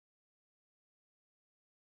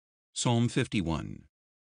Psalm 51.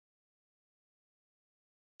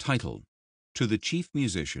 Title: To the Chief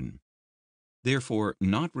Musician. Therefore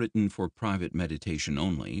not written for private meditation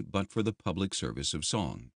only, but for the public service of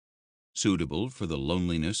song. Suitable for the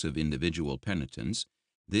loneliness of individual penitence,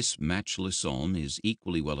 this matchless psalm is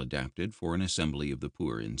equally well adapted for an assembly of the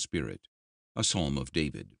poor in spirit, a psalm of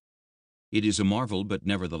David. It is a marvel, but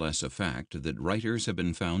nevertheless a fact, that writers have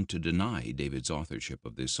been found to deny David's authorship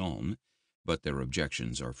of this psalm, but their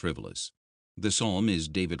objections are frivolous. The psalm is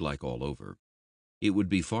David-like all over. It would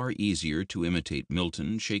be far easier to imitate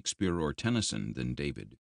Milton, Shakespeare, or Tennyson than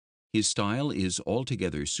David. His style is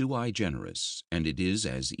altogether sui generis, and it is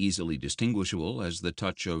as easily distinguishable as the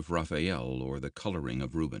touch of Raphael or the coloring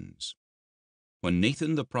of Rubens. When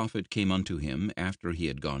Nathan the prophet came unto him after he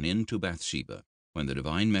had gone in to Bathsheba, when the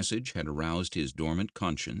divine message had aroused his dormant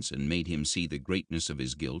conscience and made him see the greatness of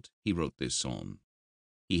his guilt, he wrote this psalm.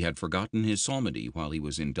 He had forgotten his psalmody while he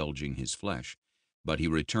was indulging his flesh, but he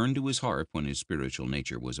returned to his harp when his spiritual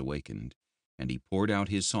nature was awakened, and he poured out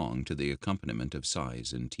his song to the accompaniment of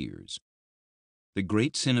sighs and tears. The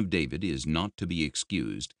great sin of David is not to be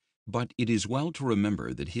excused, but it is well to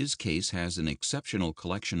remember that his case has an exceptional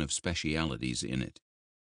collection of specialities in it.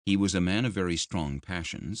 He was a man of very strong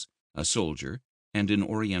passions, a soldier, and an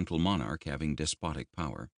oriental monarch having despotic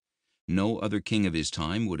power. No other king of his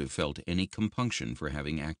time would have felt any compunction for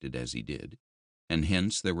having acted as he did, and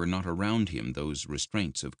hence there were not around him those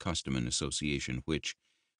restraints of custom and association which,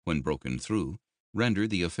 when broken through, render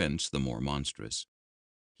the offense the more monstrous.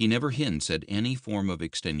 He never hints at any form of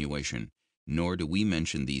extenuation, nor do we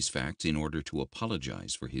mention these facts in order to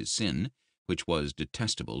apologize for his sin, which was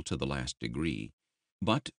detestable to the last degree,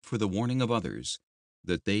 but for the warning of others,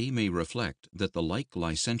 that they may reflect that the like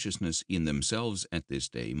licentiousness in themselves at this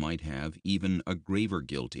day might have even a graver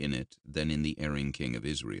guilt in it than in the erring king of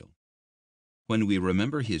Israel. When we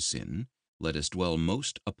remember his sin, let us dwell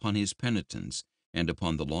most upon his penitence and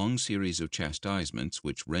upon the long series of chastisements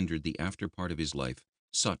which rendered the after part of his life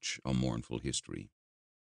such a mournful history.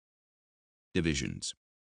 Divisions.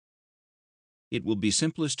 It will be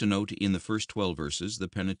simplest to note in the first 12 verses the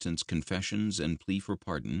penitent's confessions and plea for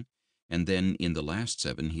pardon, and then in the last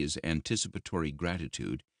 7 his anticipatory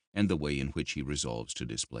gratitude and the way in which he resolves to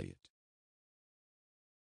display it.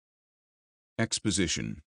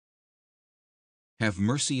 Exposition. Have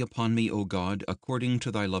mercy upon me, O God, according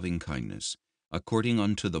to thy loving kindness. According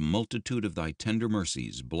unto the multitude of thy tender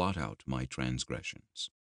mercies, blot out my transgressions.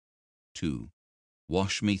 2.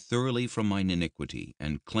 Wash me thoroughly from mine iniquity,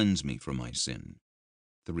 and cleanse me from my sin.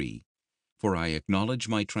 3. For I acknowledge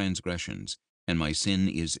my transgressions, and my sin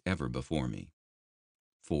is ever before me.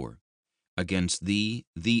 4. Against thee,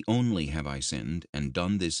 thee only have I sinned, and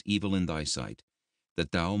done this evil in thy sight,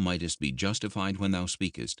 that thou mightest be justified when thou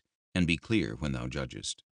speakest, and be clear when thou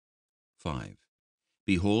judgest. 5.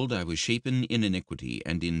 Behold, I was shapen in iniquity,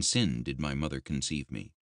 and in sin did my mother conceive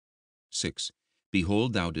me. 6.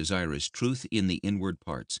 Behold, thou desirest truth in the inward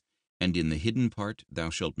parts, and in the hidden part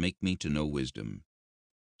thou shalt make me to know wisdom.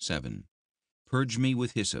 7. Purge me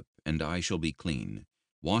with hyssop, and I shall be clean.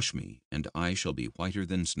 Wash me, and I shall be whiter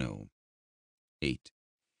than snow. 8.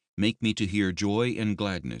 Make me to hear joy and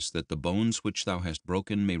gladness, that the bones which thou hast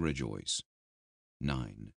broken may rejoice.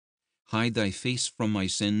 9. Hide thy face from my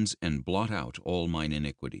sins, and blot out all mine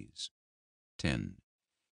iniquities. 10.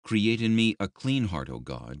 Create in me a clean heart, O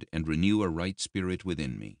God, and renew a right spirit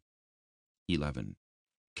within me. 11.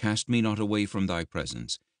 Cast me not away from thy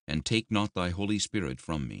presence, and take not thy Holy Spirit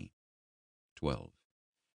from me. 12.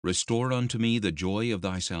 Restore unto me the joy of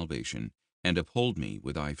thy salvation, and uphold me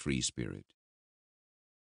with thy free spirit.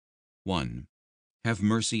 1. Have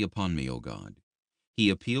mercy upon me, O God.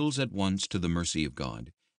 He appeals at once to the mercy of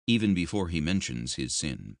God, even before he mentions his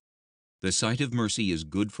sin. The sight of mercy is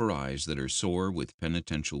good for eyes that are sore with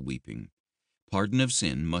penitential weeping. Pardon of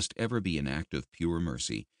sin must ever be an act of pure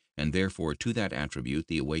mercy, and therefore to that attribute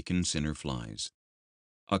the awakened sinner flies.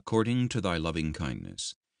 According to thy loving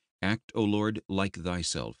kindness. Act, O Lord, like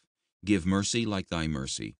thyself. Give mercy like thy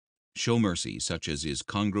mercy. Show mercy such as is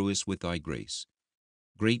congruous with thy grace.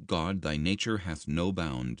 Great God, thy nature hath no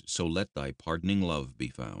bound, so let thy pardoning love be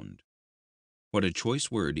found. What a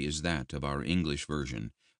choice word is that of our English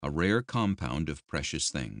version, a rare compound of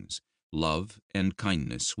precious things, love and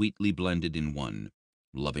kindness sweetly blended in one,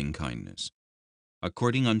 loving kindness.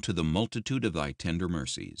 According unto the multitude of thy tender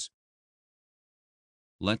mercies.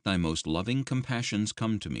 Let thy most loving compassions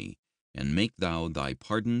come to me, and make thou thy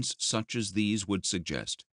pardons such as these would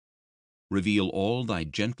suggest. Reveal all thy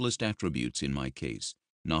gentlest attributes in my case,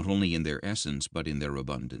 not only in their essence but in their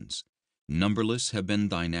abundance. Numberless have been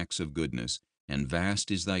thine acts of goodness, and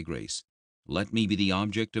vast is thy grace. Let me be the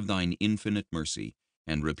object of thine infinite mercy,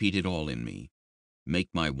 and repeat it all in me. Make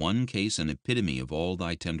my one case an epitome of all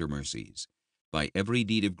thy tender mercies. By every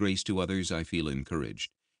deed of grace to others I feel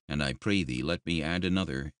encouraged, and I pray thee let me add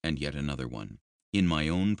another and yet another one, in my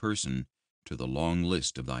own person, to the long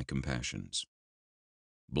list of thy compassions.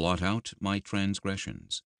 Blot out my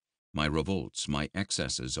transgressions. My revolts, my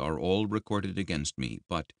excesses are all recorded against me,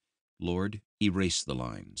 but, Lord, erase the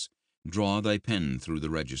lines. Draw thy pen through the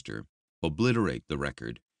register. Obliterate the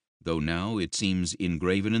record, though now it seems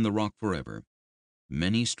engraven in the rock forever.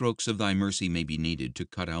 Many strokes of thy mercy may be needed to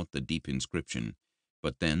cut out the deep inscription,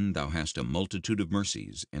 but then thou hast a multitude of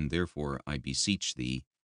mercies, and therefore I beseech thee,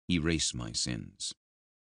 erase my sins.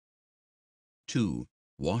 2.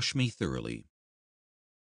 Wash me thoroughly.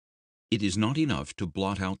 It is not enough to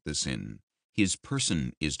blot out the sin. His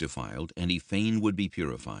person is defiled, and he fain would be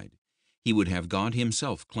purified. He would have God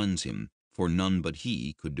himself cleanse him, for none but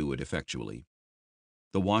he could do it effectually.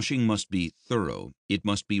 The washing must be thorough, it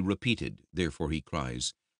must be repeated, therefore he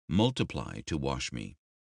cries, multiply to wash me.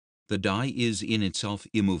 The dye is in itself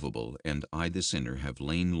immovable, and I the sinner have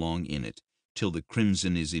lain long in it, till the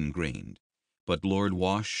crimson is ingrained. But Lord,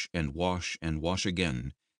 wash and wash and wash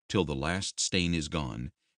again, till the last stain is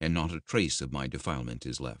gone, and not a trace of my defilement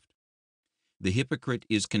is left. The hypocrite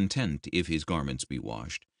is content if his garments be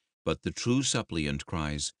washed, but the true suppliant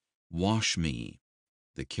cries, wash me.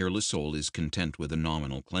 The careless soul is content with a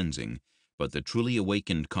nominal cleansing, but the truly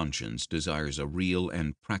awakened conscience desires a real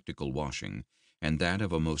and practical washing, and that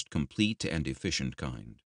of a most complete and efficient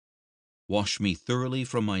kind. Wash me thoroughly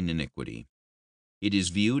from mine iniquity. It is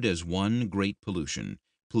viewed as one great pollution,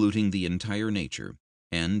 polluting the entire nature,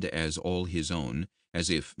 and as all his own, as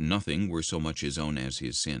if nothing were so much his own as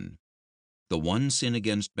his sin. The one sin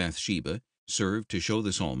against Bathsheba served to show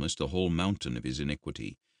the psalmist the whole mountain of his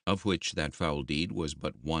iniquity, of which that foul deed was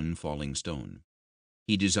but one falling stone.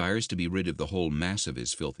 He desires to be rid of the whole mass of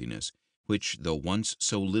his filthiness, which, though once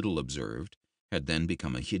so little observed, had then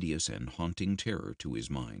become a hideous and haunting terror to his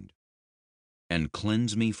mind. And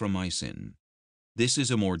cleanse me from my sin. This is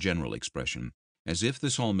a more general expression, as if the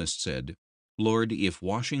psalmist said, Lord, if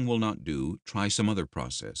washing will not do, try some other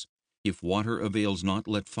process. If water avails not,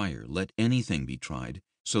 let fire, let anything be tried,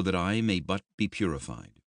 so that I may but be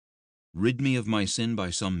purified. Rid me of my sin by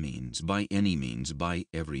some means, by any means, by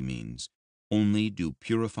every means. Only do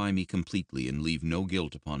purify me completely and leave no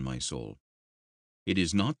guilt upon my soul. It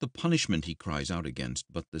is not the punishment he cries out against,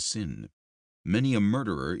 but the sin. Many a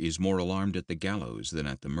murderer is more alarmed at the gallows than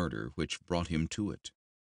at the murder which brought him to it.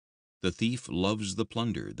 The thief loves the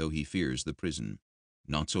plunder, though he fears the prison.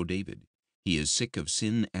 Not so David. He is sick of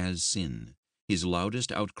sin as sin. His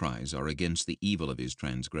loudest outcries are against the evil of his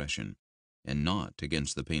transgression, and not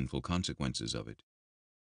against the painful consequences of it.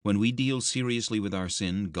 When we deal seriously with our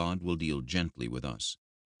sin, God will deal gently with us.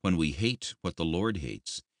 When we hate what the Lord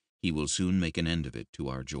hates, he will soon make an end of it to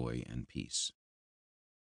our joy and peace.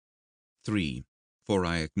 3. For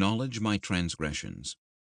I acknowledge my transgressions.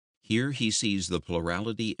 Here he sees the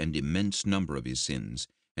plurality and immense number of his sins,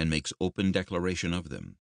 and makes open declaration of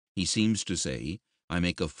them. He seems to say, I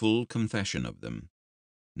make a full confession of them.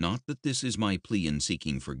 Not that this is my plea in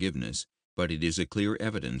seeking forgiveness, but it is a clear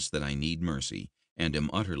evidence that I need mercy, and am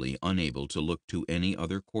utterly unable to look to any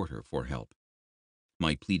other quarter for help.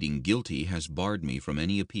 My pleading guilty has barred me from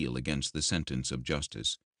any appeal against the sentence of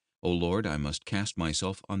justice. O Lord, I must cast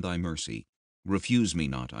myself on thy mercy. Refuse me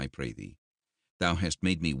not, I pray thee. Thou hast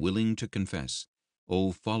made me willing to confess.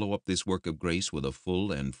 O follow up this work of grace with a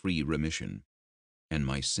full and free remission. And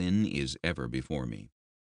my sin is ever before me.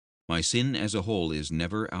 My sin as a whole is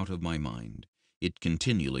never out of my mind. It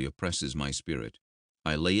continually oppresses my spirit.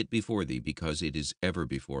 I lay it before thee because it is ever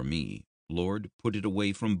before me. Lord, put it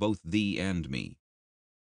away from both thee and me.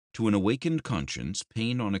 To an awakened conscience,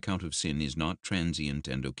 pain on account of sin is not transient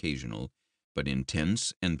and occasional, but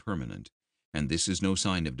intense and permanent, and this is no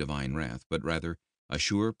sign of divine wrath, but rather a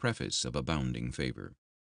sure preface of abounding favor.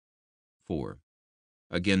 4.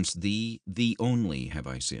 Against thee, thee only have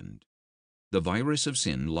I sinned. The virus of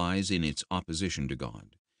sin lies in its opposition to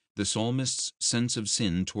God. The psalmist's sense of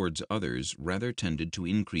sin towards others rather tended to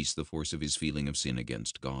increase the force of his feeling of sin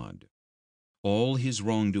against God. All his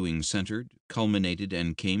wrongdoing centered, culminated,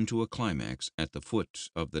 and came to a climax at the foot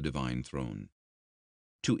of the divine throne.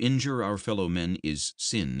 To injure our fellow men is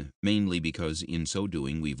sin, mainly because in so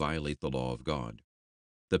doing we violate the law of God.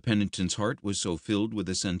 The penitent's heart was so filled with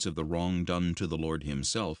a sense of the wrong done to the Lord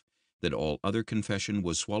himself that all other confession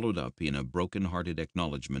was swallowed up in a broken-hearted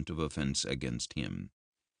acknowledgment of offense against him.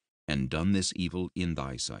 And done this evil in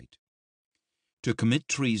thy sight. To commit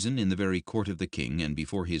treason in the very court of the king and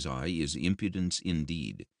before his eye is impudence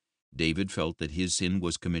indeed, David felt that his sin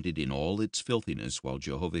was committed in all its filthiness while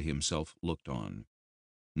Jehovah himself looked on.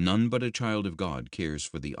 None but a child of God cares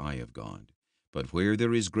for the eye of God, but where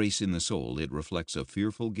there is grace in the soul, it reflects a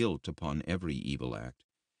fearful guilt upon every evil act,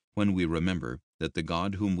 when we remember that the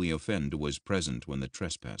God whom we offend was present when the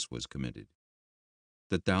trespass was committed.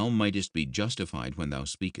 That thou mightest be justified when thou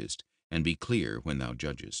speakest, and be clear when thou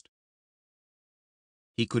judgest.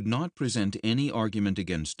 He could not present any argument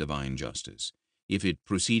against divine justice, if it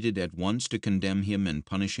proceeded at once to condemn him and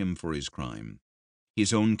punish him for his crime.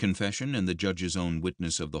 His own confession and the judge's own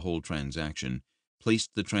witness of the whole transaction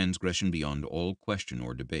placed the transgression beyond all question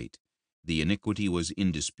or debate. The iniquity was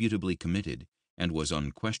indisputably committed, and was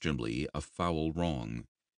unquestionably a foul wrong,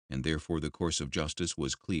 and therefore the course of justice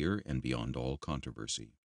was clear and beyond all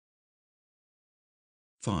controversy.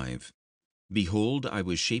 5. Behold, I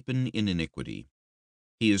was shapen in iniquity.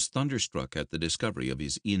 He is thunderstruck at the discovery of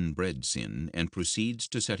his inbred sin, and proceeds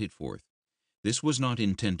to set it forth. This was not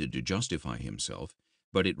intended to justify himself,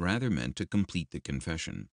 but it rather meant to complete the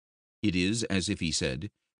confession. It is as if he said,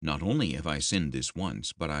 Not only have I sinned this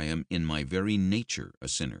once, but I am in my very nature a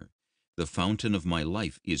sinner. The fountain of my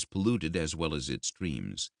life is polluted as well as its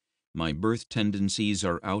streams. My birth tendencies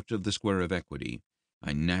are out of the square of equity.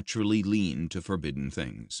 I naturally lean to forbidden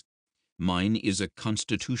things. Mine is a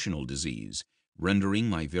constitutional disease, rendering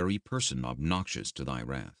my very person obnoxious to thy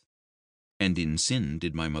wrath. And in sin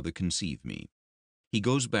did my mother conceive me. He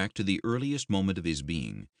goes back to the earliest moment of his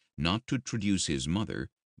being, not to traduce his mother,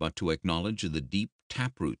 but to acknowledge the deep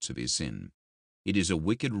taproots of his sin. It is a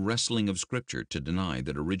wicked wrestling of Scripture to deny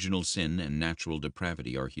that original sin and natural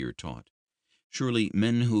depravity are here taught. Surely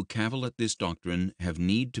men who cavil at this doctrine have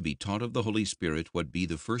need to be taught of the Holy Spirit what be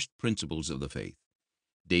the first principles of the faith.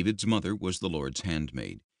 David's mother was the Lord's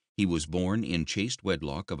handmaid. He was born in chaste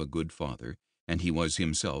wedlock of a good father, and he was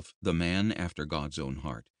himself the man after God's own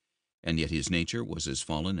heart. And yet his nature was as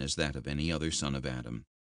fallen as that of any other son of Adam,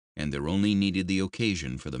 and there only needed the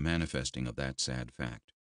occasion for the manifesting of that sad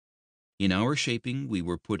fact. In our shaping we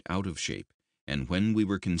were put out of shape, and when we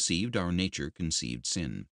were conceived our nature conceived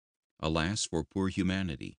sin. Alas for poor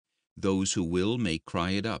humanity! Those who will may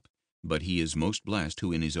cry it up, but he is most blessed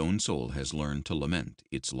who in his own soul has learned to lament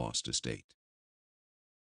its lost estate.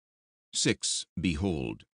 6.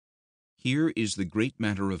 Behold. Here is the great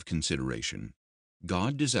matter of consideration.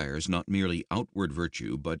 God desires not merely outward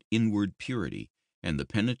virtue, but inward purity, and the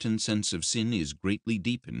penitent sense of sin is greatly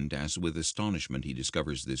deepened as with astonishment he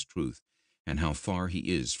discovers this truth, and how far he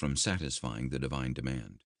is from satisfying the divine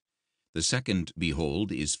demand. The second,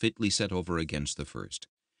 behold, is fitly set over against the first.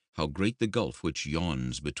 How great the gulf which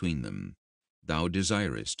yawns between them! Thou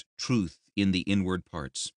desirest truth in the inward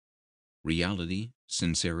parts. Reality,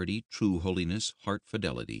 sincerity, true holiness, heart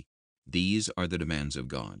fidelity, these are the demands of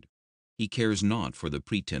God. He cares not for the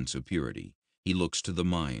pretense of purity. He looks to the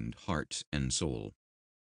mind, heart, and soul.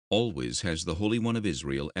 Always has the Holy One of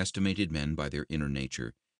Israel estimated men by their inner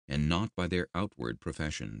nature, and not by their outward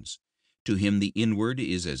professions. To him the inward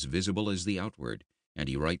is as visible as the outward, and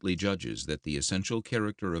he rightly judges that the essential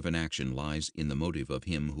character of an action lies in the motive of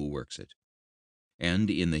him who works it. And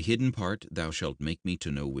in the hidden part thou shalt make me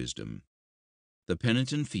to know wisdom. The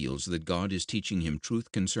penitent feels that God is teaching him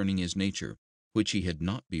truth concerning his nature, which he had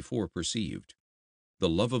not before perceived. The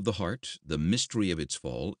love of the heart, the mystery of its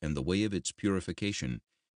fall, and the way of its purification,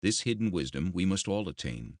 this hidden wisdom we must all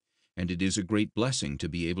attain, and it is a great blessing to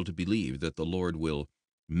be able to believe that the Lord will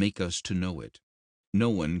make us to know it. No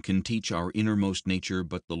one can teach our innermost nature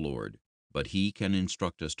but the Lord, but he can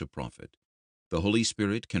instruct us to profit. The Holy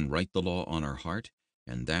Spirit can write the law on our heart,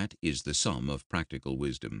 and that is the sum of practical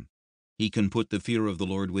wisdom. He can put the fear of the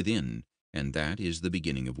Lord within, and that is the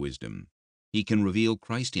beginning of wisdom. He can reveal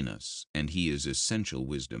Christ in us, and he is essential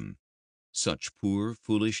wisdom. Such poor,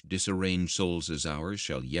 foolish, disarranged souls as ours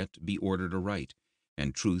shall yet be ordered aright,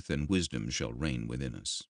 and truth and wisdom shall reign within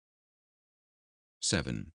us.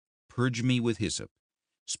 7. Purge me with hyssop.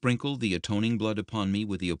 Sprinkle the atoning blood upon me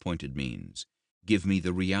with the appointed means. Give me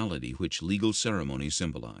the reality which legal ceremonies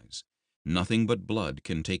symbolize. Nothing but blood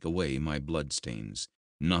can take away my blood stains.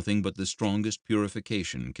 Nothing but the strongest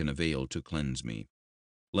purification can avail to cleanse me.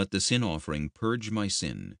 Let the sin offering purge my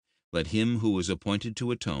sin. Let him who is appointed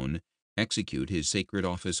to atone execute his sacred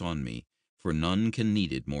office on me, for none can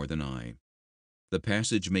need it more than I. The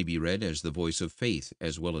passage may be read as the voice of faith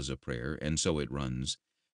as well as a prayer, and so it runs,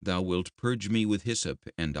 Thou wilt purge me with hyssop,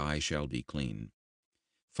 and I shall be clean.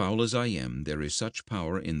 Foul as I am, there is such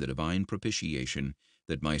power in the divine propitiation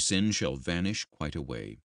that my sin shall vanish quite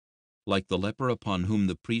away. Like the leper upon whom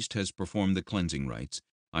the priest has performed the cleansing rites,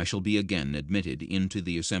 I shall be again admitted into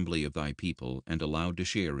the assembly of thy people and allowed to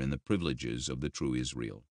share in the privileges of the true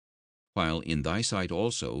Israel. while in thy sight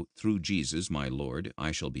also, through Jesus my Lord,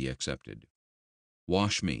 I shall be accepted.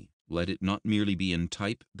 Wash me, let it not merely be in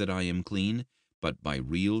type that I am clean, but by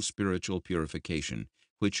real spiritual purification,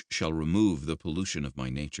 which shall remove the pollution of my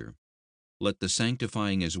nature. Let the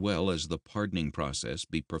sanctifying as well as the pardoning process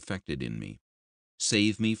be perfected in me.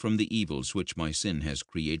 Save me from the evils which my sin has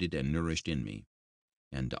created and nourished in me,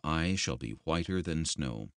 and I shall be whiter than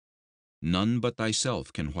snow. None but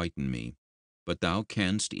thyself can whiten me, but thou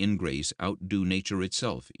canst in grace outdo nature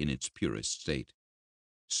itself in its purest state.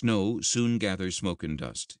 Snow soon gathers smoke and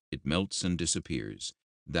dust, it melts and disappears.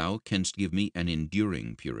 Thou canst give me an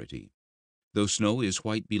enduring purity. Though snow is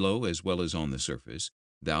white below as well as on the surface,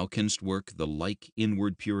 thou canst work the like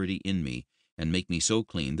inward purity in me, and make me so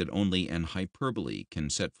clean that only an hyperbole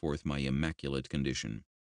can set forth my immaculate condition.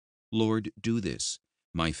 Lord, do this.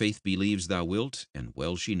 My faith believes thou wilt, and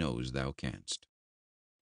well she knows thou canst.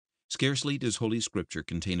 Scarcely does Holy Scripture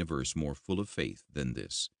contain a verse more full of faith than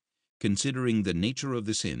this. Considering the nature of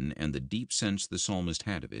the sin and the deep sense the psalmist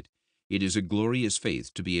had of it, it is a glorious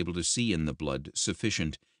faith to be able to see in the blood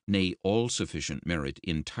sufficient, nay, all-sufficient merit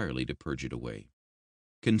entirely to purge it away.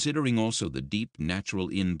 Considering also the deep natural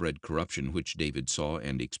inbred corruption which David saw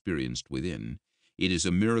and experienced within, it is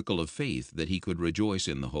a miracle of faith that he could rejoice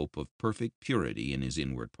in the hope of perfect purity in his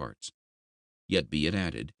inward parts. Yet be it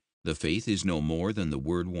added, the faith is no more than the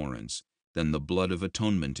word warrants, than the blood of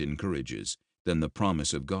atonement encourages, than the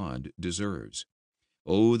promise of God deserves.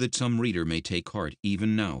 Oh, that some reader may take heart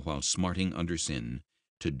even now while smarting under sin,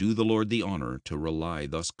 to do the Lord the honor to rely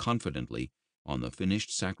thus confidently on the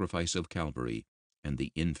finished sacrifice of Calvary and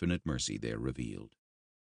the infinite mercy there revealed.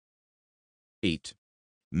 8.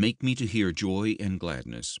 Make me to hear joy and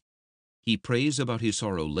gladness. He prays about his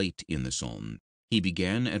sorrow late in the psalm. He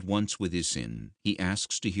began at once with his sin. He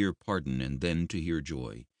asks to hear pardon and then to hear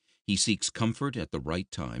joy. He seeks comfort at the right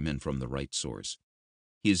time and from the right source.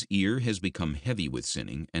 His ear has become heavy with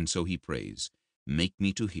sinning, and so he prays, "Make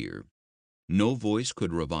me to hear." No voice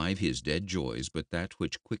could revive his dead joys but that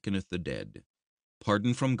which quickeneth the dead.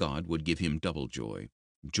 Pardon from God would give him double joy,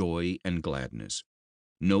 joy and gladness.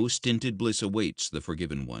 No stinted bliss awaits the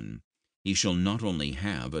forgiven one. He shall not only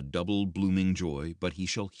have a double blooming joy, but he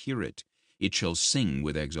shall hear it. It shall sing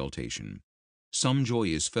with exultation. Some joy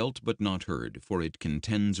is felt but not heard, for it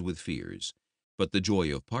contends with fears. But the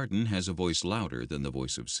joy of pardon has a voice louder than the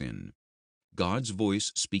voice of sin. God's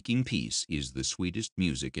voice speaking peace is the sweetest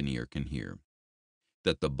music an ear can hear.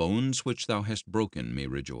 That the bones which thou hast broken may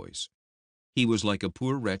rejoice. He was like a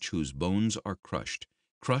poor wretch whose bones are crushed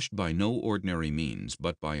by no ordinary means,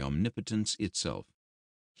 but by omnipotence itself.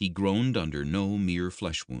 He groaned under no mere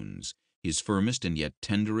flesh wounds. His firmest and yet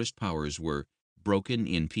tenderest powers were broken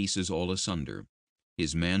in pieces all asunder.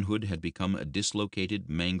 His manhood had become a dislocated,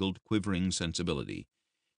 mangled, quivering sensibility.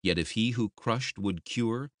 Yet if he who crushed would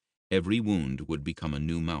cure, every wound would become a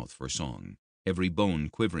new mouth for song. Every bone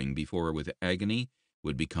quivering before with agony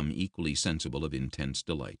would become equally sensible of intense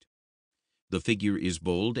delight. The figure is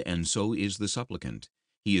bold, and so is the supplicant.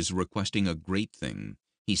 He is requesting a great thing.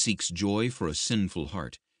 He seeks joy for a sinful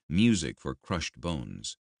heart, music for crushed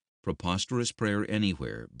bones. Preposterous prayer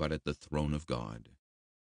anywhere but at the throne of God.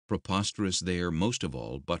 Preposterous there most of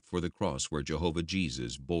all but for the cross where Jehovah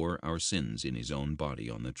Jesus bore our sins in his own body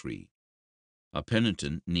on the tree. A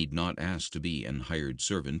penitent need not ask to be an hired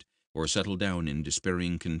servant or settle down in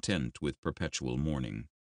despairing content with perpetual mourning.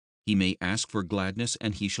 He may ask for gladness,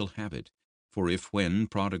 and he shall have it. For if when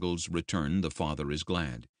prodigals return the Father is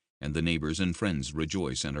glad, and the neighbors and friends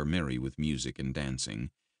rejoice and are merry with music and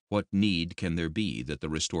dancing, what need can there be that the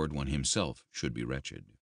restored one himself should be wretched?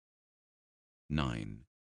 9.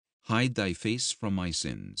 Hide thy face from my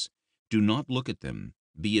sins. Do not look at them.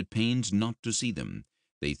 Be at pains not to see them.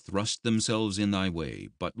 They thrust themselves in thy way,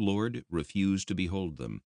 but, Lord, refuse to behold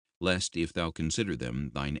them, lest, if thou consider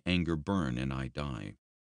them, thine anger burn and I die.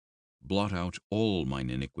 Blot out all mine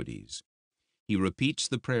iniquities. He repeats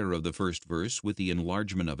the prayer of the first verse with the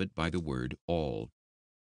enlargement of it by the word all.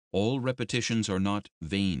 All repetitions are not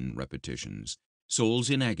vain repetitions. Souls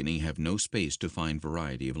in agony have no space to find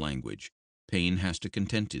variety of language. Pain has to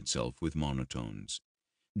content itself with monotones.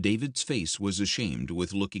 David's face was ashamed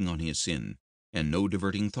with looking on his sin, and no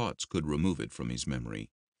diverting thoughts could remove it from his memory.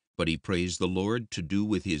 But he prays the Lord to do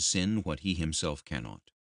with his sin what he himself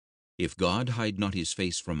cannot. If God hide not his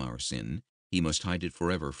face from our sin, he must hide it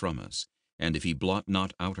forever from us. And if he blot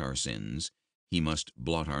not out our sins, he must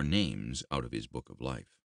blot our names out of his book of life.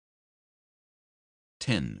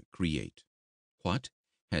 10. Create. What?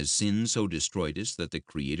 Has sin so destroyed us that the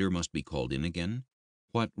Creator must be called in again?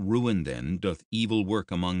 What ruin, then, doth evil work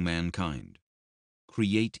among mankind?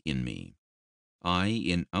 Create in me. I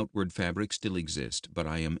in outward fabric still exist, but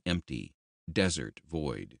I am empty, desert,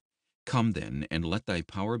 void. Come then, and let thy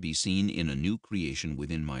power be seen in a new creation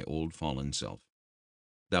within my old fallen self.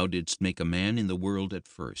 Thou didst make a man in the world at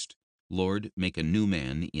first. Lord, make a new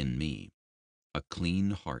man in me, a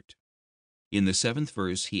clean heart. In the 7th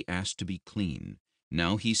verse he asked to be clean.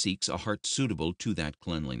 Now he seeks a heart suitable to that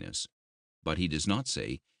cleanliness. But he does not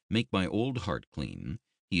say, make my old heart clean.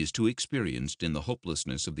 He is too experienced in the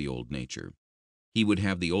hopelessness of the old nature. He would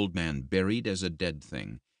have the old man buried as a dead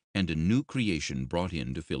thing, and a new creation brought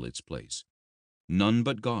in to fill its place. None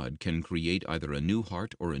but God can create either a new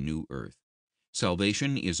heart or a new earth.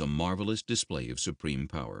 Salvation is a marvelous display of supreme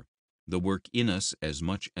power. The work in us, as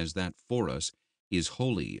much as that for us, is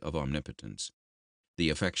wholly of omnipotence. The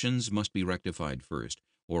affections must be rectified first,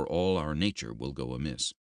 or all our nature will go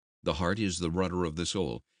amiss. The heart is the rudder of the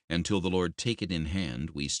soul, and till the Lord take it in hand,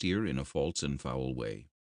 we steer in a false and foul way.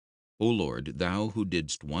 O Lord, thou who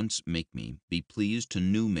didst once make me, be pleased to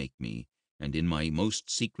new make me, and in my most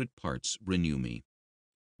secret parts renew me.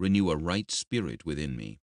 Renew a right spirit within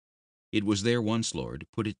me. It was there once, Lord,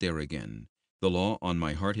 put it there again. The law on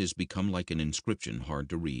my heart has become like an inscription hard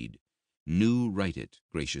to read. New write it,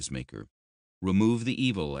 gracious Maker. Remove the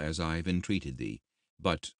evil as I've entreated thee,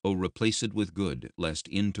 but, O replace it with good, lest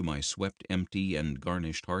into my swept, empty, and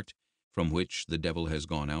garnished heart, from which the devil has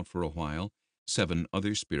gone out for a while, 7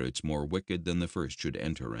 other spirits more wicked than the first should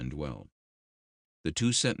enter and dwell. The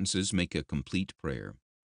 2 sentences make a complete prayer.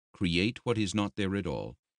 Create what is not there at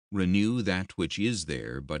all. Renew that which is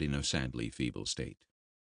there, but in a sadly feeble state.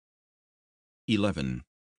 11.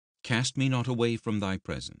 Cast me not away from thy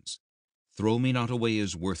presence. Throw me not away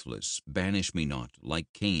as worthless. Banish me not, like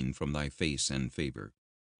Cain, from thy face and favor.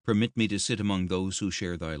 Permit me to sit among those who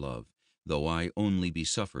share thy love, though I only be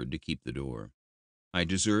suffered to keep the door. I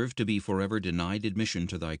deserve to be forever denied admission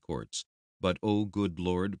to thy courts, but, O good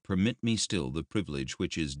Lord, permit me still the privilege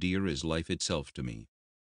which is dear as life itself to me.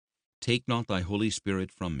 Take not thy Holy Spirit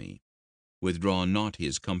from me. Withdraw not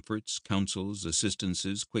his comforts, counsels,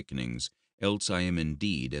 assistances, quickenings, else I am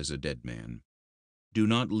indeed as a dead man. Do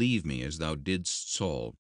not leave me as thou didst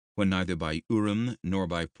Saul, when neither by Urim, nor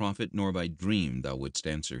by prophet, nor by dream thou wouldst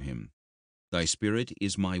answer him. Thy Spirit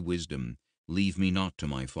is my wisdom. Leave me not to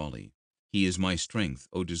my folly. He is my strength.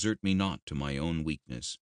 O desert me not to my own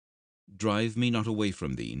weakness. Drive me not away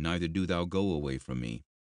from thee, neither do thou go away from me.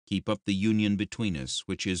 Keep up the union between us,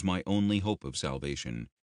 which is my only hope of salvation.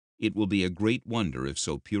 It will be a great wonder if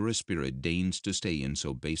so pure a spirit deigns to stay in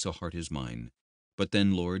so base a heart as mine. But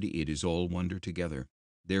then, Lord, it is all wonder together.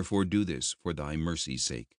 Therefore do this for thy mercy's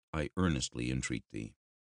sake, I earnestly entreat thee.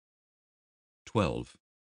 12.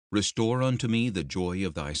 Restore unto me the joy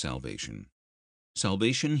of thy salvation.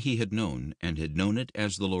 Salvation he had known, and had known it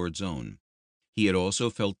as the Lord's own. He had also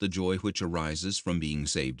felt the joy which arises from being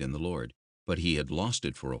saved in the Lord, but he had lost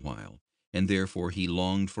it for a while, and therefore he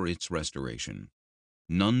longed for its restoration.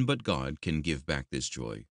 None but God can give back this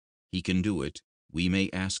joy. He can do it, we may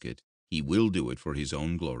ask it, he will do it for his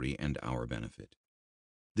own glory and our benefit.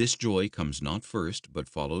 This joy comes not first, but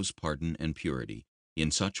follows pardon and purity.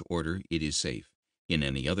 In such order it is safe. In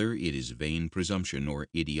any other it is vain presumption or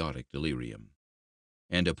idiotic delirium.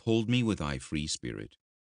 And uphold me with thy free spirit.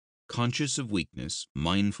 Conscious of weakness,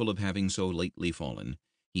 mindful of having so lately fallen,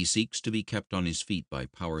 he seeks to be kept on his feet by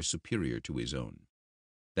power superior to his own.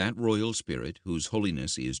 That royal spirit, whose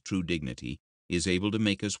holiness is true dignity, is able to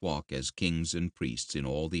make us walk as kings and priests in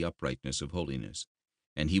all the uprightness of holiness,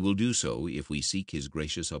 and he will do so if we seek his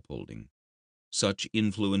gracious upholding. Such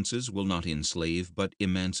influences will not enslave but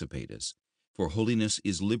emancipate us, for holiness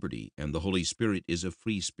is liberty, and the Holy Spirit is a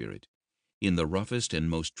free spirit. In the roughest and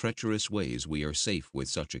most treacherous ways we are safe with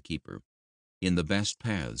such a keeper. In the best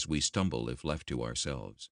paths we stumble if left to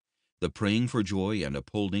ourselves. The praying for joy and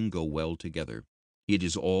upholding go well together. It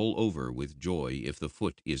is all over with joy if the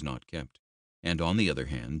foot is not kept. And on the other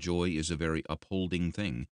hand, joy is a very upholding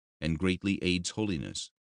thing, and greatly aids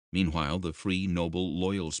holiness. Meanwhile, the free, noble,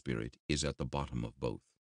 loyal spirit is at the bottom of both.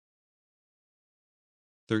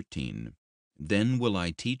 13. Then will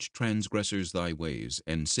I teach transgressors thy ways,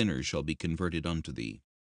 and sinners shall be converted unto thee.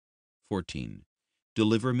 14.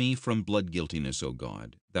 Deliver me from blood guiltiness, O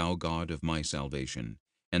God, thou God of my salvation,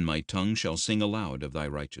 and my tongue shall sing aloud of thy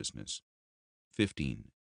righteousness. 15.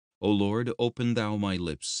 O Lord, open thou my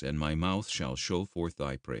lips, and my mouth shall show forth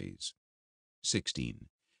thy praise. 16.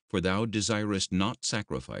 For thou desirest not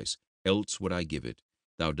sacrifice, else would I give it.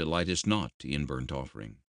 Thou delightest not in burnt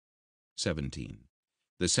offering. 17.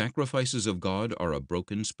 The sacrifices of God are a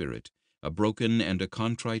broken spirit, a broken and a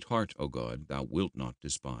contrite heart, O God, thou wilt not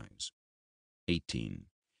despise. 18.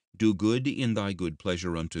 Do good in thy good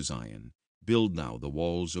pleasure unto Zion. build thou the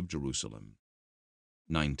walls of Jerusalem.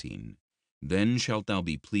 19. Then shalt thou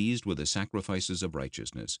be pleased with the sacrifices of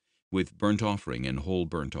righteousness, with burnt offering and whole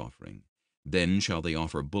burnt offering. Then shall they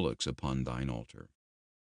offer bullocks upon thine altar.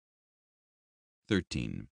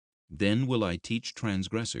 13. Then will I teach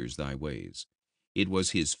transgressors thy ways. It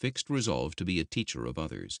was his fixed resolve to be a teacher of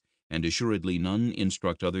others, and assuredly none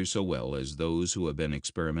instruct others so well as those who have been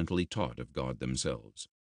experimentally taught of God themselves.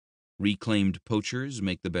 Reclaimed poachers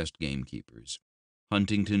make the best gamekeepers.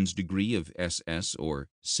 Huntington's degree of SS, or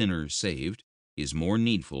sinner saved, is more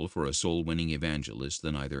needful for a soul-winning evangelist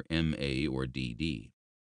than either M.A. or D.D.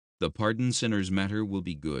 The pardoned sinner's matter will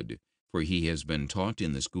be good, for he has been taught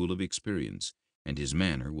in the school of experience, and his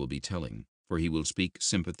manner will be telling, for he will speak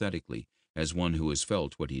sympathetically, as one who has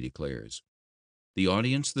felt what he declares. The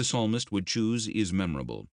audience the psalmist would choose is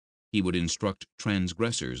memorable. He would instruct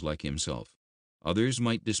transgressors like himself. Others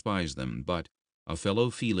might despise them, but a fellow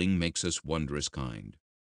feeling makes us wondrous kind.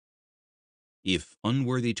 If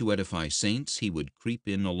unworthy to edify saints, he would creep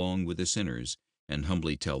in along with the sinners, and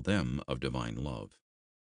humbly tell them of divine love.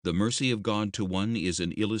 The mercy of God to one is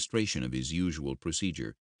an illustration of his usual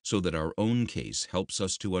procedure, so that our own case helps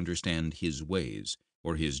us to understand his ways,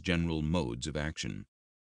 or his general modes of action.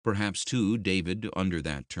 Perhaps, too, David, under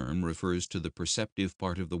that term, refers to the perceptive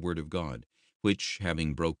part of the Word of God, which,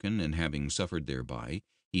 having broken and having suffered thereby,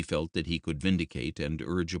 he felt that he could vindicate and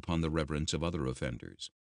urge upon the reverence of other offenders.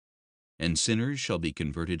 And sinners shall be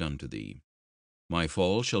converted unto thee. My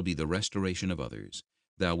fall shall be the restoration of others.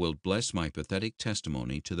 Thou wilt bless my pathetic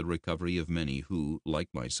testimony to the recovery of many who, like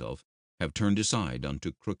myself, have turned aside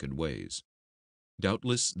unto crooked ways.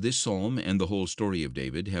 Doubtless this psalm and the whole story of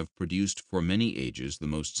David have produced for many ages the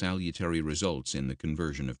most salutary results in the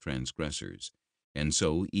conversion of transgressors, and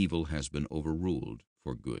so evil has been overruled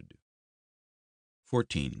for good.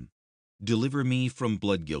 14. Deliver me from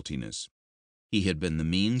blood guiltiness. He had been the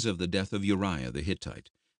means of the death of Uriah the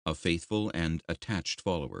Hittite, a faithful and attached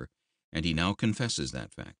follower, and he now confesses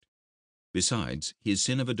that fact. Besides, his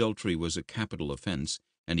sin of adultery was a capital offense,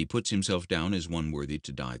 and he puts himself down as one worthy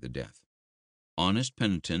to die the death. Honest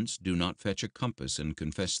penitents do not fetch a compass and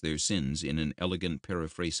confess their sins in an elegant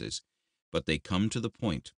periphrasis, but they come to the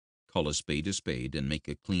point, call a spade, and make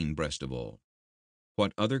a clean breast of all.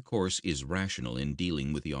 What other course is rational in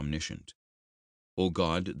dealing with the Omniscient? O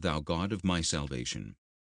God, thou God of my salvation.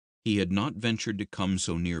 He had not ventured to come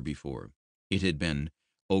so near before. It had been,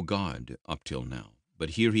 O God, up till now,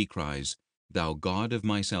 but here he cries, Thou God of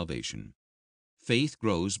my salvation. Faith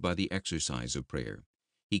grows by the exercise of prayer.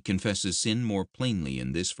 He confesses sin more plainly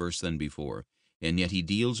in this verse than before, and yet he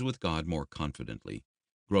deals with God more confidently.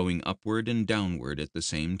 Growing upward and downward at the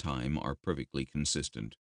same time are perfectly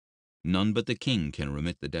consistent. None but the king can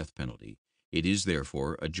remit the death penalty. It is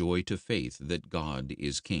therefore a joy to faith that God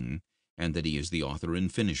is king, and that he is the author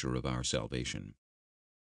and finisher of our salvation.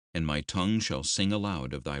 And my tongue shall sing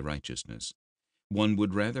aloud of thy righteousness. One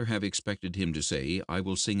would rather have expected him to say, I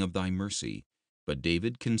will sing of thy mercy. But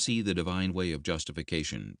David can see the divine way of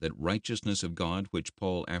justification, that righteousness of God which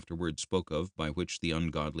Paul afterward spoke of, by which the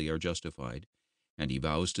ungodly are justified, and he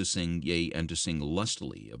vows to sing, yea, and to sing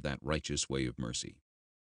lustily of that righteous way of mercy.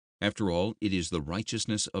 After all, it is the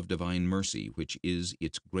righteousness of divine mercy which is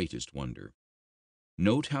its greatest wonder.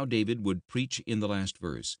 Note how David would preach in the last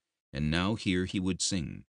verse, and now here he would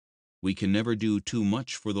sing. We can never do too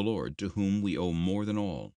much for the Lord, to whom we owe more than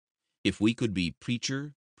all. If we could be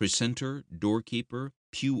preacher, precentor, doorkeeper,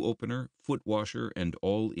 pew opener, foot washer, and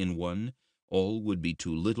all in one, all would be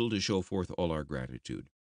too little to show forth all our gratitude.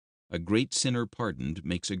 A great sinner pardoned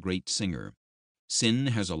makes a great singer. Sin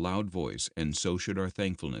has a loud voice, and so should our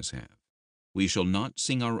thankfulness have. We shall not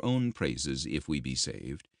sing our own praises if we be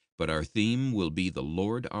saved, but our theme will be the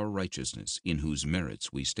Lord our righteousness, in whose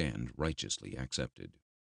merits we stand righteously accepted.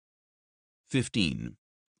 15.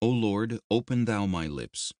 O Lord, open thou my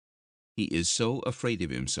lips. He is so afraid of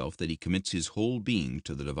himself that he commits his whole being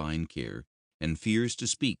to the divine care, and fears to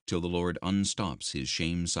speak till the Lord unstops his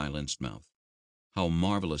shame-silenced mouth. How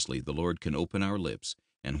marvelously the Lord can open our lips,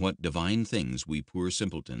 and what divine things we poor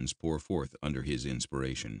simpletons pour forth under his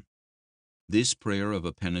inspiration. This prayer of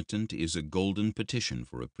a penitent is a golden petition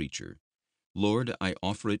for a preacher. Lord, I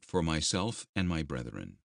offer it for myself and my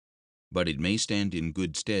brethren. But it may stand in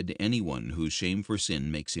good stead any one whose shame for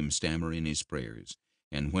sin makes him stammer in his prayers,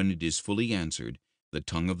 and when it is fully answered, the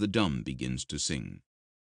tongue of the dumb begins to sing.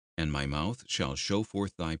 And my mouth shall show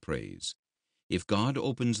forth thy praise. If God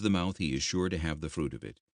opens the mouth, he is sure to have the fruit of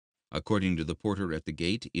it. According to the porter at the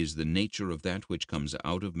gate is the nature of that which comes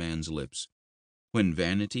out of man's lips. When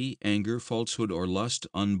vanity, anger, falsehood, or lust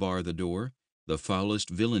unbar the door, the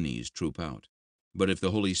foulest villainies troop out. But if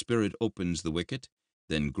the Holy Spirit opens the wicket,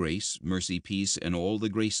 then grace, mercy, peace, and all the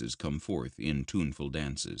graces come forth in tuneful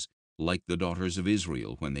dances, like the daughters of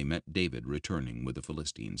Israel when they met David returning with the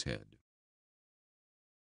Philistine's head.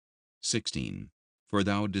 16. For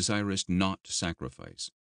thou desirest not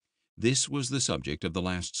sacrifice. This was the subject of the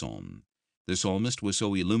last psalm. The psalmist was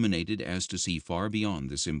so illuminated as to see far beyond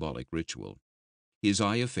the symbolic ritual. His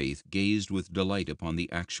eye of faith gazed with delight upon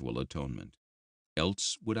the actual atonement.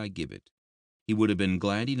 Else would I give it. He would have been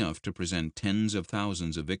glad enough to present tens of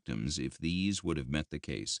thousands of victims if these would have met the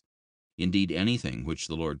case. Indeed, anything which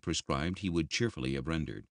the Lord prescribed he would cheerfully have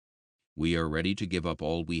rendered. We are ready to give up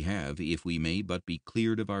all we have if we may but be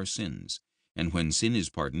cleared of our sins, and when sin is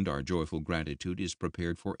pardoned, our joyful gratitude is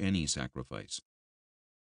prepared for any sacrifice.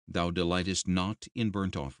 Thou delightest not in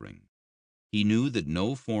burnt offering. He knew that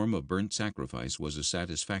no form of burnt sacrifice was a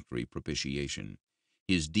satisfactory propitiation.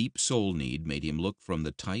 His deep soul need made him look from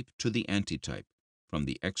the type to the antitype, from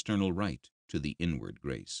the external rite to the inward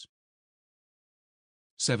grace.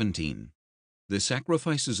 17. The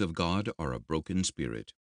sacrifices of God are a broken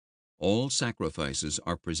spirit. All sacrifices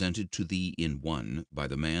are presented to thee in one by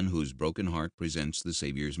the man whose broken heart presents the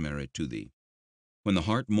Saviour's merit to thee. When the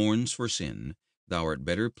heart mourns for sin, thou art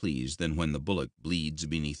better pleased than when the bullock bleeds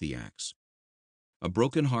beneath the axe. A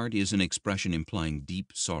broken heart is an expression implying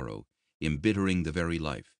deep sorrow, embittering the very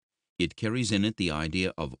life. It carries in it the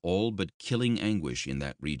idea of all but killing anguish in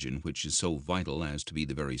that region which is so vital as to be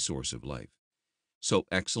the very source of life. So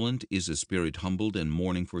excellent is a spirit humbled and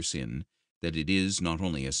mourning for sin, that it is not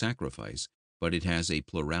only a sacrifice, but it has a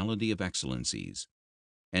plurality of excellencies,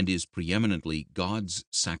 and is preeminently God's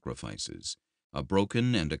sacrifices. A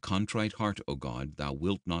broken and a contrite heart, O God, thou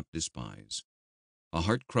wilt not despise. A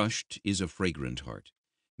heart crushed is a fragrant heart.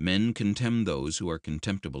 Men contemn those who are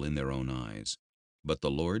contemptible in their own eyes. But the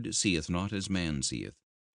Lord seeth not as man seeth.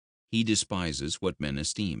 He despises what men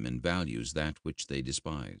esteem, and values that which they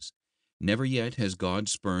despise. Never yet has God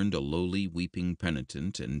spurned a lowly, weeping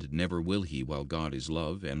penitent, and never will he while God is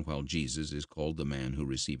love, and while Jesus is called the man who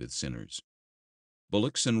receiveth sinners.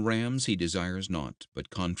 Bullocks and rams he desires not, but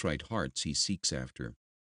contrite hearts he seeks after.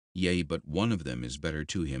 Yea, but one of them is better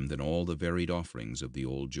to him than all the varied offerings of the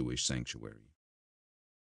old Jewish sanctuary.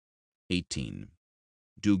 18.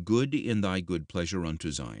 Do good in thy good pleasure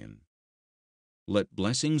unto Zion. Let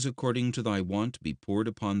blessings according to thy wont be poured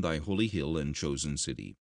upon thy holy hill and chosen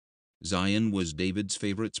city. Zion was David's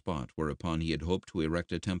favorite spot whereupon he had hoped to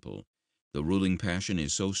erect a temple. The ruling passion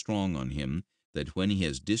is so strong on him that when he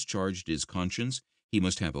has discharged his conscience, he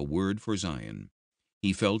must have a word for Zion.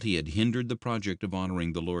 He felt he had hindered the project of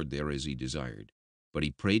honoring the Lord there as he desired, but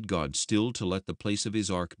he prayed God still to let the place of his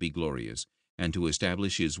ark be glorious, and to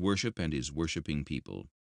establish his worship and his worshiping people.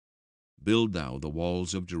 Build thou the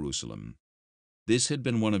walls of Jerusalem. This had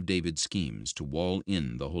been one of David's schemes, to wall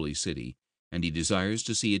in the holy city, and he desires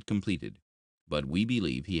to see it completed. But we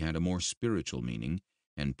believe he had a more spiritual meaning,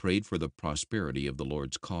 and prayed for the prosperity of the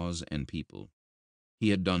Lord's cause and people. He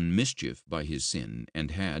had done mischief by his sin,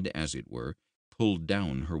 and had, as it were, pulled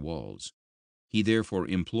down her walls. He therefore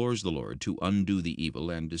implores the Lord to undo the evil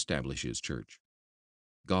and establish his church.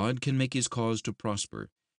 God can make his cause to prosper,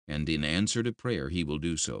 and in answer to prayer he will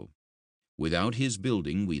do so. Without his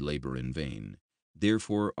building we labor in vain.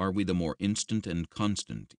 Therefore are we the more instant and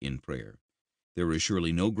constant in prayer. There is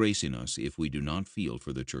surely no grace in us if we do not feel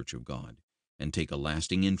for the church of God, and take a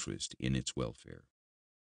lasting interest in its welfare.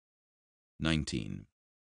 19.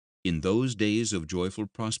 In those days of joyful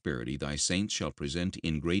prosperity thy saints shall present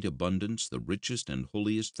in great abundance the richest and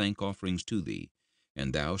holiest thank offerings to thee,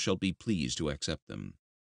 and thou shalt be pleased to accept them.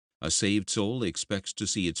 A saved soul expects to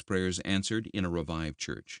see its prayers answered in a revived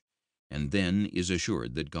church, and then is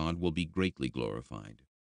assured that God will be greatly glorified.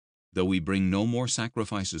 Though we bring no more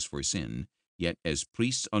sacrifices for sin, yet as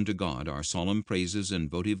priests unto God our solemn praises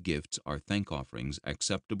and votive gifts are thank offerings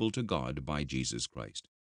acceptable to God by Jesus Christ.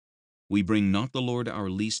 We bring not the Lord our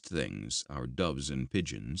least things, our doves and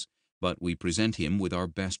pigeons, but we present him with our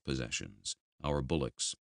best possessions, our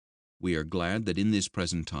bullocks. We are glad that in this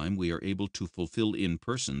present time we are able to fulfill in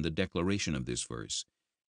person the declaration of this verse.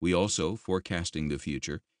 We also, forecasting the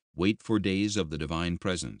future, wait for days of the divine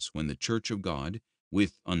presence, when the church of God,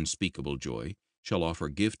 with unspeakable joy, shall offer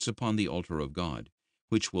gifts upon the altar of God,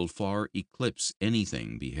 which will far eclipse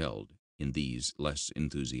anything beheld in these less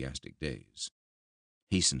enthusiastic days.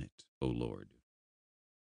 Hasten it, O Lord.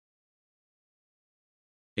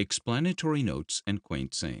 Explanatory Notes and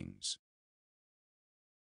Quaint Sayings.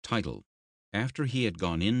 Title: After he had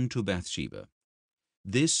gone in to Bathsheba.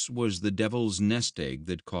 This was the devil's nest egg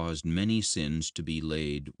that caused many sins to be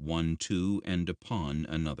laid one to and upon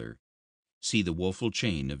another. See the woeful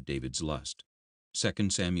chain of David's lust. 2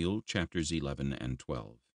 Samuel chapters 11 and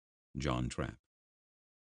 12. John Trapp.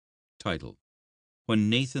 Title: When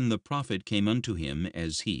Nathan the prophet came unto him,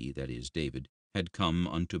 as he, that is, David, had come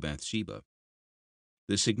unto Bathsheba.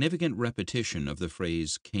 The significant repetition of the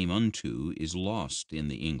phrase came unto is lost in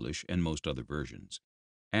the English and most other versions.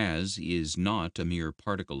 As is not a mere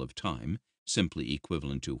particle of time, simply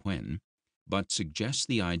equivalent to when, but suggests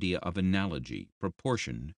the idea of analogy,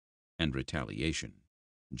 proportion, and retaliation.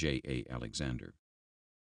 J. A. Alexander.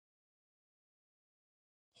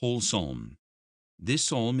 Whole Psalm. This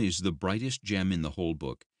psalm is the brightest gem in the whole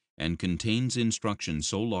book, and contains instruction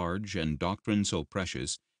so large and doctrine so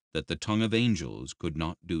precious that the tongue of angels could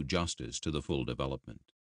not do justice to the full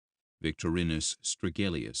development. Victorinus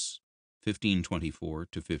Strigelius, 1524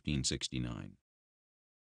 to 1569.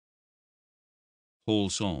 Whole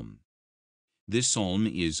Psalm. This psalm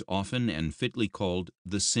is often and fitly called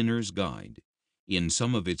the sinner's guide. In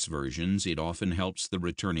some of its versions it often helps the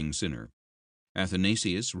returning sinner.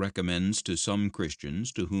 Athanasius recommends to some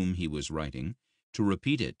Christians to whom he was writing to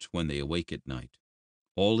repeat it when they awake at night.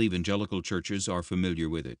 All evangelical churches are familiar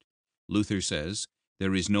with it. Luther says,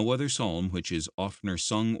 "There is no other psalm which is oftener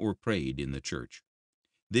sung or prayed in the church."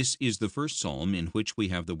 This is the first psalm in which we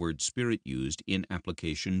have the word Spirit used in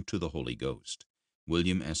application to the Holy Ghost.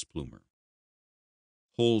 William S. Plumer.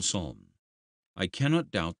 Whole Psalm. I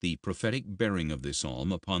cannot doubt the prophetic bearing of this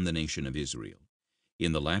psalm upon the nation of Israel.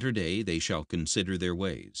 In the latter day they shall consider their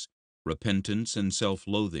ways. Repentance and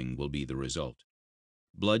self-loathing will be the result.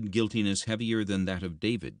 Blood guiltiness heavier than that of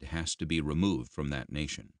David has to be removed from that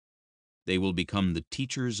nation. They will become the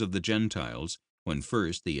teachers of the Gentiles when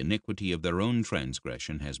first the iniquity of their own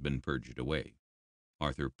transgression has been purged away.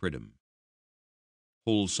 Arthur Pridham.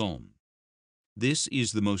 Whole Psalm. This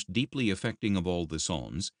is the most deeply affecting of all the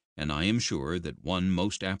psalms, and I am sure that one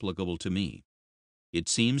most applicable to me. It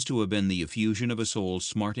seems to have been the effusion of a soul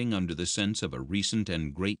smarting under the sense of a recent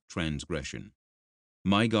and great transgression.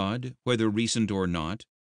 My God, whether recent or not,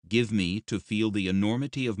 give me to feel the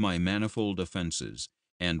enormity of my manifold offenses,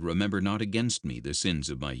 and remember not against me the sins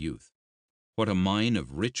of my youth. What a mine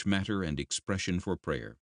of rich matter and expression for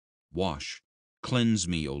prayer! Wash, cleanse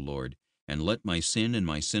me, O Lord, and let my sin and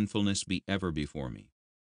my sinfulness be ever before me.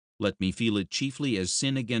 Let me feel it chiefly as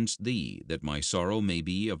sin against Thee, that my sorrow may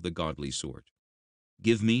be of the godly sort.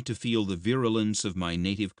 Give me to feel the virulence of my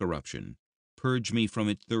native corruption. Purge me from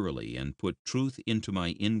it thoroughly, and put truth into my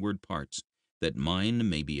inward parts, that mine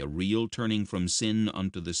may be a real turning from sin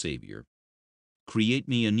unto the Savior. Create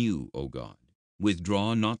me anew, O God.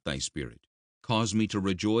 Withdraw not thy Spirit. Cause me to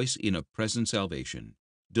rejoice in a present salvation.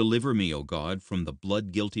 Deliver me, O God, from the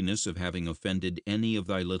blood guiltiness of having offended any of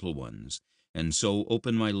thy little ones, and so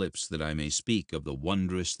open my lips that I may speak of the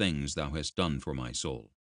wondrous things thou hast done for my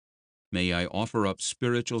soul. May I offer up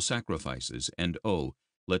spiritual sacrifices, and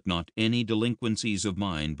let not any delinquencies of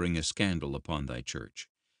mine bring a scandal upon thy church.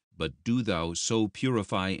 But do thou so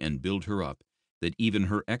purify and build her up, that even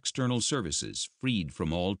her external services, freed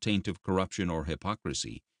from all taint of corruption or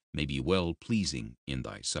hypocrisy, may be well pleasing in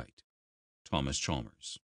thy sight. Thomas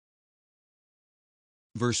Chalmers.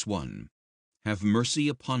 Verse 1. Have mercy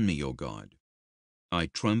upon me, O God. I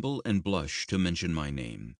tremble and blush to mention my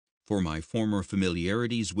name, for my former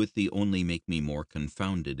familiarities with thee only make me more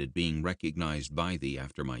confounded at being recognized by thee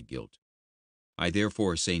after my guilt. I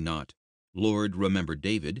therefore say not, Lord, remember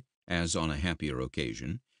David, as on a happier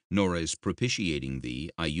occasion, nor as propitiating thee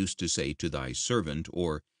I used to say to thy servant,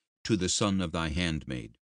 or to the son of thy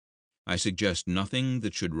handmaid. I suggest nothing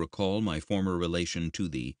that should recall my former relation to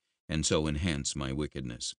thee, and so enhance my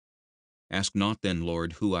wickedness. Ask not then,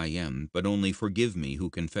 Lord, who I am, but only forgive me who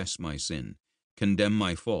confess my sin, condemn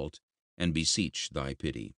my fault, and beseech thy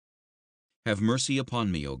pity. Have mercy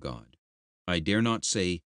upon me, O God. I dare not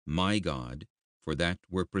say, my God, for that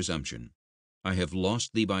were presumption. I have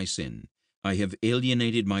lost thee by sin. I have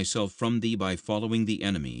alienated myself from thee by following the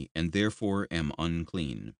enemy, and therefore am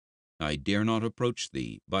unclean. I dare not approach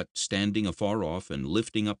thee, but, standing afar off and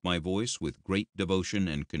lifting up my voice with great devotion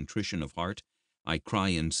and contrition of heart, I cry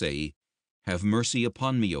and say, Have mercy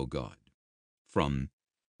upon me, O God. From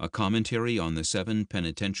A Commentary on the 7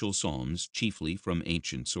 Penitential Psalms, chiefly from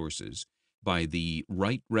ancient sources, by the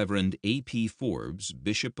Right Reverend A. P. Forbes,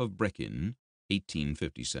 Bishop of Brechin,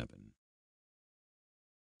 1857.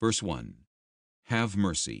 Verse 1. Have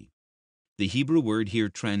mercy. The Hebrew word here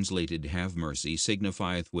translated have mercy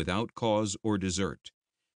signifieth without cause or desert.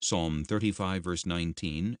 Psalm 35 verse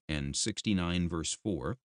 19 and 69 verse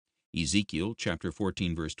 4, Ezekiel chapter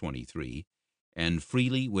 14 verse 23, and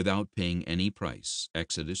freely without paying any price,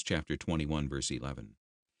 Exodus chapter 21 verse 11.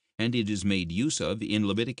 And it is made use of in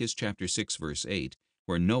Leviticus chapter 6 verse 8,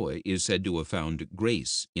 where Noah is said to have found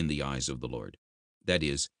grace in the eyes of the Lord, that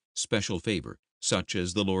is, special favor, such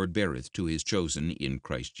as the Lord beareth to his chosen in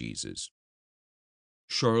Christ Jesus.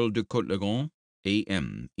 Charles de Coetlegon,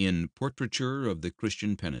 A.M., in Portraiture of the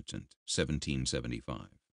Christian Penitent, 1775.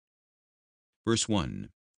 Verse 1.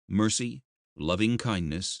 Mercy, loving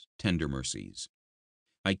kindness, tender mercies.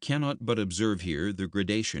 I cannot but observe here the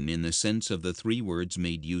gradation in the sense of the three words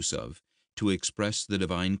made use of to express the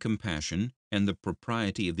divine compassion and the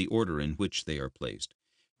propriety of the order in which they are placed,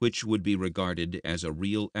 which would be regarded as a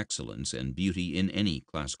real excellence and beauty in any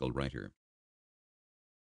classical writer.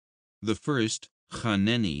 The first,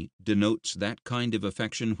 chaneni, denotes that kind of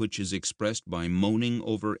affection which is expressed by moaning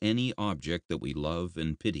over any object that we love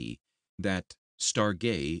and pity, that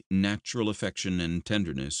starge, natural affection and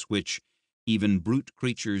tenderness, which even brute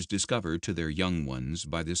creatures discover to their young ones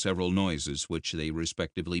by the several noises which they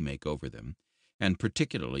respectively make over them, and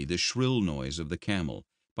particularly the shrill noise of the camel,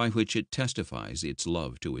 by which it testifies its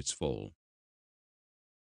love to its foal.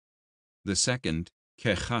 The second,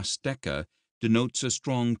 kechasteka, denotes a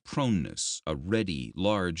strong proneness, a ready,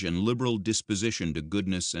 large, and liberal disposition to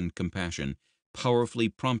goodness and compassion, powerfully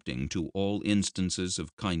prompting to all instances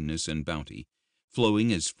of kindness and bounty,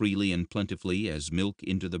 flowing as freely and plentifully as milk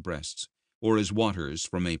into the breasts, or as waters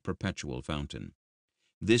from a perpetual fountain.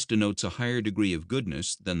 This denotes a higher degree of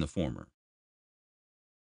goodness than the former.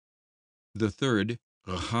 The third,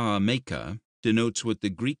 rhameka, denotes what the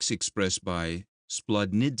Greeks express by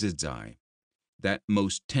splodnidzai, that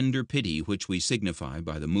most tender pity which we signify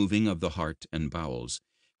by the moving of the heart and bowels,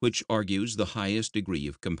 which argues the highest degree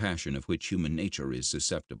of compassion of which human nature is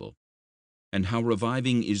susceptible. And how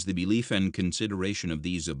reviving is the belief and consideration of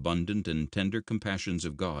these abundant and tender compassions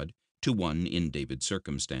of God to one in David's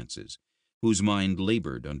circumstances, whose mind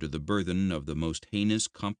labored under the burthen of the most heinous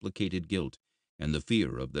complicated guilt and the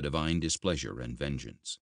fear of the divine displeasure and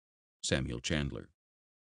vengeance. Samuel Chandler.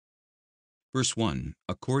 Verse 1.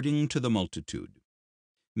 According to the multitude.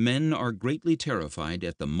 Men are greatly terrified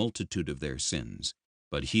at the multitude of their sins,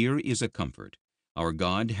 but here is a comfort. Our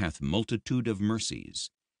God hath multitude of mercies.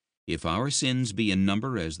 If our sins be in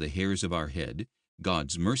number as the hairs of our head,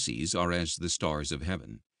 God's mercies are as the stars of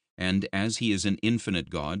heaven. And as he is an infinite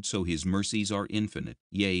God, so his mercies are infinite.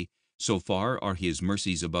 Yea, so far are his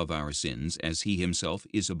mercies above our sins, as he himself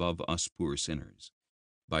is above us poor sinners.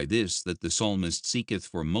 By this, that the psalmist seeketh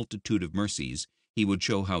for multitude of mercies, he would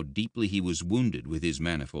show how deeply he was wounded with his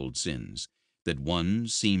manifold sins, that one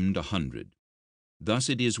seemed 100. Thus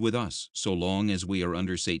it is with us, so long as we are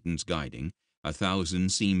under Satan's guiding,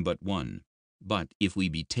 1,000 seem but one. But if we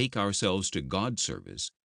betake ourselves to God's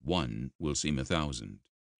service, one will seem 1,000.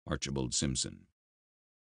 Archibald Simpson.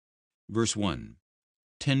 Verse 1.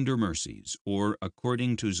 Tender mercies, or,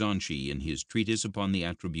 according to Zanchi in his treatise upon the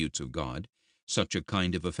attributes of God, such a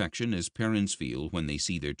kind of affection as parents feel when they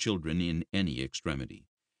see their children in any extremity.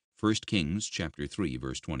 1 Kings chapter 3,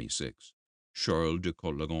 verse 26. Charles de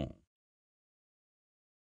Coetlegon.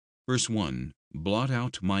 Verse 1. Blot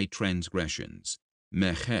out my transgressions.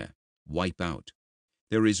 Meche, wipe out.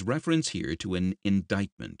 There is reference here to an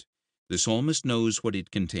indictment. The psalmist knows what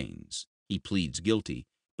it contains. He pleads guilty,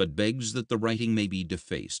 but begs that the writing may be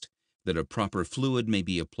defaced, that a proper fluid may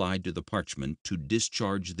be applied to the parchment to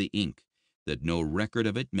discharge the ink, that no record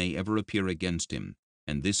of it may ever appear against him,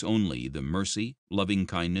 and this only the mercy, loving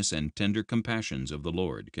kindness, and tender compassions of the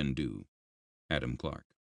Lord can do. Adam Clarke.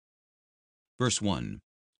 Verse 1.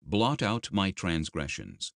 Blot out my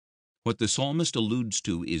transgressions. What the psalmist alludes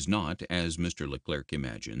to is not, as Mr. Leclerc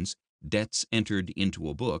imagines, debts entered into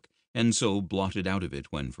a book, and so blotted out of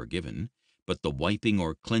it when forgiven, but the wiping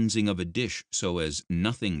or cleansing of a dish so as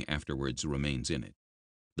nothing afterwards remains in it.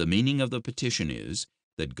 The meaning of the petition is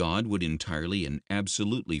that God would entirely and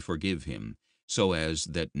absolutely forgive him, so as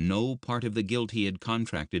that no part of the guilt he had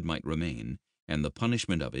contracted might remain, and the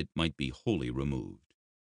punishment of it might be wholly removed.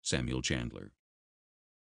 Samuel Chandler.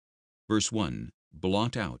 Verse 1.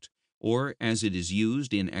 Blot out, or as it is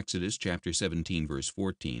used in Exodus chapter 17, verse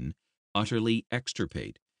 14, utterly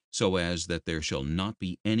extirpate, so as that there shall not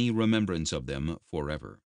be any remembrance of them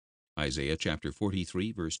forever. Isaiah chapter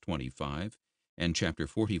 43, verse 25, and chapter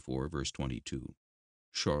 44, verse 22.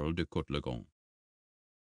 Charles de Coetlegon.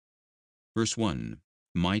 Verse 1.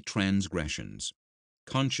 My transgressions.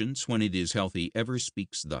 Conscience, when it is healthy, ever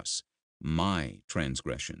speaks thus, my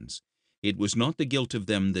transgressions. It was not the guilt of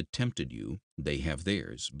them that tempted you, they have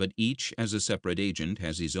theirs, but each as a separate agent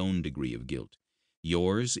has his own degree of guilt.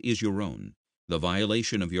 Yours is your own, the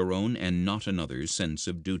violation of your own and not another's sense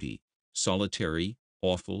of duty, solitary,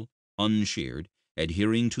 awful, unshared,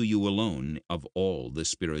 adhering to you alone of all the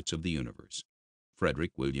spirits of the universe.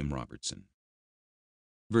 Frederick William Robertson.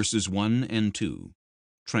 Verses 1 and 2.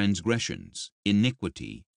 Transgressions,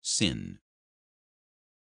 iniquity, sin.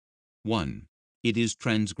 1. It is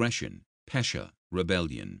transgression, pesha,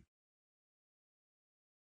 rebellion.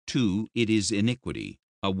 2. It is iniquity,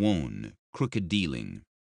 awon, crooked dealing.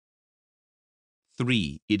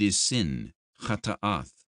 3. It is sin,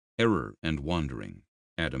 chata'ath, error and wandering.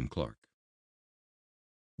 Adam Clark.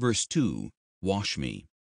 Verse 2. Wash me.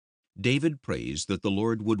 David prays that the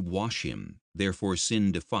Lord would wash him, therefore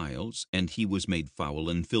sin defiles, and he was made foul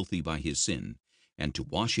and filthy by his sin, and to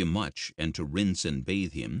wash him much, and to rinse and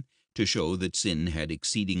bathe him, to show that sin had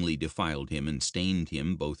exceedingly defiled him and stained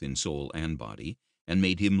him both in soul and body, and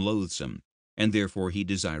made him loathsome, and therefore he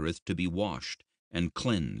desireth to be washed, and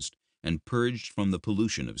cleansed, and purged from the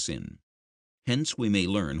pollution of sin. Hence we may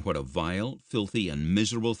learn what a vile, filthy, and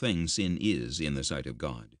miserable thing sin is in the sight of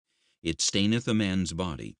God. It staineth a man's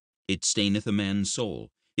body, it staineth a man's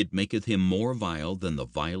soul, it maketh him more vile than the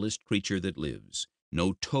vilest creature that lives.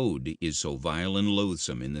 No toad is so vile and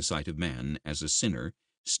loathsome in the sight of man as a sinner,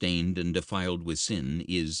 stained and defiled with sin,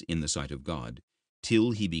 is in the sight of God,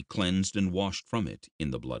 till he be cleansed and washed from it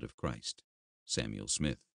in the blood of Christ. Samuel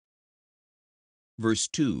Smith. Verse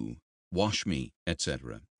 2. Wash me,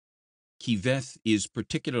 etc. Covereth is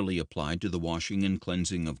particularly applied to the washing and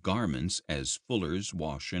cleansing of garments, as fullers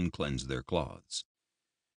wash and cleanse their cloths.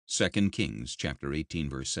 2 Kings chapter 18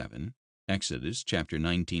 verse 7, Exodus chapter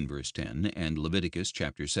 19 verse 10, and Leviticus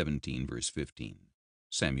chapter 17 verse 15.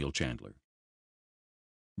 Samuel Chandler.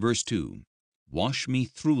 Verse 2. Wash me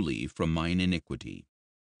throughly from mine iniquity.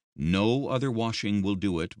 No other washing will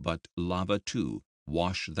do it, but lava too,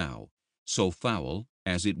 wash thou, so foul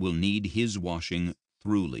as it will need his washing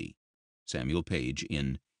throughly. Samuel Page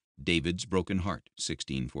in David's Broken Heart,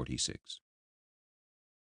 1646.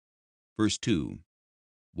 Verse 2.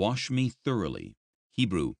 Wash me thoroughly.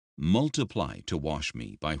 Hebrew, multiply to wash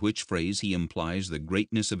me, by which phrase he implies the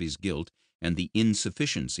greatness of his guilt and the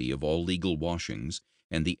insufficiency of all legal washings,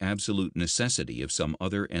 and the absolute necessity of some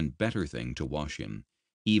other and better thing to wash him,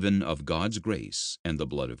 even of God's grace and the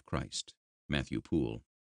blood of Christ. Matthew Poole.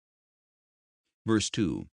 Verse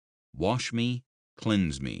 2. Wash me,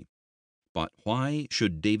 cleanse me. But why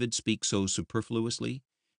should David speak so superfluously?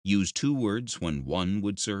 Use two words when one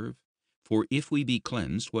would serve? For if we be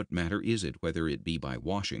cleansed, what matter is it whether it be by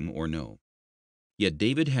washing or no? Yet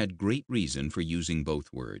David had great reason for using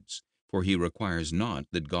both words, for he requires not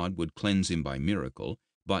that God would cleanse him by miracle,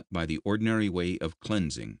 but by the ordinary way of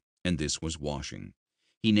cleansing, and this was washing.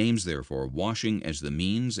 He names therefore washing as the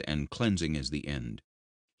means and cleansing as the end.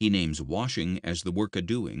 He names washing as the work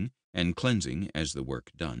a-doing, and cleansing as the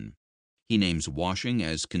work done. He names washing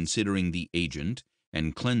as considering the agent,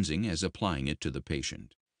 and cleansing as applying it to the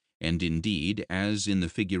patient. And indeed, as in the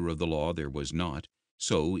figure of the law there was not,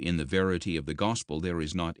 so in the verity of the gospel there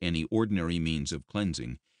is not any ordinary means of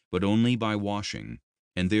cleansing, but only by washing,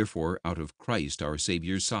 and therefore out of Christ our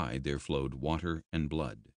Saviour's side there flowed water and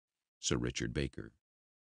blood. Sir Richard Baker.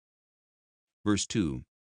 Verse 2.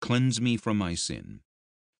 Cleanse me from my sin.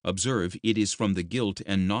 Observe, it is from the guilt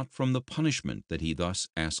and not from the punishment that he thus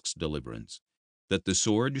asks deliverance, that the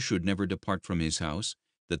sword should never depart from his house,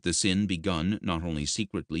 that the sin begun not only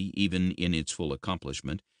secretly even in its full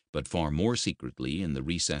accomplishment, but far more secretly in the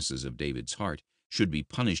recesses of David's heart, should be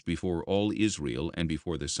punished before all Israel and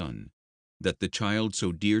before the sun, that the child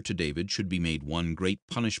so dear to David should be made one great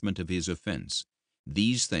punishment of his offense.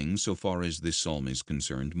 These things, so far as this psalm is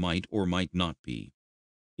concerned, might or might not be.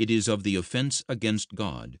 It is of the offense against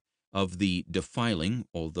God, of the defiling,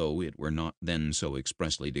 although it were not then so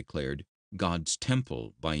expressly declared, God's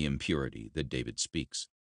temple by impurity that David speaks.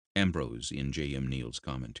 Ambrose in J. M. Neal's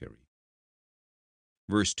commentary.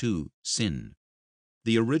 Verse 2. Sin.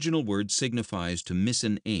 The original word signifies to miss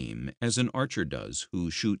an aim, as an archer does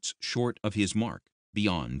who shoots short of his mark,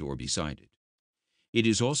 beyond or beside it. It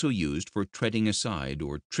is also used for treading aside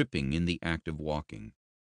or tripping in the act of walking.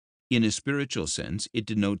 In a spiritual sense, it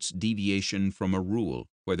denotes deviation from a rule,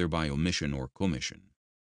 whether by omission or commission.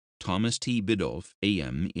 Thomas T. Biddulph,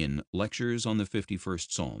 A.M., in Lectures on the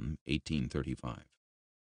 51st Psalm, 1835.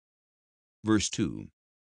 Verse 2.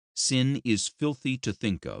 Sin is filthy to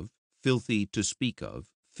think of, filthy to speak of,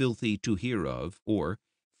 filthy to hear of, or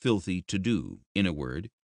filthy to do. In a word,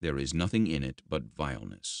 there is nothing in it but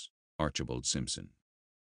vileness. Archibald Simpson.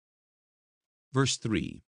 Verse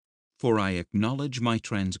 3. For I acknowledge my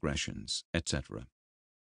transgressions, etc.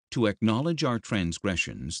 To acknowledge our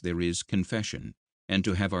transgressions there is confession, and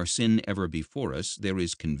to have our sin ever before us there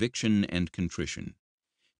is conviction and contrition.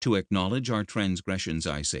 To acknowledge our transgressions,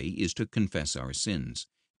 I say, is to confess our sins,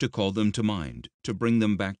 to call them to mind, to bring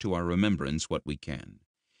them back to our remembrance what we can.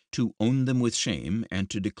 to own them with shame, and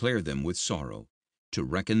to declare them with sorrow, to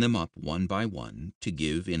reckon them up one by one, to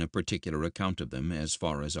give in a particular account of them as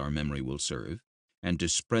far as our memory will serve, and to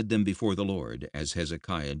spread them before the Lord, as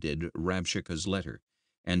Hezekiah did Rabshakeh's letter,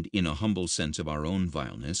 and in a humble sense of our own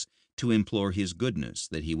vileness, to implore his goodness,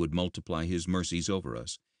 that he would multiply his mercies over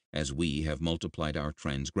us, as we have multiplied our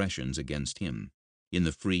transgressions against him, in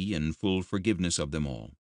the free and full forgiveness of them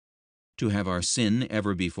all. To have our sin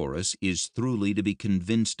ever before us is truly to be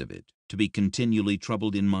convinced of it, to be continually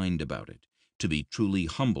troubled in mind about it, to be truly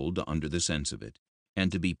humbled under the sense of it,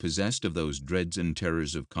 and to be possessed of those dreads and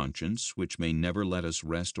terrors of conscience which may never let us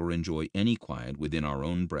rest or enjoy any quiet within our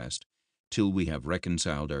own breast till we have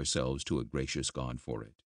reconciled ourselves to a gracious God for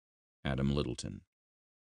it. Adam Littleton.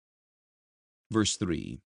 Verse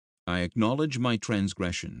 3. I acknowledge my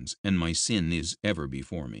transgressions, and my sin is ever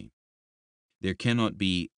before me. There cannot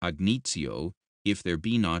be agnitio if there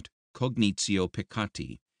be not cognitio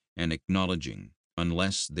peccati, an acknowledging,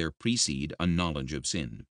 unless there precede a knowledge of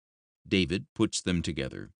sin. David puts them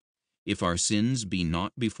together. If our sins be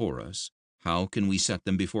not before us, how can we set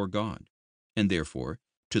them before God? And therefore,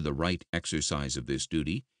 to the right exercise of this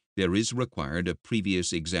duty, there is required a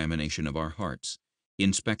previous examination of our hearts,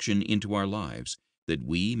 inspection into our lives, that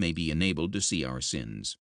we may be enabled to see our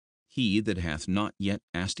sins. He that hath not yet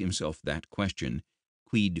asked himself that question,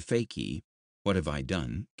 quid feci, what have I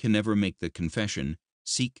done, can never make the confession,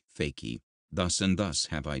 sic feci, thus and thus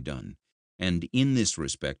have I done. And in this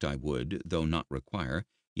respect I would, though not require,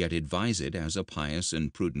 yet advise it as a pious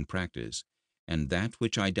and prudent practice, and that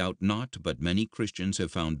which I doubt not but many Christians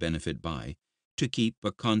have found benefit by, to keep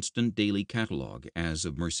a constant daily catalogue, as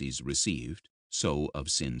of mercies received, so of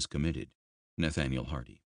sins committed. Nathaniel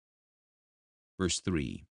Hardy. Verse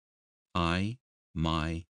 3. I,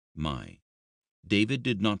 my. David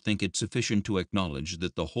did not think it sufficient to acknowledge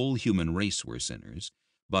that the whole human race were sinners,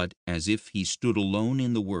 but as if he stood alone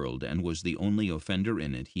in the world and was the only offender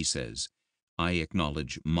in it, he says, I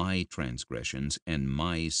acknowledge my transgressions, and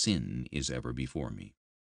my sin is ever before me.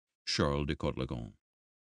 Charles de Courtlegon.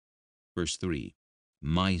 Verse 3.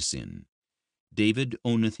 My sin. David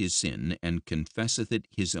owneth his sin, and confesseth it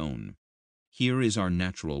his own. Here is our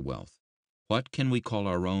natural wealth. What can we call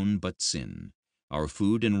our own but sin? Our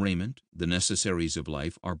food and raiment, the necessaries of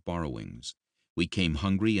life, are borrowings. We came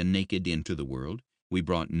hungry and naked into the world. We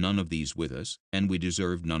brought none of these with us, and we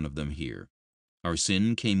deserve none of them here. Our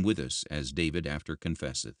sin came with us, as David after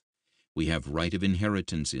confesseth. We have right of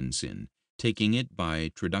inheritance in sin, taking it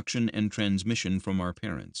by traduction and transmission from our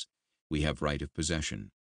parents. We have right of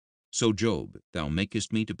possession. So Job, thou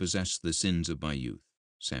makest me to possess the sins of my youth.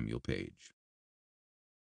 Samuel Page.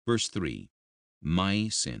 Verse 3. My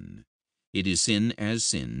sin. It is sin as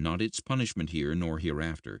sin, not its punishment here nor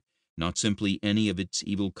hereafter, not simply any of its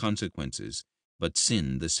evil consequences, but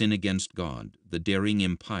sin, the sin against God, the daring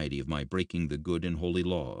impiety of my breaking the good and holy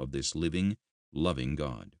law of this living, loving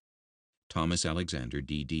God. Thomas Alexander,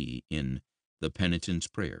 D.D., in The Penitent's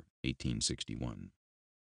Prayer, 1861.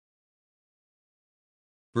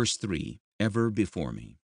 Verse 3. Ever before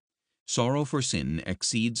me. Sorrow for sin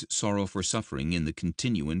exceeds sorrow for suffering in the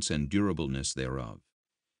continuance and durableness thereof.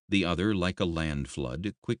 The other, like a land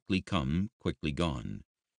flood, quickly come, quickly gone.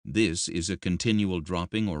 This is a continual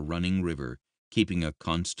dropping or running river, keeping a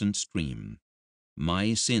constant stream.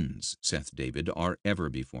 My sins, saith David, are ever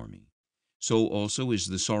before me. So also is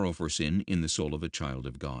the sorrow for sin in the soul of a child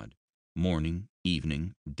of God. Morning,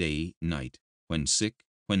 evening, day, night, when sick,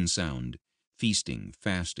 when sound, feasting,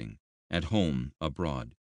 fasting, at home,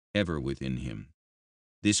 abroad, ever within him.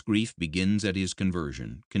 This grief begins at his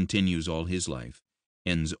conversion, continues all his life,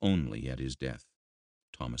 ends only at his death.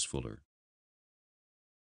 Thomas Fuller.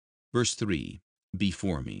 Verse 3.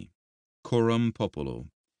 Before me. Coram populo.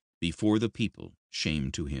 Before the people,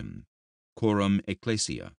 shame to him. Coram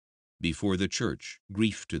ecclesia. Before the church,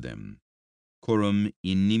 grief to them. Coram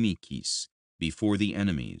inimicis. Before the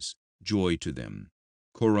enemies, joy to them.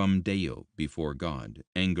 Coram Deo. Before God,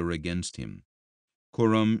 anger against him.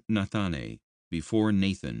 Coram Nathanae. Before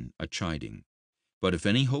Nathan, a chiding. But if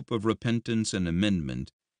any hope of repentance and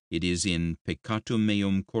amendment, it is in peccatum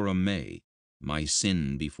meum coram me, my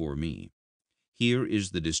sin before me. Here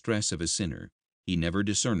is the distress of a sinner. He never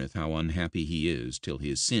discerneth how unhappy he is till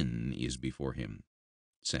his sin is before him.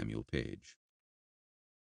 Samuel Page.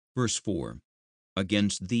 Verse 4.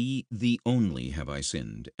 Against thee only have I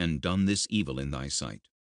sinned, and done this evil in thy sight.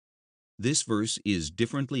 This verse is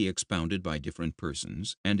differently expounded by different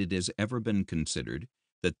persons, and it has ever been considered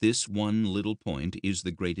that this one little point is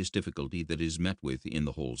the greatest difficulty that is met with in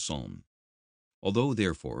the whole psalm. Although,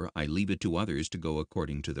 therefore, I leave it to others to go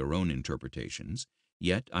according to their own interpretations,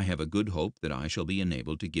 Yet I have a good hope that I shall be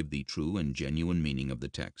enabled to give the true and genuine meaning of the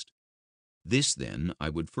text. This, then, I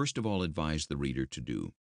would first of all advise the reader to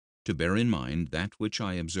do, to bear in mind that which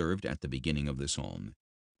I observed at the beginning of the psalm,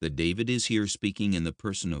 that David is here speaking in the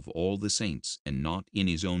person of all the saints, and not in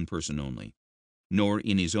his own person only, nor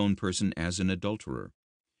in his own person as an adulterer,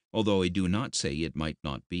 although I do not say it might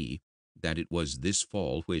not be, that it was this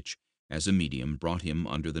fall which, as a medium, brought him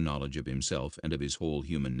under the knowledge of himself and of his whole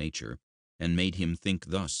human nature, and made him think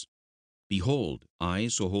thus: Behold, I,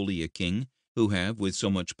 so holy a king, who have with so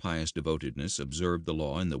much pious devotedness observed the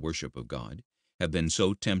law and the worship of God, have been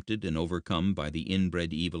so tempted and overcome by the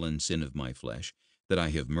inbred evil and sin of my flesh, that I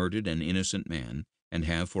have murdered an innocent man, and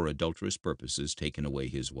have for adulterous purposes taken away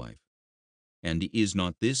his wife. And is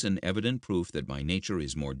not this an evident proof that my nature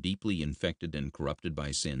is more deeply infected and corrupted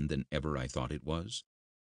by sin than ever I thought it was?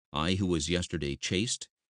 I, who was yesterday chaste,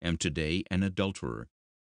 am today an adulterer.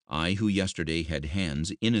 I, who yesterday had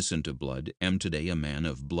hands innocent of blood, am today a man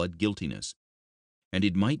of blood guiltiness. And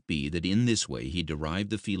it might be that in this way he derived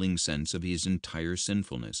the feeling sense of his entire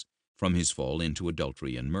sinfulness from his fall into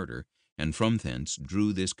adultery and murder, and from thence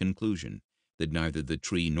drew this conclusion, that neither the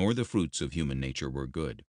tree nor the fruits of human nature were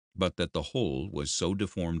good, but that the whole was so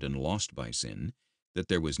deformed and lost by sin, that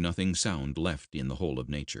there was nothing sound left in the whole of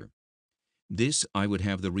nature. This I would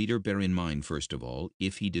have the reader bear in mind first of all,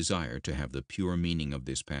 if he desire to have the pure meaning of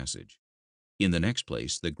this passage. In the next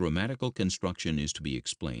place, the grammatical construction is to be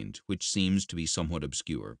explained, which seems to be somewhat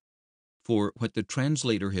obscure. For what the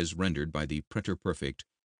translator has rendered by the preterperfect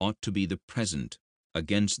ought to be the present: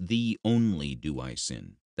 against thee only do I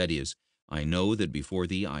sin. That is, I know that before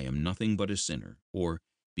thee I am nothing but a sinner, or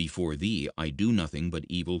before thee I do nothing but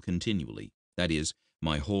evil continually. That is,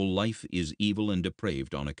 my whole life is evil and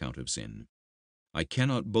depraved on account of sin. I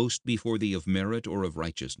cannot boast before thee of merit or of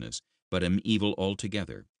righteousness, but am evil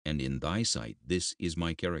altogether, and in thy sight this is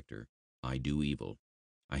my character. I do evil.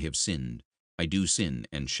 I have sinned. I do sin,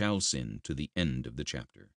 and shall sin to the end of the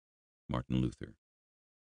chapter. Martin Luther.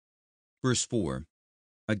 Verse 4.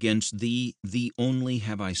 Against thee only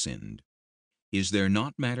have I sinned. Is there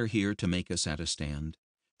not matter here to make us at a stand?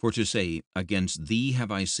 For to say, against thee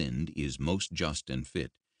have I sinned, is most just and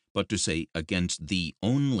fit, but to say, against thee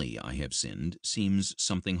only I have sinned, seems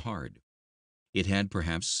something hard. It had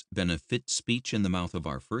perhaps been a fit speech in the mouth of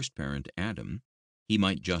our first parent Adam. He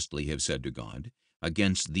might justly have said to God,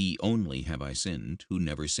 against thee only have I sinned, who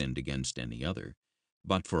never sinned against any other.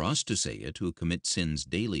 But for us to say it, who commit sins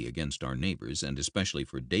daily against our neighbors, and especially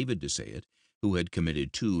for David to say it, who had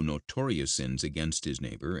committed 2 notorious sins against his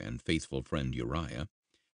neighbor and faithful friend Uriah,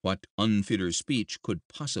 what unfitter speech could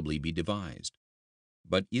possibly be devised?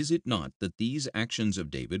 But is it not that these actions of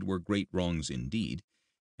David were great wrongs indeed,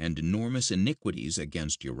 and enormous iniquities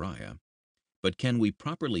against Uriah? But can we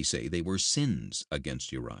properly say they were sins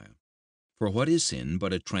against Uriah? For what is sin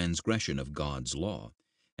but a transgression of God's law?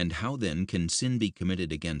 And how then can sin be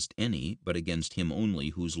committed against any, but against him only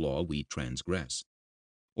whose law we transgress?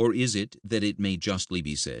 Or is it that it may justly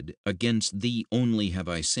be said, against thee only have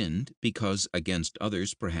I sinned, because against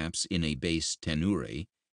others perhaps in a base tenure,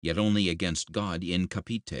 yet only against God in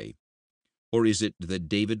capite? Or is it that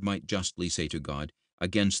David might justly say to God,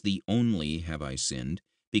 against thee only have I sinned,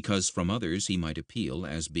 because from others he might appeal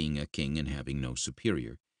as being a king and having no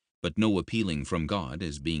superior, but no appealing from God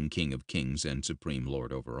as being King of kings and supreme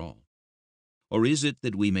Lord over all? Or is it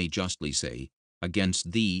that we may justly say,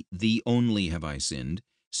 against thee only have I sinned,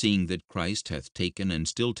 seeing that Christ hath taken and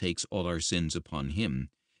still takes all our sins upon him,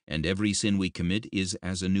 and every sin we commit is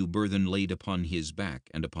as a new burthen laid upon his back,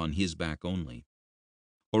 and upon his back only?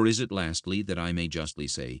 Or is it lastly that I may justly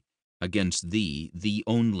say, against thee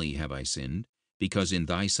only have I sinned, because in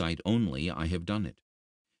thy sight only I have done it?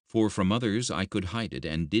 For from others I could hide it,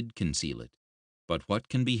 and did conceal it. But what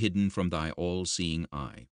can be hidden from thy all-seeing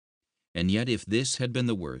eye? And yet if this had been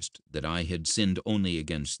the worst, that I had sinned only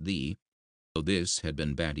against thee, though this had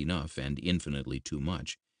been bad enough and infinitely too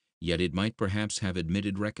much, yet it might perhaps have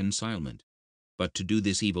admitted reconcilement. But to do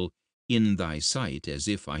this evil in thy sight, as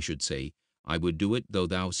if I should say, I would do it though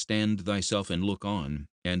thou stand thyself and look on,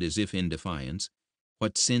 and as if in defiance,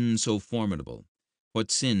 what sin so formidable?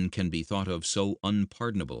 What sin can be thought of so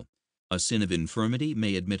unpardonable? A sin of infirmity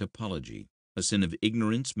may admit apology, a sin of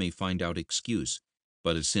ignorance may find out excuse,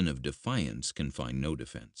 but a sin of defiance can find no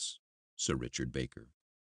defense. Sir Richard Baker.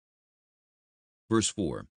 Verse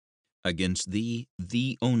 4. Against thee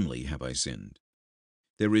only have I sinned.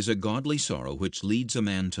 There is a godly sorrow which leads a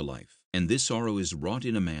man to life, and this sorrow is wrought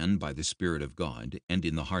in a man by the Spirit of God, and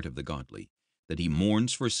in the heart of the godly, that he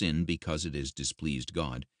mourns for sin because it has displeased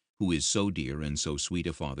God, who is so dear and so sweet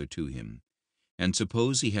a Father to him. And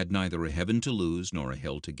suppose he had neither a heaven to lose nor a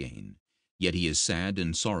hell to gain, yet he is sad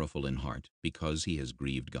and sorrowful in heart, because he has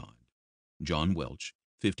grieved God. John Welch,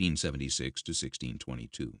 1576 to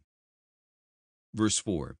 1622. Verse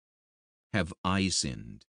 4. Have I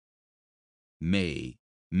sinned? Me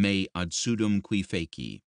ad sudum qui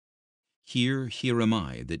feci. Here am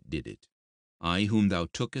I that did it. I whom thou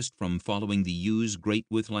tookest from following the ewes great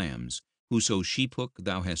with lambs, whoso sheephook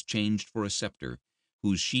thou hast changed for a scepter,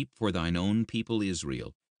 whose sheep for thine own people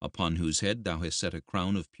Israel, upon whose head thou hast set a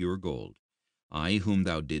crown of pure gold. I whom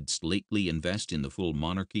thou didst lately invest in the full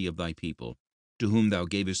monarchy of thy people, to whom thou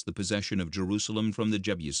gavest the possession of Jerusalem from the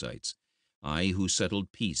Jebusites, I who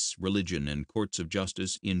settled peace, religion, and courts of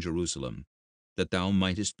justice in Jerusalem, that thou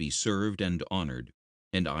mightest be served and honored,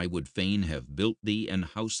 and I would fain have built thee an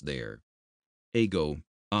house there. Ego,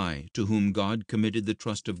 I, to whom God committed the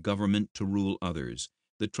trust of government to rule others,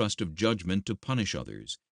 the trust of judgment to punish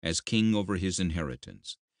others, as king over his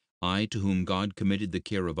inheritance. I, to whom God committed the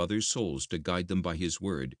care of others' souls to guide them by his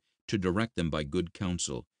word, to direct them by good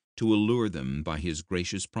counsel, to allure them by his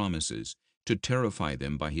gracious promises, to terrify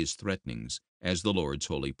them by his threatenings, as the Lord's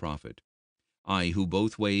holy prophet. I, who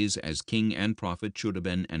both ways as king and prophet should have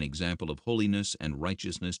been an example of holiness and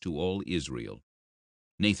righteousness to all Israel.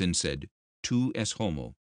 Nathan said, Tu es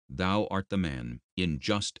homo, thou art the man, in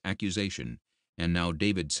just accusation, and now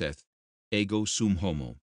David saith, Ego sum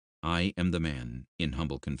homo, I am the man, in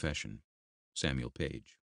humble confession. Samuel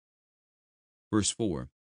Page. Verse 4.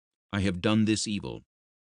 I have done this evil.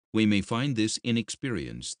 We may find this in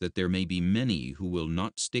experience, that there may be many who will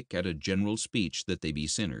not stick at a general speech that they be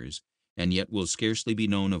sinners, and yet will scarcely be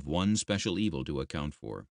known of one special evil to account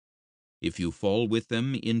for. If you fall with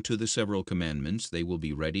them into the several commandments, they will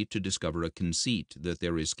be ready to discover a conceit that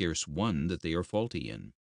there is scarce one that they are faulty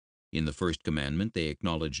in. In the first commandment they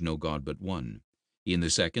acknowledge no God but one. In the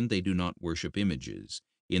second they do not worship images.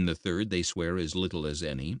 In the third they swear as little as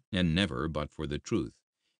any, and never but for the truth.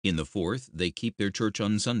 In the fourth they keep their church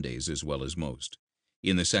on Sundays as well as most.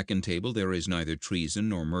 In the second table there is neither treason,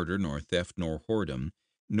 nor murder, nor theft, nor whoredom,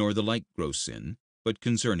 nor the like gross sin, but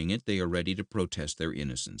concerning it they are ready to protest their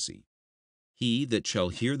innocency. He that shall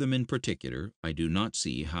hear them in particular, I do not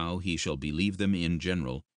see how he shall believe them in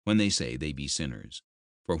general, when they say they be sinners.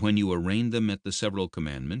 For when you arraign them at the several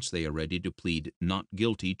commandments, they are ready to plead not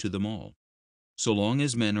guilty to them all. So long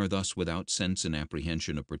as men are thus without sense and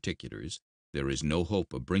apprehension of particulars, there is no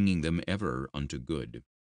hope of bringing them ever unto good.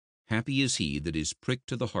 Happy is he that is pricked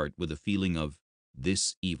to the heart with a feeling of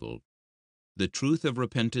this evil. The truth of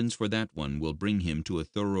repentance for that one will bring him to a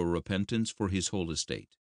thorough repentance for his whole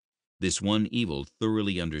estate. This one evil,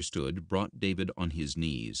 thoroughly understood, brought David on his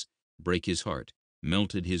knees, brake his heart,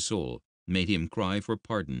 melted his soul, made him cry for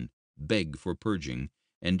pardon, beg for purging,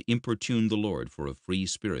 and importune the Lord for a free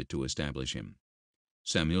spirit to establish him.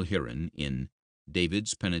 Samuel Heron in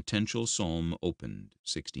David's Penitential Psalm Opened,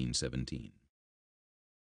 1617.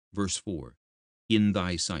 Verse 4. In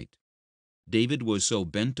thy sight. David was so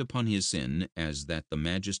bent upon his sin as that the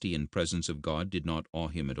majesty and presence of God did not awe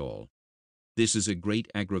him at all. This is a great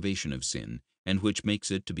aggravation of sin, and which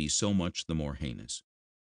makes it to be so much the more heinous.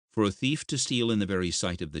 For a thief to steal in the very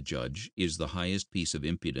sight of the judge is the highest piece of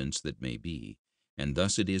impudence that may be, and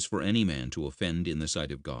thus it is for any man to offend in the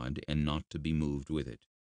sight of God, and not to be moved with it.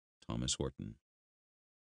 Thomas Horton.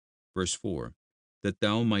 Verse 4. That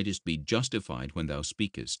thou mightest be justified when thou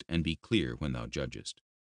speakest, and be clear when thou judgest.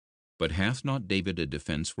 But hath not David a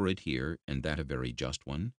defense for it here, and that a very just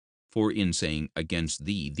one? For in saying, Against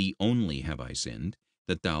thee only have I sinned,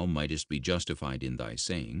 that thou mightest be justified in thy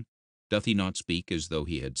saying, doth he not speak as though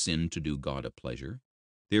he had sinned to do God a pleasure?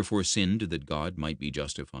 Therefore sinned that God might be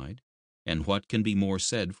justified? And what can be more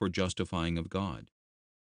said for justifying of God?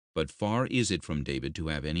 But far is it from David to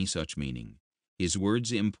have any such meaning. His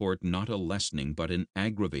words import not a lessening but an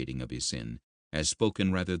aggravating of his sin, as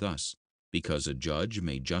spoken rather thus, because a judge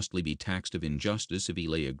may justly be taxed of injustice if he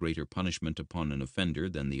lay a greater punishment upon an offender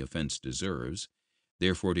than the offense deserves.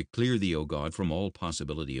 Therefore to clear thee, O God, from all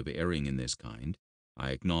possibility of erring in this kind,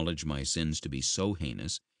 I acknowledge my sins to be so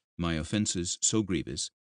heinous, my offenses so grievous,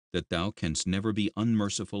 that thou canst never be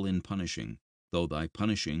unmerciful in punishing, though thy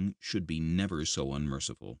punishing should be never so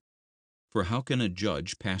unmerciful. For how can a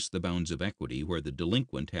judge pass the bounds of equity where the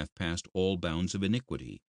delinquent hath passed all bounds of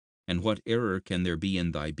iniquity? And what error can there be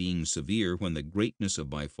in thy being severe when the greatness of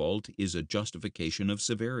my fault is a justification of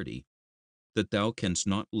severity, that thou canst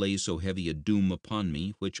not lay so heavy a doom upon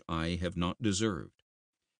me which I have not deserved?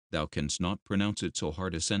 Thou canst not pronounce it so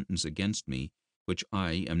hard a sentence against me which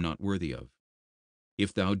I am not worthy of.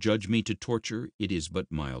 If thou judge me to torture, it is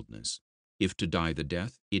but mildness. If to die the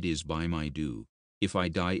death, it is by my due. If I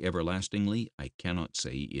die everlastingly, I cannot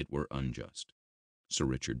say it were unjust. Sir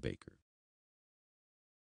Richard Baker.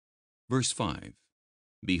 Verse 5.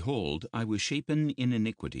 Behold, I was shapen in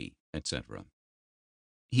iniquity, etc.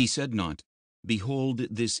 He said not, Behold,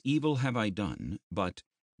 this evil have I done, but,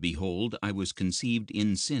 Behold, I was conceived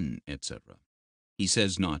in sin, etc. He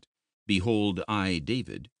says not, Behold, I,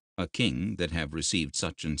 David, a king that have received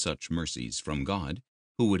such and such mercies from God,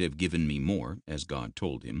 who would have given me more, as God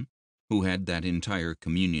told him, who had that entire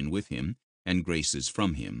communion with him, and graces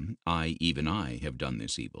from him, even I, have done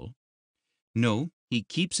this evil. No, he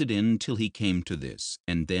keeps it in till he came to this,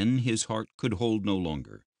 and then his heart could hold no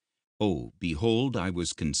longer. Oh, behold, I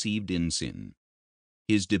was conceived in sin.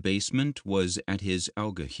 His debasement was at his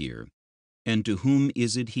auga here. And to whom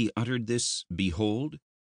is it he uttered this, behold?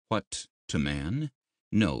 What, to man?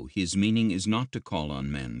 No, his meaning is not to call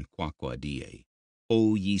on men, quaqua die.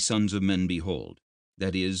 O ye sons of men, behold.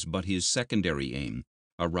 That is but his secondary aim,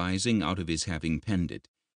 arising out of his having penned it,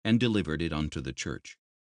 and delivered it unto the church.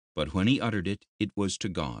 But when he uttered it, it was to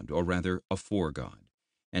God, or rather afore God,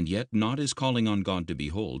 and yet not as calling on God to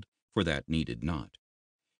behold, for that needed not.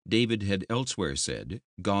 David had elsewhere said,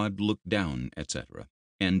 God looked down, etc.,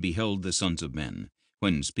 and beheld the sons of men,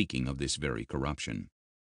 when speaking of this very corruption.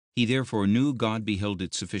 He therefore knew God beheld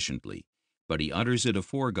it sufficiently, but he utters it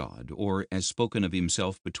afore God, or as spoken of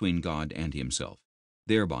himself between God and himself,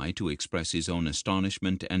 thereby to express his own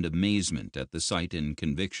astonishment and amazement at the sight and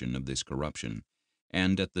conviction of this corruption,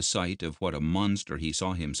 and at the sight of what a monster he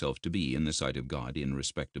saw himself to be in the sight of God in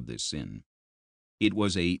respect of this sin. It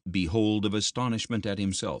was a behold of astonishment at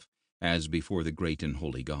himself, as before the great and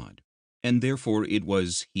holy God. And therefore it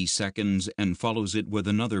was he seconds and follows it with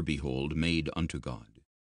another behold made unto God.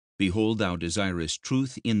 Behold, thou desirest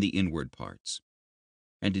truth in the inward parts.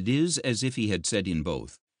 And it is as if he had said in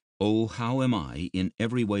both, O how am I in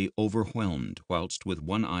every way overwhelmed, whilst with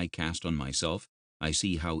one eye cast on myself, I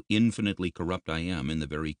see how infinitely corrupt I am in the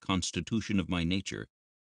very constitution of my nature,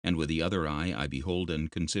 and with the other eye I behold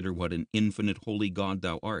and consider what an infinite holy God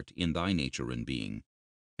thou art in thy nature and being,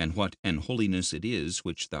 and what an holiness it is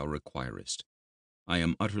which thou requirest. I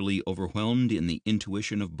am utterly overwhelmed in the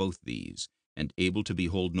intuition of both these, and able to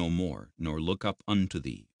behold no more, nor look up unto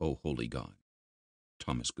thee, O holy God.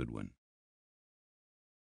 Thomas Goodwin.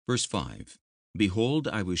 Verse 5. Behold,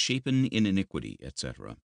 I was shapen in iniquity,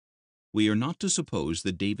 etc. We are not to suppose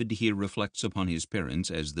that David here reflects upon his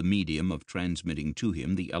parents as the medium of transmitting to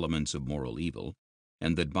him the elements of moral evil,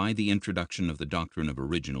 and that by the introduction of the doctrine of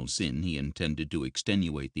original sin he intended to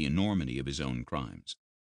extenuate the enormity of his own crimes.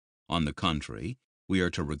 On the contrary, we are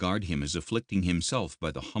to regard him as afflicting himself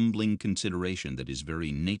by the humbling consideration that his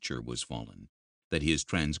very nature was fallen, that his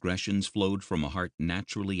transgressions flowed from a heart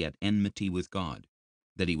naturally at enmity with God,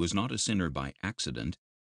 that he was not a sinner by accident,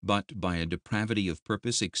 but by a depravity of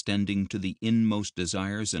purpose extending to the inmost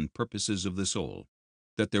desires and purposes of the soul,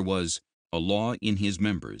 that there was a law in his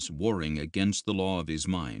members warring against the law of his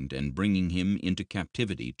mind and bringing him into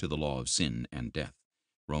captivity to the law of sin and death.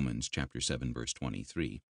 Romans chapter 7, verse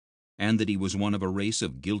 23. And that he was one of a race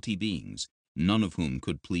of guilty beings, none of whom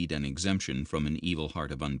could plead an exemption from an evil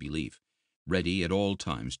heart of unbelief, ready at all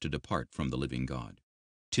times to depart from the living God.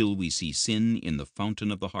 Till we see sin in the fountain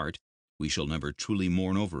of the heart, we shall never truly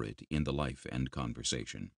mourn over it in the life and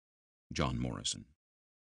conversation. John Morrison.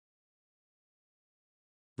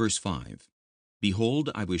 Verse 5.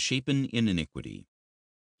 Behold, I was shapen in iniquity.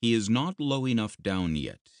 He is not low enough down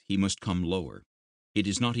yet, he must come lower. It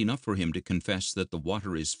is not enough for him to confess that the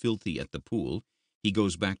water is filthy at the pool. He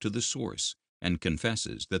goes back to the source and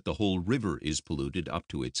confesses that the whole river is polluted up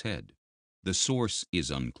to its head. The source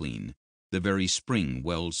is unclean. The very spring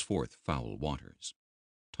wells forth foul waters.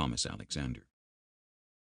 Thomas Alexander.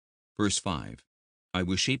 Verse 5. I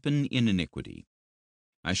was shapen in iniquity.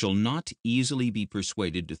 I shall not easily be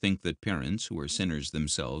persuaded to think that parents who are sinners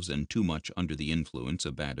themselves and too much under the influence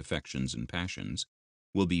of bad affections and passions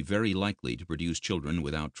will be very likely to produce children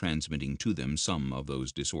without transmitting to them some of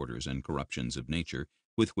those disorders and corruptions of nature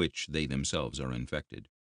with which they themselves are infected.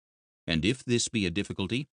 And if this be a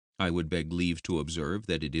difficulty, I would beg leave to observe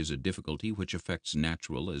that it is a difficulty which affects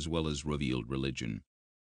natural as well as revealed religion.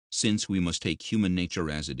 Since we must take human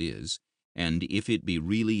nature as it is, and if it be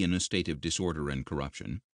really in a state of disorder and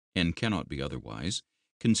corruption, and cannot be otherwise,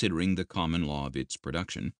 considering the common law of its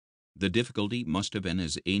production, the difficulty must have been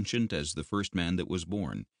as ancient as the first man that was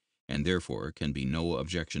born, and therefore can be no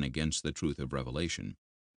objection against the truth of revelation.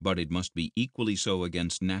 But it must be equally so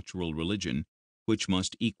against natural religion, which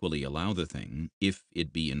must equally allow the thing, if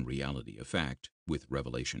it be in reality a fact, with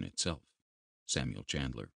revelation itself. Samuel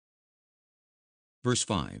Chandler. Verse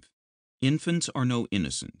 5. Infants are no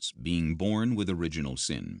innocents, being born with original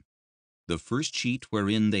sin. The first sheet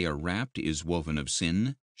wherein they are wrapped is woven of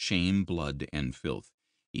sin, shame, blood, and filth.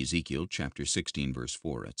 Ezekiel chapter 16, verse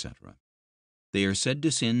 4, etc. They are said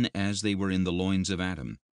to sin as they were in the loins of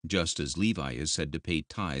Adam, just as Levi is said to pay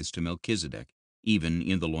tithes to Melchizedek, even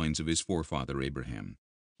in the loins of his forefather Abraham.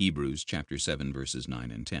 Hebrews chapter 7, verses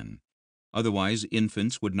 9 and 10. Otherwise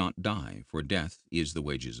infants would not die, for death is the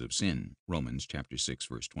wages of sin. Romans chapter 6,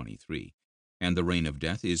 verse 23. And the reign of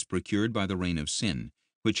death is procured by the reign of sin,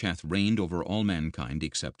 which hath reigned over all mankind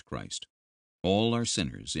except Christ. All are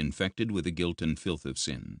sinners, infected with the guilt and filth of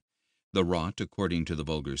sin. The rot, according to the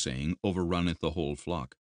vulgar saying, overrunneth the whole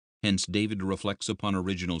flock. Hence David reflects upon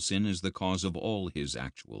original sin as the cause of all his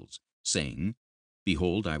actuals, saying,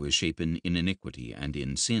 Behold, I was shapen in iniquity, and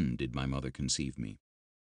in sin did my mother conceive me.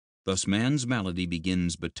 Thus man's malady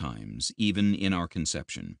begins betimes, even in our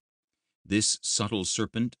conception. This subtle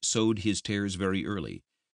serpent sowed his tares very early,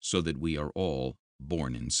 so that we are all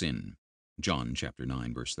born in sin. John chapter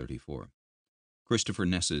 9, verse 34. Christopher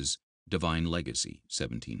Ness's Divine Legacy,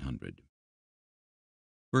 1700.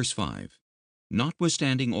 Verse 5.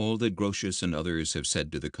 Notwithstanding all that Grotius and others have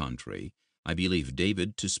said to the contrary, I believe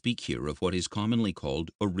David to speak here of what is commonly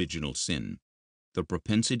called original sin, the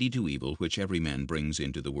propensity to evil which every man brings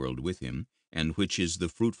into the world with him, and which is the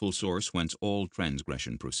fruitful source whence all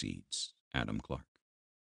transgression proceeds. Adam Clarke.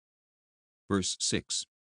 Verse 6.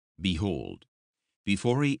 Behold.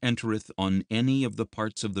 Before he entereth on any of the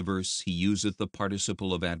parts of the verse, he useth the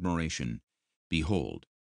participle of admiration, behold,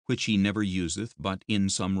 which he never useth but in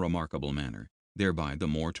some remarkable manner, thereby the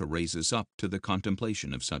more to raise us up to the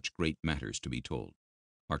contemplation of such great matters to be told.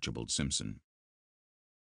 Archibald Simpson.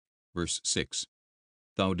 Verse 6.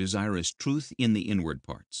 Thou desirest truth in the inward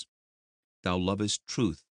parts. Thou lovest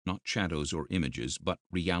truth, not shadows or images, but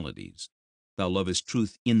realities. Thou lovest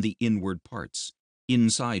truth in the inward parts,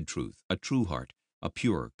 inside truth, a true heart, a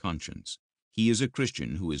pure conscience. He is a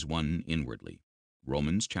Christian who is one inwardly.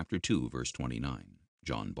 Romans chapter 2, verse 29.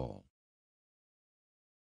 John Ball.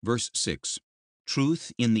 Verse 6.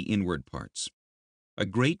 Truth in the inward parts. A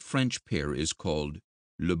great French pair is called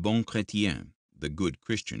le bon chrétien, the good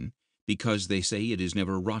Christian, because they say it is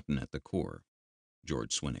never rotten at the core.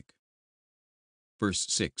 George Swinnock. Verse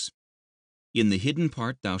 6. In the hidden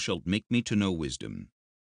part thou shalt make me to know wisdom.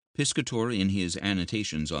 Piscator in his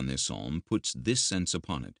annotations on this psalm puts this sense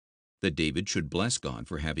upon it, that David should bless God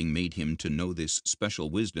for having made him to know this special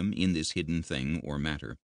wisdom in this hidden thing or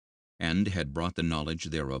matter, and had brought the knowledge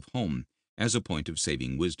thereof home, as a point of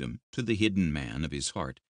saving wisdom, to the hidden man of his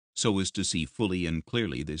heart, so as to see fully and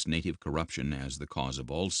clearly this native corruption as the cause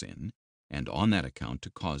of all sin, and on that account to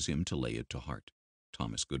cause him to lay it to heart.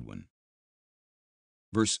 Thomas Goodwin.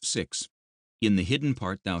 Verse 6. In the hidden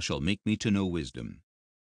part thou shalt make me to know wisdom.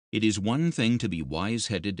 It is one thing to be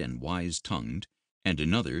wise-headed and wise-tongued, and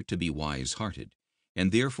another to be wise-hearted,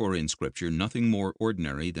 and therefore in Scripture nothing more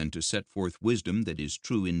ordinary than to set forth wisdom that is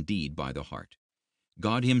true indeed by the heart.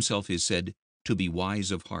 God himself is said to be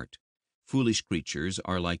wise of heart. Foolish creatures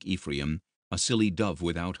are like Ephraim, a silly dove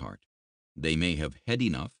without heart. They may have head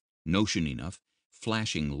enough, notion enough,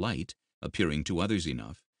 flashing light, appearing to others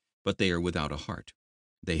enough, but they are without a heart.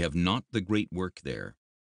 They have not the great work there.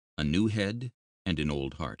 A new head and an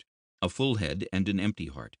old heart, a full head and an empty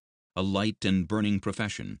heart, a light and burning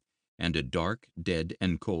profession, and a dark, dead,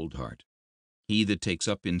 and cold heart. He that takes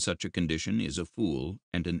up in such a condition is a fool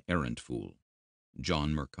and an errant fool.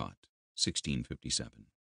 John Murcott, 1657.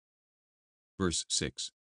 Verse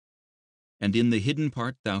 6. And in the hidden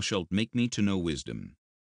part thou shalt make me to know wisdom.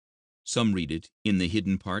 Some read it, in the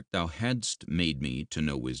hidden part thou hadst made me to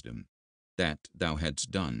know wisdom. That thou hadst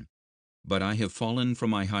done. But I have fallen from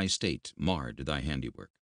my high state, marred thy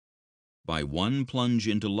handiwork. By one plunge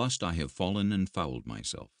into lust I have fallen and fouled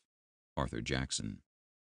myself. Arthur Jackson.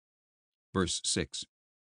 Verse 6.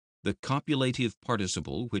 The copulative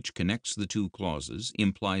participle which connects the two clauses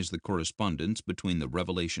implies the correspondence between the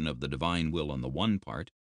revelation of the divine will on the one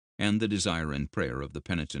part and the desire and prayer of the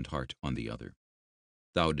penitent heart on the other.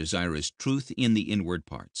 Thou desirest truth in the inward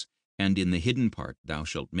parts, and in the hidden part thou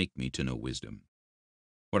shalt make me to know wisdom.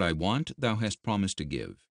 What I want thou hast promised to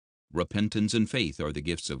give. Repentance and faith are the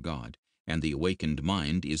gifts of God, and the awakened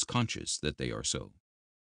mind is conscious that they are so.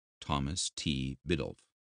 Thomas T. Biddulph.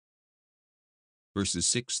 Verses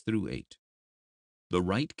 6 through 8. The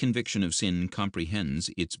right conviction of sin comprehends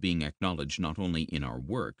its being acknowledged not only in our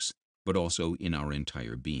works, but also in our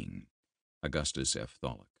entire being. Augustus F.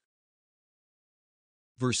 Tholuck.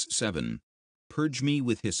 Verse 7. Purge me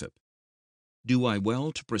with hyssop. Do I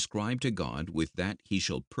well to prescribe to God with that he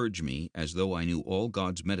shall purge me, as though I knew all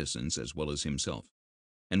God's medicines as well as himself?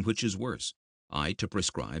 And which is worse, I to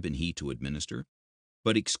prescribe and he to administer?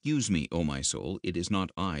 But excuse me, O my soul, it is not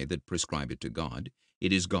I that prescribe it to God,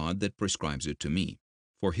 it is God that prescribes it to me.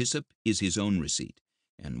 For hyssop is his own receipt,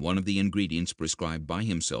 and one of the ingredients prescribed by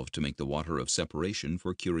himself to make the water of separation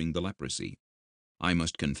for curing the leprosy. I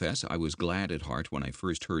must confess I was glad at heart when I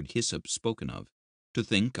first heard hyssop spoken of. To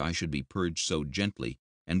think I should be purged so gently,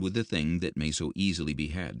 and with a thing that may so easily be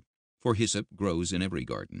had, for hyssop grows in every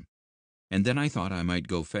garden. And then I thought I might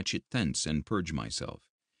go fetch it thence and purge myself.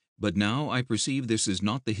 But now I perceive this is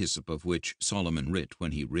not the hyssop of which Solomon writ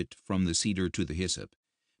when he writ from the cedar to the hyssop,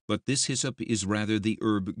 but this hyssop is rather the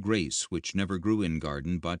herb grace, which never grew in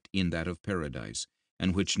garden but in that of paradise,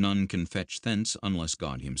 and which none can fetch thence unless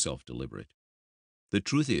God himself deliver it. The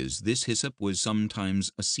truth is, this hyssop was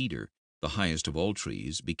sometimes a cedar, the highest of all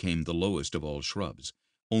trees, became the lowest of all shrubs,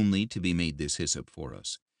 only to be made this hyssop for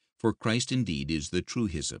us. For Christ indeed is the true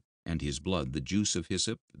hyssop, and his blood the juice of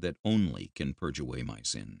hyssop that only can purge away my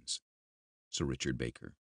sins. Sir Richard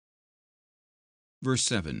Baker. Verse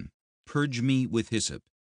 7. Purge me with hyssop,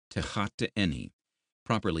 techateeni,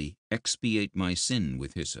 properly expiate my sin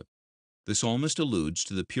with hyssop. The psalmist alludes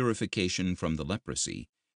to the purification from the leprosy,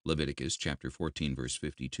 Leviticus chapter 14 verse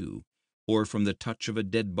 52, or from the touch of a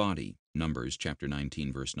dead body, Numbers chapter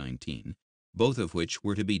 19 verse 19, both of which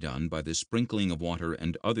were to be done by the sprinkling of water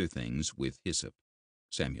and other things with hyssop.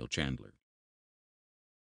 Samuel Chandler.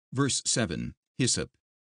 Verse 7. Hyssop,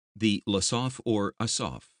 the lasoph or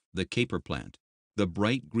asoph, the caper plant, the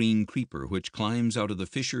bright green creeper which climbs out of the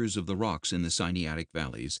fissures of the rocks in the Sinaitic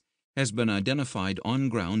valleys, has been identified on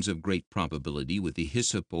grounds of great probability with the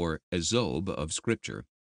hyssop or ezob of Scripture,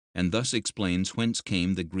 and thus explains whence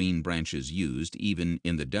came the green branches used even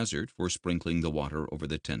in the desert for sprinkling the water over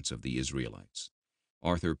the tents of the Israelites.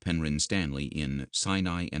 Arthur Penrhyn Stanley in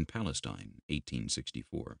Sinai and Palestine,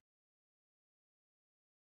 1864.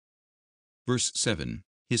 Verse 7.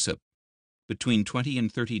 Hyssop. Between 20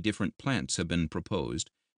 and 30 different plants have been proposed,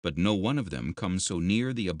 but no one of them comes so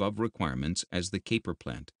near the above requirements as the caper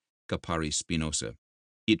plant, Capparis spinosa.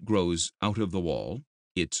 It grows out of the wall.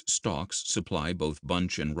 Its stalks supply both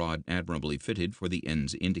bunch and rod admirably fitted for the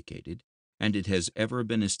ends indicated, and it has ever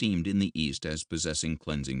been esteemed in the East as possessing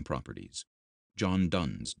cleansing properties. John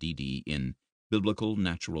Duns, D.D., in Biblical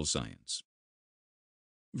Natural Science.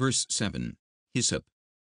 Verse 7. Hyssop.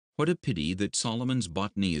 What a pity that Solomon's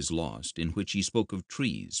botany is lost, in which he spoke of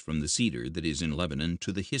trees, from the cedar that is in Lebanon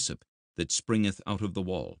to the hyssop that springeth out of the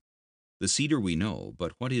wall. The cedar we know,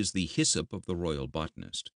 but what is the hyssop of the royal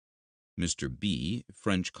botanist? Mr. B.,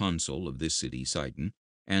 French consul of this city, Sidon,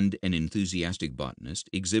 and an enthusiastic botanist,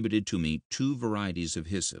 exhibited to me 2 varieties of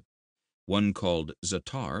hyssop, one called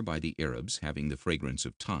zatar by the Arabs, having the fragrance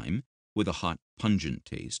of thyme, with a hot, pungent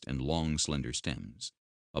taste and long, slender stems.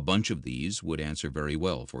 A bunch of these would answer very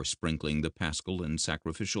well for sprinkling the paschal and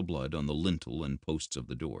sacrificial blood on the lintel and posts of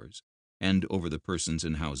the doors, and over the persons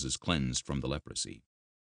and houses cleansed from the leprosy.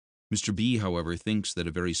 Mr. B., however, thinks that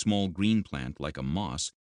a very small green plant like a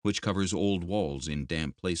moss, which covers old walls in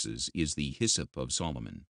damp places, is the hyssop of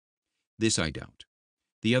Solomon. This I doubt.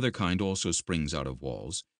 The other kind also springs out of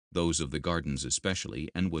walls, those of the gardens especially,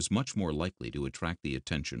 and was much more likely to attract the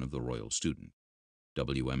attention of the royal student.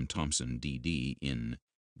 W. M. Thompson, D.D., in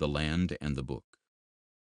The Land and the Book.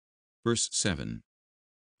 Verse 7.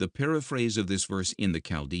 The paraphrase of this verse in the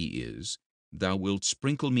Chaldee is, Thou wilt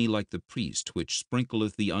sprinkle me like the priest, which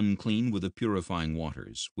sprinkleth the unclean with the purifying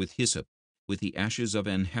waters, with hyssop, with the ashes of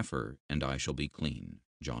an heifer, and I shall be clean.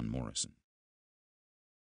 John Morrison.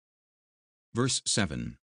 Verse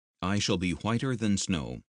 7. I shall be whiter than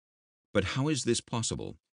snow. But how is this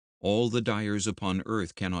possible? All the dyers upon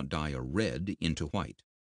earth cannot dye a red into white.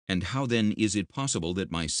 And how then is it possible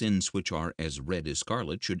that my sins, which are as red as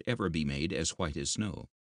scarlet, should ever be made as white as snow?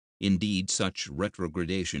 Indeed, such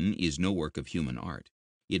retrogradation is no work of human art.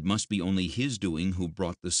 It must be only his doing who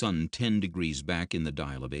brought the sun 10 degrees back in the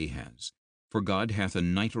dial of Ahaz. For God hath a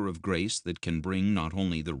nitre of grace that can bring not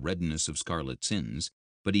only the redness of scarlet sins,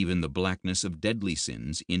 but even the blackness of deadly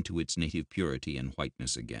sins into its native purity and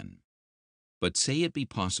whiteness again. But say it be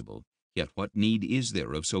possible, yet what need is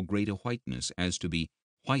there of so great a whiteness as to be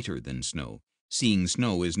whiter than snow, seeing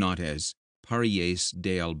snow is not as paries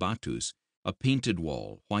de albatus, a painted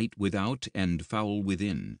wall, white without and foul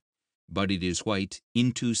within, but it is white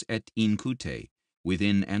intus et incute,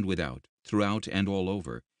 within and without, throughout and all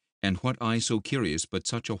over, and what eye so curious but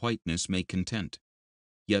such a whiteness may content?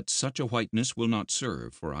 Yet such a whiteness will not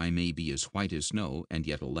serve, for I may be as white as snow, and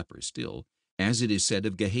yet a leper still, as it is said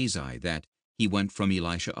of Gehazi, that he went from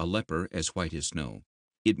Elisha a leper as white as snow.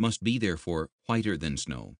 It must be therefore whiter than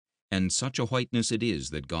snow, and such a whiteness it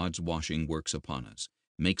is that God's washing works upon us,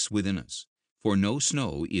 makes within us. For no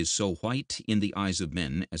snow is so white in the eyes of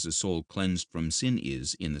men as a soul cleansed from sin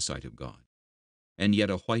is in the sight of God. And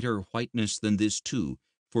yet a whiter whiteness than this too,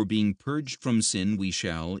 for being purged from sin we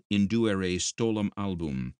shall, induere stolum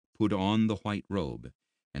album, put on the white robe.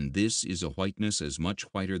 And this is a whiteness as much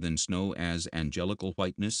whiter than snow as angelical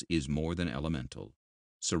whiteness is more than elemental.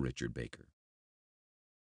 Sir Richard Baker.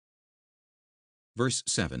 Verse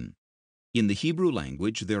 7. In the Hebrew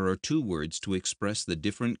language there are two words to express the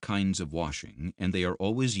different kinds of washing, and they are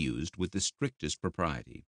always used with the strictest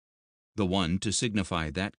propriety. The one to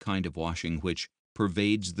signify that kind of washing which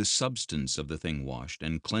pervades the substance of the thing washed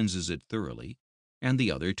and cleanses it thoroughly, and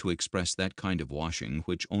the other to express that kind of washing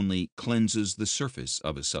which only cleanses the surface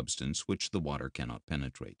of a substance which the water cannot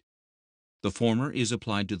penetrate. The former is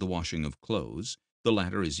applied to the washing of clothes, the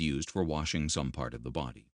latter is used for washing some part of the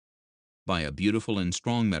body. By a beautiful and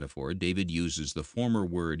strong metaphor, David uses the former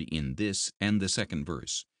word in this and the second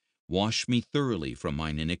verse, "Wash me thoroughly from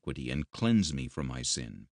mine iniquity, and cleanse me from my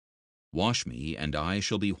sin. Wash me, and I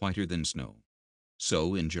shall be whiter than snow."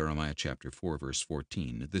 So, in Jeremiah chapter 4, verse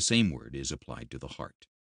 14, the same word is applied to the heart.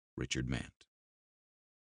 Richard Mant.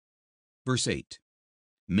 Verse 8.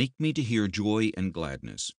 Make me to hear joy and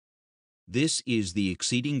gladness. This is the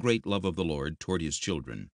exceeding great love of the Lord toward his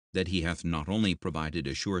children, that he hath not only provided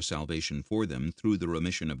a sure salvation for them through the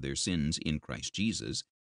remission of their sins in Christ Jesus,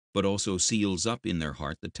 but also seals up in their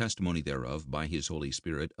heart the testimony thereof by his Holy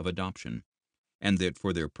Spirit of adoption, and that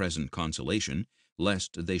for their present consolation,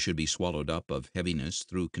 lest they should be swallowed up of heaviness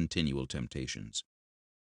through continual temptations.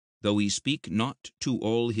 Though he speak not to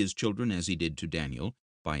all his children as he did to Daniel,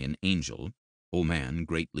 by an angel, O man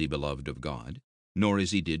greatly beloved of God, nor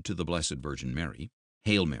as he did to the Blessed Virgin Mary,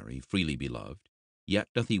 Hail Mary, freely beloved, yet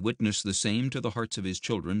doth he witness the same to the hearts of his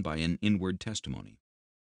children by an inward testimony.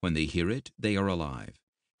 When they hear it, they are alive.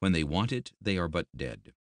 When they want it, they are but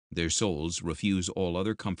dead. Their souls refuse all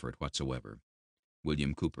other comfort whatsoever.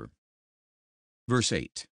 William Cooper. Verse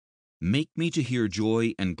 8. Make me to hear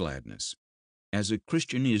joy and gladness. As a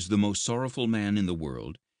Christian is the most sorrowful man in the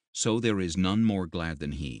world, so there is none more glad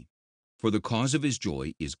than he. For the cause of his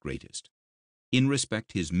joy is greatest. In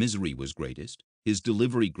respect his misery was greatest, his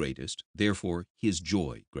delivery greatest, therefore his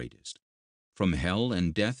joy greatest. From hell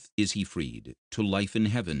and death is he freed, to life in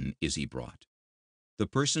heaven is he brought. The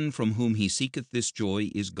person from whom he seeketh this joy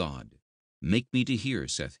is God. Make me to hear,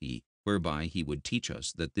 saith he, whereby he would teach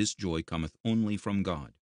us that this joy cometh only from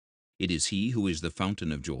God. It is he who is the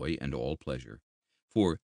fountain of joy and all pleasure.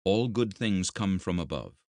 For all good things come from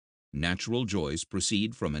above. Natural joys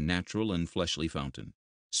proceed from a natural and fleshly fountain.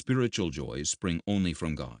 Spiritual joys spring only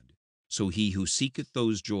from God. So he who seeketh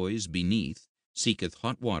those joys beneath seeketh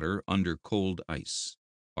hot water under cold ice.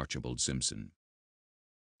 Archibald Simpson.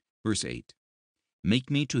 Verse 8. Make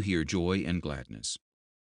me to hear joy and gladness.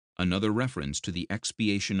 Another reference to the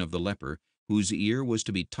expiation of the leper, whose ear was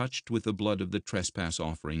to be touched with the blood of the trespass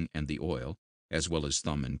offering and the oil, as well as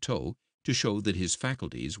thumb and toe, to show that his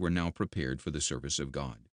faculties were now prepared for the service of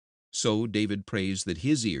God. So David prays that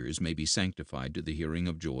his ears may be sanctified to the hearing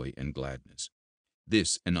of joy and gladness.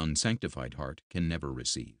 This an unsanctified heart can never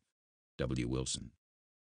receive. W. Wilson.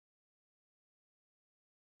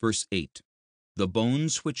 Verse 8. The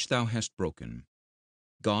bones which thou hast broken.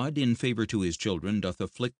 God, in favor to his children, doth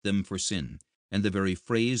afflict them for sin, and the very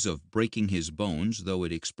phrase of breaking his bones, though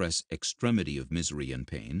it express extremity of misery and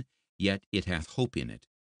pain, yet it hath hope in it.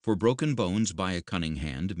 For broken bones by a cunning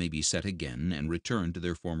hand may be set again and return to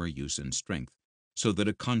their former use and strength, so that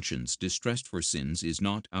a conscience distressed for sins is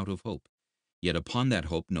not out of hope. Yet upon that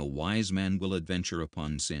hope no wise man will adventure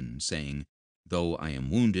upon sin, saying, Though I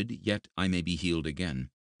am wounded, yet I may be healed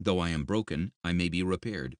again. Though I am broken, I may be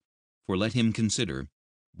repaired. For let him consider,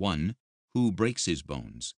 1. Who breaks his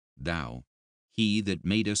bones? Thou. He that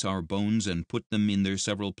made us our bones, and put them in their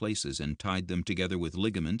several places, and tied them together with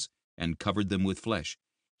ligaments, and covered them with flesh.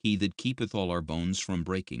 He that keepeth all our bones from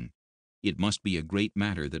breaking. It must be a great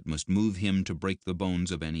matter that must move him to break the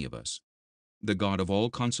bones of any of us. The God of all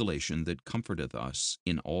consolation, that comforteth us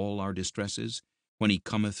in all our distresses, when he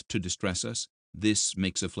cometh to distress us, this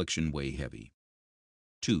makes affliction weigh heavy.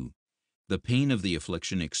 2. The pain of the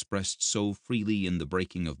affliction expressed so freely in the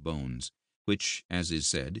breaking of bones, which, as is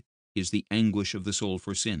said, is the anguish of the soul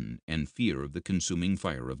for sin, and fear of the consuming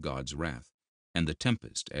fire of God's wrath, and the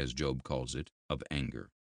tempest, as Job calls it, of anger.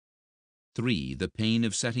 3. The pain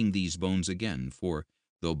of setting these bones again, for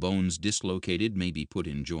though bones dislocated may be put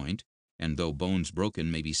in joint, and though bones broken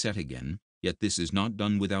may be set again, yet this is not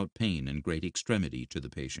done without pain and great extremity to the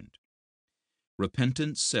patient.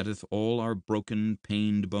 Repentance setteth all our broken,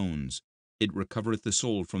 pained bones. It recovereth the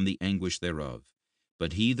soul from the anguish thereof.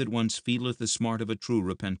 But he that once feeleth the smart of a true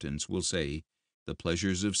repentance will say, The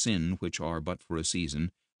pleasures of sin, which are but for a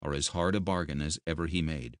season, are as hard a bargain as ever he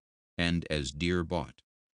made, and as dear bought.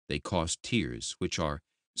 They cost tears, which are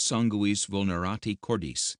sanguis vulnerati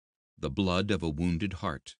cordis, the blood of a wounded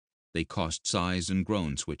heart. They cost sighs and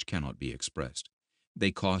groans which cannot be expressed.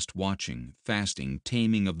 They cost watching, fasting,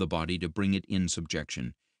 taming of the body to bring it in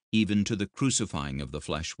subjection, even to the crucifying of the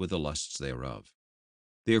flesh with the lusts thereof.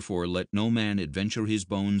 Therefore let no man adventure his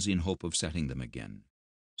bones in hope of setting them again.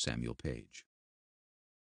 Samuel Page.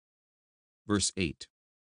 Verse 8.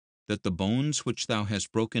 That the bones which thou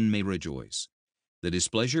hast broken may rejoice. The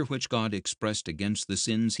displeasure which God expressed against the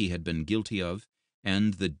sins he had been guilty of,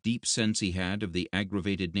 and the deep sense he had of the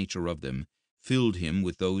aggravated nature of them, filled him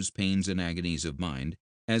with those pains and agonies of mind,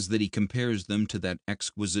 as that he compares them to that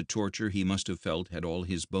exquisite torture he must have felt had all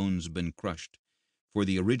his bones been crushed. For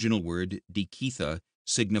the original word diketha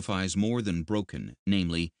signifies more than broken,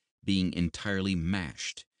 namely, being entirely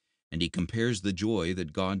mashed, and he compares the joy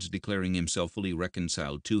that God's declaring himself fully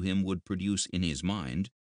reconciled to him would produce in his mind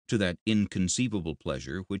to that inconceivable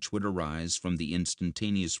pleasure which would arise from the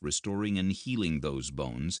instantaneous restoring and healing those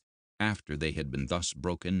bones after they had been thus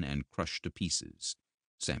broken and crushed to pieces.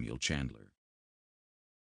 Samuel Chandler.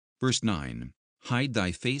 Verse 9. Hide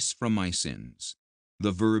thy face from my sins.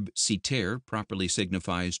 The verb siter properly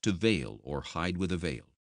signifies to veil or hide with a veil.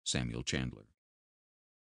 Samuel Chandler.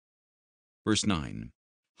 Verse 9.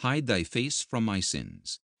 Hide thy face from my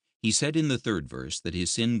sins. He said in the 3rd verse that his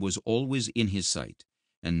sin was always in his sight,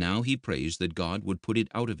 and now he prays that God would put it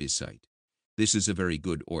out of his sight. This is a very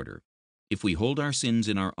good order. If we hold our sins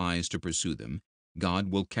in our eyes to pursue them, God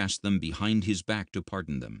will cast them behind his back to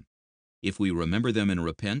pardon them. If we remember them and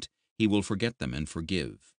repent, he will forget them and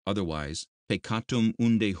forgive. Otherwise, peccatum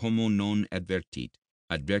unde homo non advertit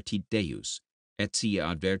Deus, et si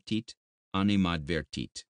advertit,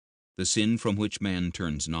 animadvertit. The sin from which man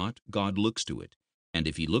turns not, God looks to it, and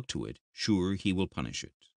if he look to it, sure he will punish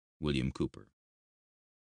it. William Cooper.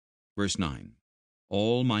 Verse 9.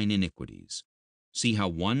 All mine iniquities. See how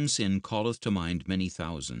one sin calleth to mind many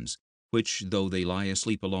thousands, which, though they lie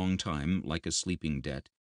asleep a long time, like a sleeping debt,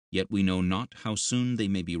 yet we know not how soon they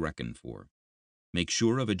may be reckoned for. Make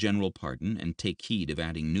sure of a general pardon, and take heed of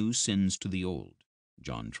adding new sins to the old.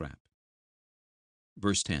 John Trapp.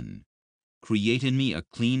 Verse 10. Create in me a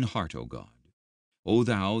clean heart, O God. O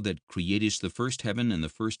thou that createst the first heaven and the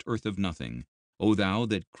first earth of nothing, O thou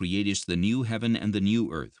that createst the new heaven and the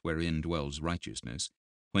new earth wherein dwells righteousness,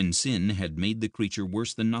 when sin had made the creature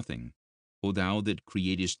worse than nothing, O thou that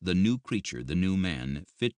createst the new creature, the new man,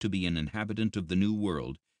 fit to be an inhabitant of the new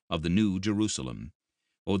world, of the new Jerusalem,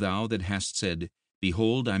 O thou that hast said,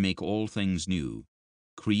 Behold, I make all things new,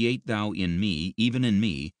 create thou in me, even in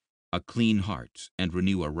me, a clean heart, and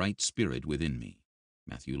renew a right spirit within me.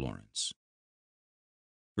 Matthew Lawrence.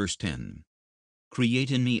 Verse 10.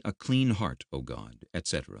 Create in me a clean heart, O God,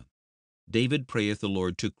 etc. David prayeth the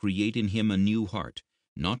Lord to create in him a new heart,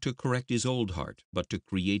 not to correct his old heart, but to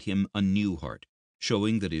create him a new heart,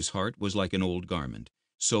 showing that his heart was like an old garment,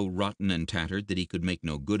 so rotten and tattered that he could make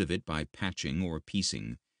no good of it by patching or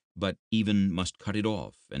piecing, but even must cut it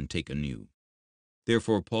off and take a new.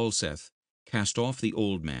 Therefore Paul saith, Cast off the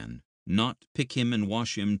old man, not pick him and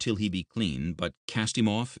wash him till he be clean, but cast him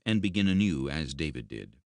off and begin anew, as David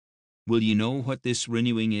did. Will ye know what this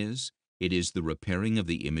renewing is? It is the repairing of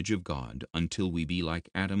the image of God, until we be like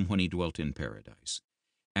Adam when he dwelt in paradise.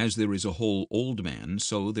 As there is a whole old man,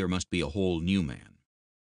 so there must be a whole new man.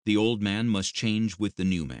 The old man must change with the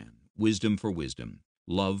new man, wisdom for wisdom,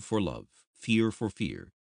 love for love, fear for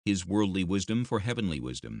fear, his worldly wisdom for heavenly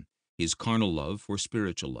wisdom, his carnal love for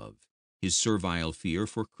spiritual love, his servile fear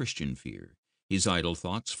for Christian fear, his idle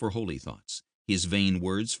thoughts for holy thoughts, his vain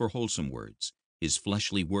words for wholesome words, his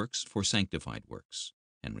fleshly works for sanctified works.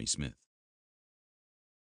 Henry Smith.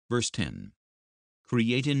 Verse 10.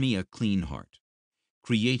 Create in me a clean heart.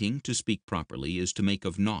 Creating, to speak properly, is to make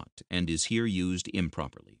of naught, and is here used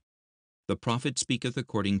improperly. The prophet speaketh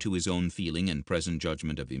according to his own feeling and present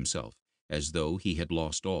judgment of himself, as though he had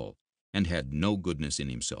lost all, and had no goodness in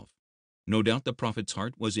himself. No doubt the prophet's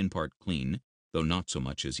heart was in part clean, though not so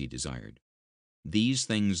much as he desired. These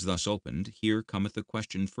things thus opened, here cometh the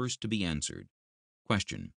question first to be answered.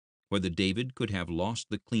 Question, whether David could have lost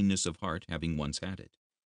the cleanness of heart having once had it.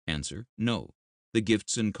 Answer, no. The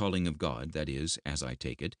gifts and calling of God, that is, as I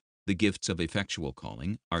take it, the gifts of effectual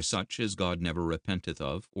calling, are such as God never repenteth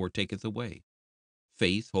of or taketh away.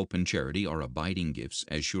 Faith, hope, and charity are abiding gifts,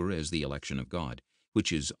 as sure as the election of God,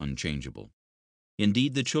 which is unchangeable.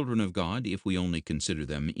 Indeed, the children of God, if we only consider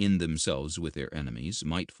them in themselves with their enemies,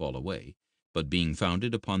 might fall away, But being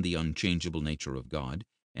founded upon the unchangeable nature of God,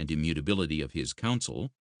 and immutability of his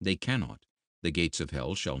counsel, they cannot. The gates of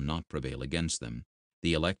hell shall not prevail against them.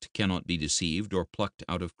 The elect cannot be deceived or plucked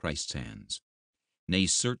out of Christ's hands. Nay,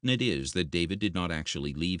 certain it is that David did not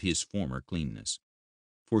actually leave his former cleanness.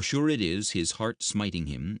 For sure it is his heart smiting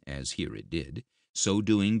him, as here it did, so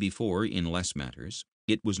doing before in less matters,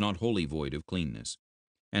 it was not wholly void of cleanness.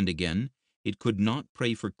 And again, it could not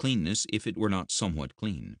pray for cleanness if it were not somewhat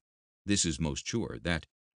clean. This is most sure, that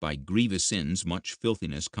by grievous sins much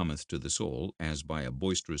filthiness cometh to the soul, as by a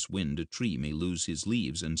boisterous wind a tree may lose his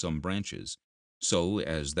leaves and some branches, so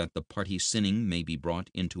as that the party sinning may be brought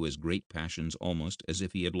into as great passions almost as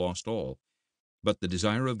if he had lost all. But the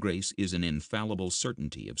desire of grace is an infallible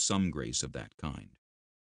certainty of some grace of that kind.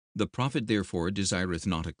 The prophet therefore desireth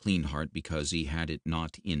not a clean heart because he had it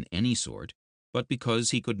not in any sort, but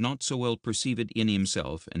because he could not so well perceive it in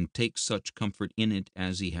himself and take such comfort in it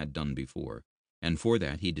as he had done before, and for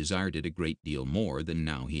that he desired it a great deal more than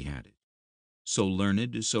now he had it. So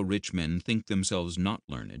learned, so rich men think themselves not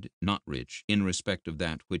learned, not rich, in respect of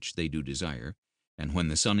that which they do desire, and when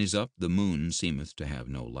the sun is up, the moon seemeth to have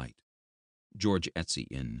no light. George Etsy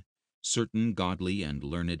in Certain Godly and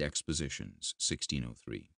Learned Expositions,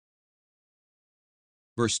 1603.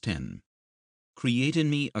 Verse 10. Create in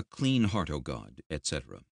me a clean heart, O God,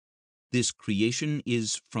 etc. This creation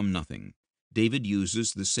is from nothing. David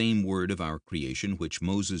uses the same word of our creation which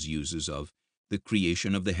Moses uses of the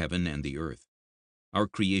creation of the heaven and the earth. Our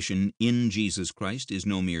creation in Jesus Christ is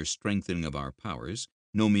no mere strengthening of our powers,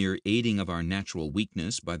 no mere aiding of our natural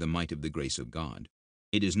weakness by the might of the grace of God.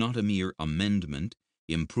 It is not a mere amendment,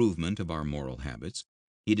 improvement of our moral habits.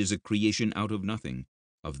 It is a creation out of nothing,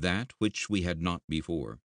 of that which we had not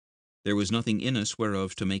before. There was nothing in us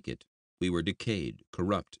whereof to make it. We were decayed,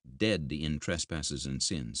 corrupt, dead in trespasses and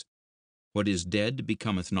sins. What is dead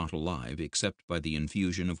becometh not alive, except by the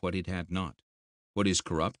infusion of what it had not. What is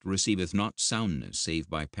corrupt receiveth not soundness, save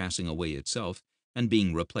by passing away itself, and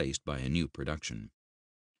being replaced by a new production.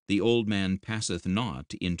 The old man passeth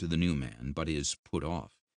not into the new man, but is put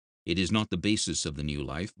off. It is not the basis of the new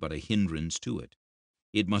life, but a hindrance to it.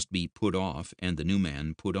 It must be put off, and the new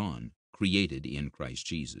man put on, created in Christ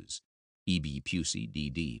Jesus. E.B. Pusey,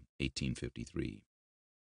 D.D., 1853.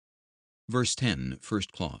 Verse 10,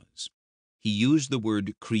 first clause. He used the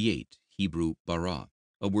word create, Hebrew bara,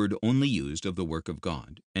 a word only used of the work of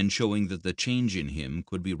God, and showing that the change in him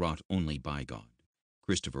could be wrought only by God.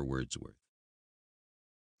 Christopher Wordsworth.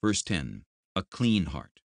 Verse 10. A clean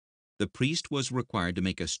heart. The priest was required to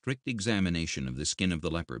make a strict examination of the skin of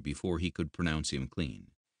the leper before he could pronounce him clean.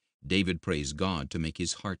 David praised God to make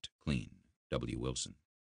his heart clean. W. Wilson.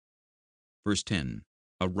 Verse 10.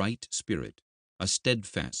 A right spirit, a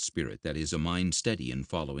steadfast spirit, that is, a mind steady in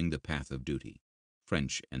following the path of duty.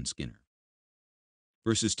 French and Skinner.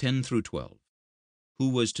 Verses 10 through 12. Who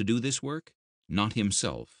was to do this work? Not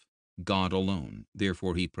himself, God alone.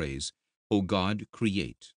 Therefore he prays, O God,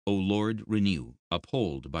 create, O Lord, renew,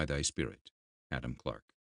 uphold by thy Spirit. Adam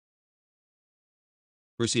Clarke.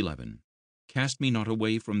 Verse 11. Cast me not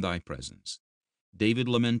away from thy presence. David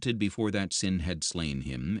lamented before that sin had slain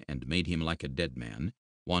him, and made him like a dead man,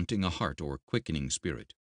 wanting a heart or quickening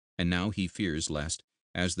spirit. And now he fears lest,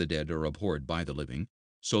 as the dead are abhorred by the living,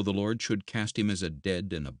 so the Lord should cast him as a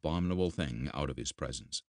dead and abominable thing out of his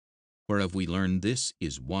presence. Whereof we learn this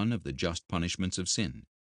is one of the just punishments of sin.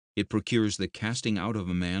 It procures the casting out of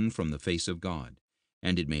a man from the face of God,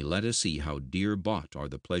 and it may let us see how dear bought are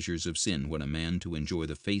the pleasures of sin when a man to enjoy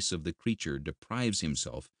the face of the creature deprives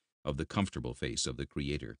himself of the comfortable face of the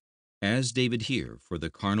Creator. As David here, for the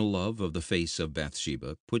carnal love of the face of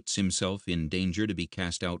Bathsheba, puts himself in danger to be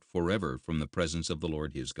cast out forever from the presence of the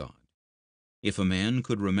Lord his God. If a man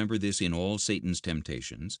could remember this in all Satan's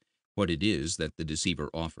temptations, what it is that the deceiver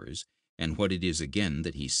offers, and what it is again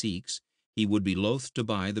that he seeks, he would be loath to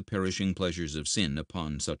buy the perishing pleasures of sin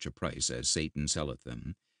upon such a price as Satan selleth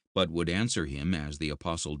them, but would answer him as the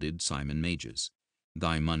apostle did Simon Magus,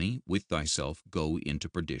 Thy money with thyself go into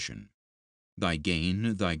perdition. Thy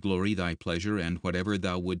gain, thy glory, thy pleasure, and whatever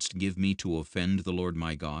thou wouldst give me to offend the Lord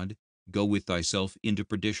my God, go with thyself into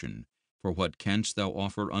perdition, for what canst thou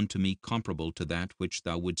offer unto me comparable to that which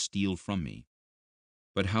thou wouldst steal from me?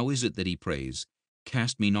 But how is it that he prays,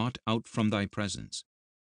 Cast me not out from thy presence?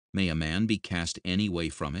 May a man be cast any way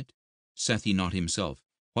from it? Saith he not himself,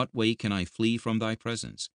 What way can I flee from thy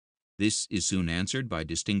presence? This is soon answered by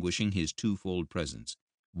distinguishing his twofold presence,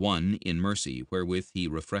 one in mercy, wherewith he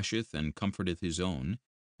refresheth and comforteth his own,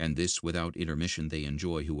 and this without intermission they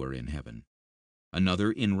enjoy who are in heaven.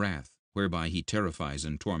 Another in wrath, whereby he terrifies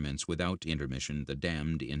and torments without intermission the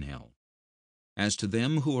damned in hell. As to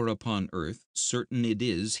them who are upon earth, certain it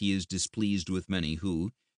is he is displeased with many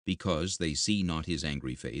who, because they see not his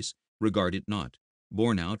angry face, regard it not,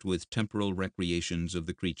 borne out with temporal recreations of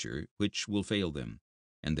the creature, which will fail them.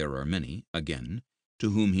 And there are many, again, to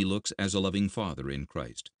whom he looks as a loving Father in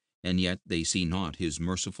Christ, and yet they see not his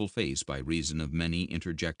merciful face by reason of many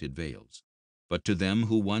interjected veils. But to them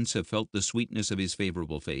who once have felt the sweetness of his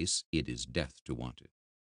favorable face, it is death to want it.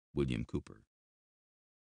 William Cooper.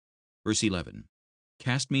 Verse 11.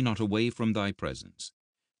 Cast me not away from thy presence.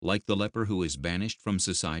 Like the leper who is banished from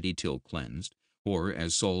society till cleansed, or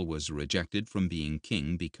as Saul was rejected from being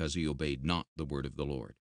king because he obeyed not the word of the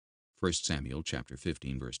Lord. 1 Samuel chapter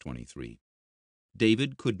 15, verse 23.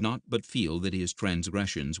 David could not but feel that his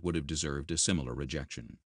transgressions would have deserved a similar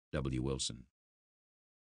rejection. W. Wilson.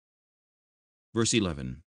 Verse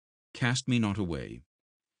 11. Cast me not away.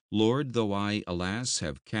 Lord, though I, alas,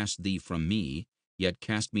 have cast thee from me, yet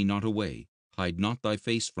cast me not away. Hide not thy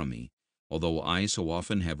face from me. Although I so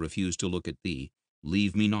often have refused to look at thee,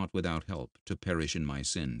 leave me not without help, to perish in my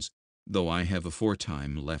sins, though I have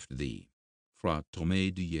aforetime left thee. Fra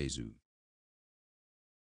Tome de Jesu.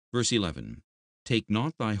 Verse 11. Take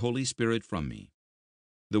not thy Holy Spirit from me.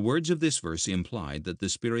 The words of this verse implied that the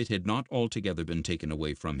Spirit had not altogether been taken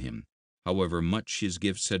away from him, however much his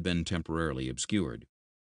gifts had been temporarily obscured.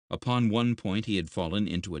 Upon one point he had fallen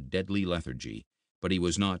into a deadly lethargy, but he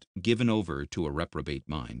was not given over to a reprobate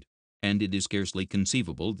mind, and it is scarcely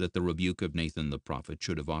conceivable that the rebuke of Nathan the prophet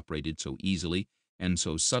should have operated so easily and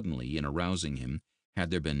so suddenly in arousing him,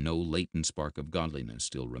 had there been no latent spark of godliness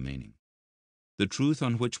still remaining. The truth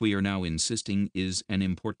on which we are now insisting is an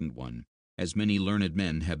important one, as many learned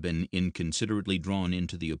men have been inconsiderately drawn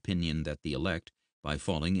into the opinion that the elect, by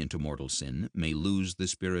falling into mortal sin, may lose the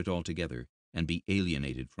Spirit altogether and be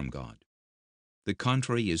alienated from God. The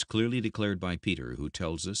contrary is clearly declared by Peter, who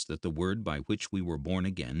tells us that the word by which we were born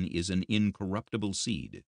again is an incorruptible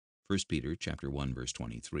seed, 1 Peter chapter 1, verse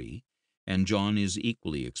 23, and John is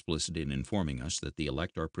equally explicit in informing us that the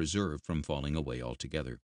elect are preserved from falling away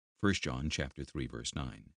altogether, 1 John chapter 3, verse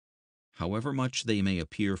 9. However much they may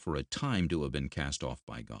appear for a time to have been cast off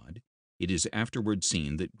by God, it is afterward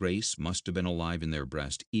seen that grace must have been alive in their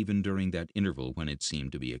breast even during that interval when it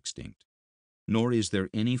seemed to be extinct. Nor is there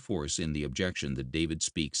any force in the objection that David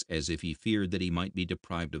speaks as if he feared that he might be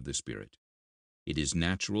deprived of the Spirit. It is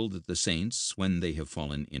natural that the saints, when they have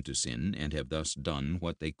fallen into sin and have thus done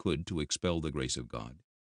what they could to expel the grace of God,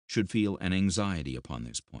 should feel an anxiety upon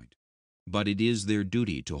this point. But it is their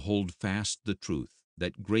duty to hold fast the truth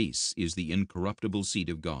that grace is the incorruptible seed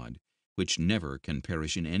of God, which never can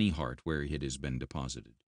perish in any heart where it has been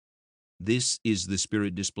deposited. This is the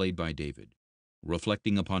spirit displayed by David.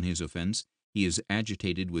 Reflecting upon his offense, he is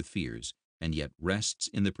agitated with fears, and yet rests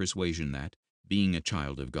in the persuasion that, being a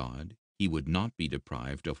child of God, he would not be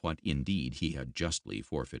deprived of what indeed he had justly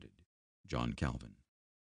forfeited. John Calvin.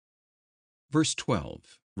 Verse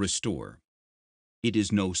 12. Restore. It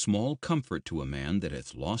is no small comfort to a man that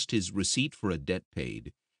hath lost his receipt for a debt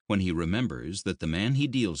paid, when he remembers that the man he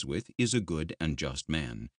deals with is a good and just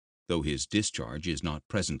man, though his discharge is not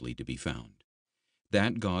presently to be found.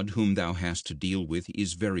 That God whom thou hast to deal with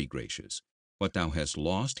is very gracious. What thou hast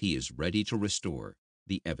lost he is ready to restore,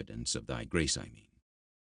 the evidence of thy grace, I mean.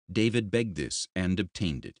 David begged this, and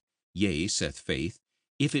obtained it. Yea, saith faith,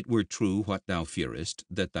 if it were true what thou fearest,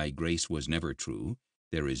 that thy grace was never true,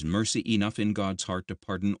 there is mercy enough in God's heart to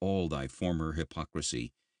pardon all thy former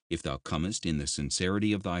hypocrisy, if thou comest in the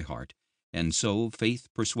sincerity of thy heart, and so faith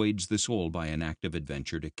persuades the soul by an act of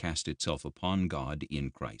adventure to cast itself upon God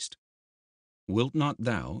in Christ. Wilt not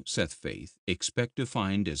thou, saith faith, expect to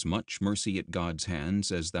find as much mercy at God's hands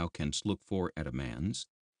as thou canst look for at a man's?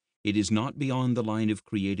 It is not beyond the line of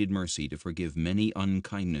created mercy to forgive many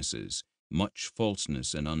unkindnesses, much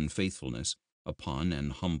falseness and unfaithfulness, upon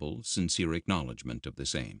an humble, sincere acknowledgment of the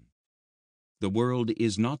same. The world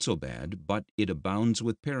is not so bad, but it abounds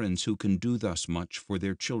with parents who can do thus much for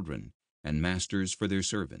their children, and masters for their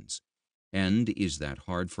servants. And is that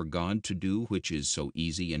hard for God to do which is so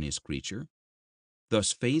easy in his creature?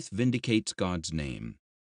 Thus faith vindicates God's name,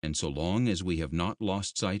 and so long as we have not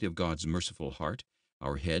lost sight of God's merciful heart,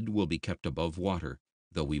 our head will be kept above water,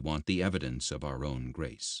 though we want the evidence of our own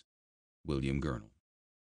grace. William Gurnall.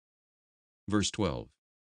 Verse 12.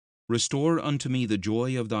 Restore unto me the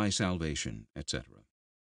joy of thy salvation, etc.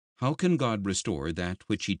 How can God restore that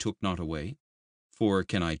which he took not away? For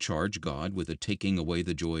can I charge God with a taking away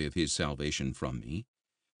the joy of his salvation from me?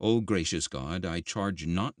 O gracious God, I charge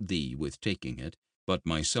not thee with taking it, but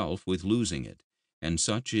myself with losing it. And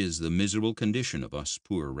such is the miserable condition of us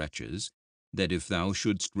poor wretches, that if thou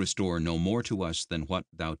shouldst restore no more to us than what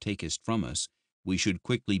thou takest from us, we should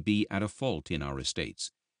quickly be at a fault in our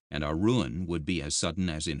estates, and our ruin would be as sudden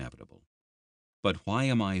as inevitable. But why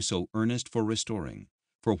am I so earnest for restoring?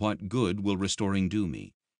 For what good will restoring do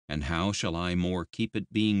me? And how shall I more keep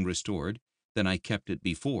it being restored than I kept it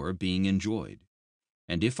before being enjoyed?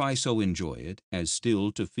 And if I so enjoy it, as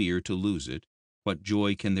still to fear to lose it, what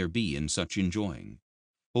joy can there be in such enjoying?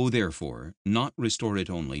 O therefore, not restore it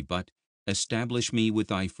only, but establish me with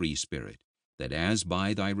thy free spirit, that as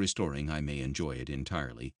by thy restoring I may enjoy it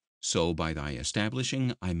entirely, so by thy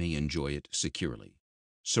establishing I may enjoy it securely.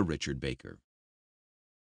 Sir Richard Baker.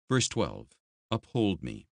 Verse 12. Uphold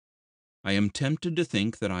me. I am tempted to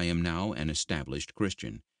think that I am now an established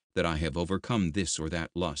Christian, that I have overcome this or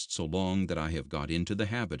that lust so long that I have got into the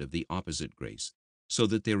habit of the opposite grace, so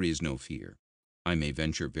that there is no fear. I may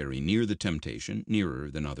venture very near the temptation,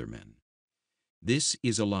 nearer than other men. This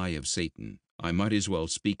is a lie of Satan. I might as well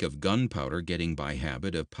speak of gunpowder getting by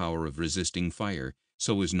habit a power of resisting fire,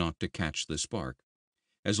 so as not to catch the spark.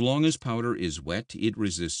 As long as powder is wet, it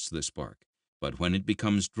resists the spark, but when it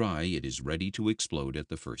becomes dry, it is ready to explode at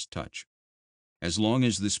the first touch. As long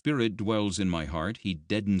as the Spirit dwells in my heart, he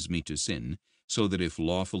deadens me to sin, so that if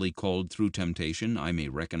lawfully called through temptation, I may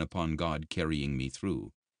reckon upon God carrying me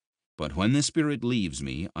through. But when the Spirit leaves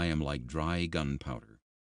me, I am like dry gunpowder.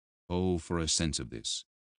 Oh, for a sense of this.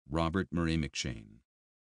 Robert Murray McShane.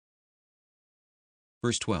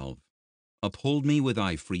 Verse 12. Uphold me with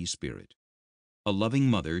thy free spirit. A loving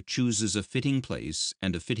mother chooses a fitting place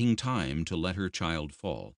and a fitting time to let her child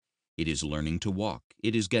fall. It is learning to walk.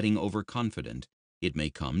 It is getting overconfident. It may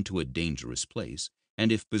come to a dangerous place,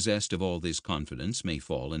 and if possessed of all this confidence, may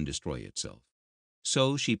fall and destroy itself.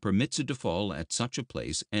 So she permits it to fall at such a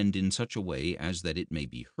place and in such a way as that it may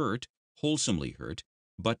be hurt, wholesomely hurt,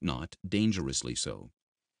 but not dangerously so.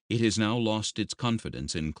 It has now lost its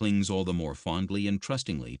confidence and clings all the more fondly and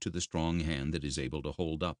trustingly to the strong hand that is able to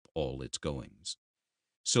hold up all its goings.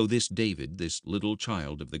 So this David, this little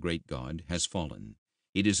child of the great God, has fallen.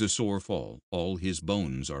 It is a sore fall, all his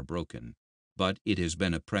bones are broken, but it has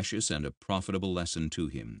been a precious and a profitable lesson to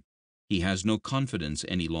him. He has no confidence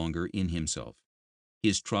any longer in himself.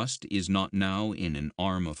 His trust is not now in an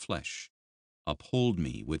arm of flesh. Uphold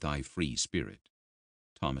me with thy free spirit.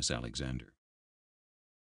 Thomas Alexander.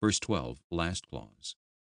 Verse 12, last clause.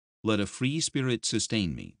 Let a free spirit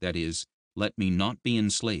sustain me, that is, let me not be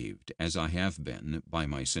enslaved, as I have been, by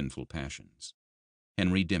my sinful passions.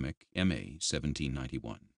 Henry Dimmock, M.A.,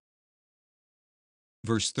 1791.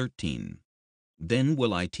 Verse 13. Then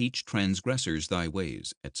will I teach transgressors thy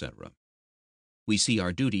ways, etc. We see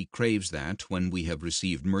our duty craves that, when we have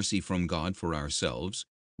received mercy from God for ourselves,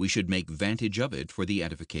 we should make vantage of it for the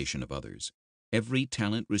edification of others. Every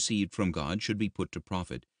talent received from God should be put to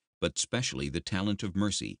profit, but specially the talent of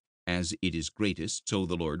mercy. As it is greatest, so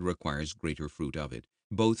the Lord requires greater fruit of it,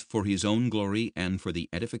 both for his own glory and for the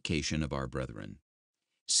edification of our brethren.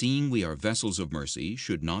 Seeing we are vessels of mercy,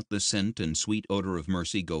 should not the scent and sweet odor of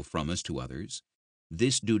mercy go from us to others?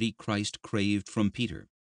 This duty Christ craved from Peter.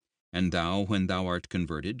 And thou, when thou art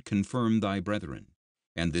converted, confirm thy brethren.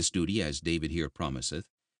 And this duty, as David here promiseth,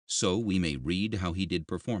 so we may read how he did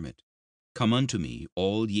perform it. Come unto me,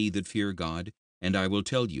 all ye that fear God, and I will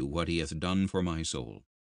tell you what he hath done for my soul.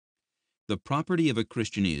 The property of a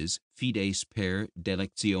Christian is fides per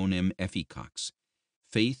delectionem efficax.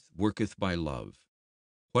 Faith worketh by love.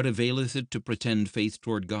 What availeth it to pretend faith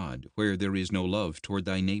toward God, where there is no love toward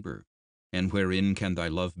thy neighbor? And wherein can thy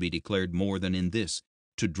love be declared more than in this,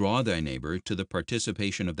 to draw thy neighbor to the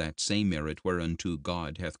participation of that same merit whereunto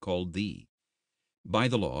God hath called thee? By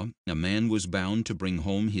the law, a man was bound to bring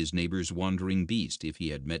home his neighbor's wandering beast if he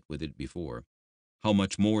had met with it before. How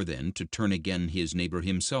much more, then, to turn again his neighbor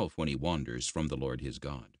himself when he wanders from the Lord his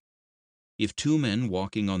God? If two men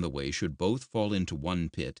walking on the way should both fall into one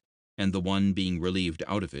pit, and the one being relieved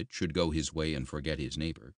out of it should go his way and forget his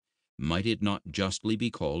neighbor, might it not justly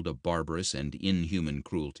be called a barbarous and inhuman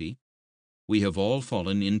cruelty? We have all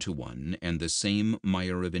fallen into one and the same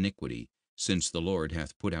mire of iniquity, since the Lord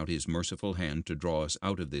hath put out his merciful hand to draw us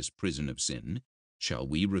out of this prison of sin. Shall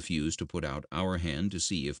we refuse to put out our hand to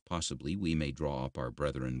see if possibly we may draw up our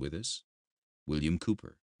brethren with us? William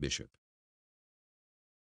Cooper, Bishop.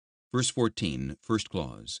 Verse 14, first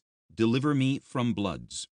clause. Deliver me from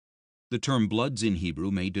bloods. The term bloods in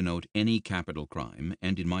Hebrew may denote any capital crime,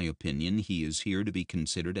 and in my opinion he is here to be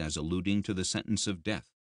considered as alluding to the sentence of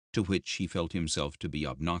death, to which he felt himself to be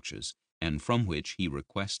obnoxious, and from which he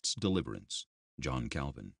requests deliverance. John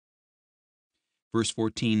Calvin. Verse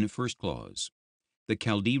 14, first clause. The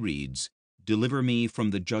Chaldee reads, Deliver me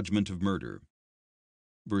from the judgment of murder.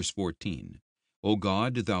 Verse 14. O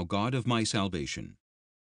God, thou God of my salvation.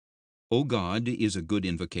 O God is a good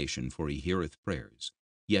invocation, for he heareth prayers.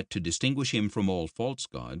 Yet to distinguish him from all false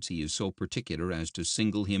gods, he is so particular as to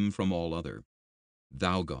single him from all other.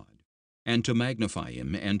 Thou God. And to magnify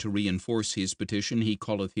him, and to reinforce his petition, he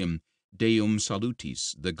calleth him Deum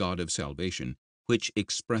salutis, the God of salvation, which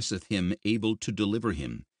expresseth him able to deliver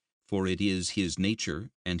him, for it is his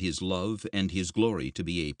nature, and his love, and his glory to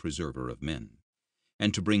be a preserver of men.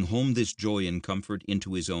 And to bring home this joy and comfort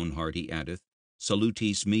into his own heart, he addeth,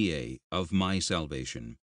 Salutis meae, of my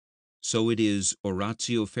salvation. So it is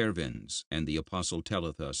oratio fervens, and the apostle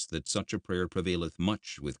telleth us that such a prayer prevaileth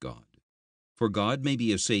much with God. For God may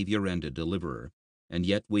be a Saviour and a deliverer, and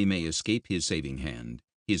yet we may escape his saving hand,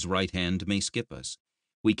 his right hand may skip us.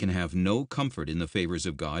 We can have no comfort in the favors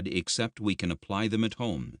of God except we can apply them at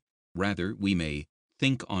home. Rather, we may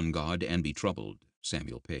think on God and be troubled.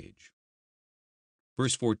 Samuel Page.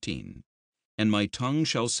 Verse 14, And my tongue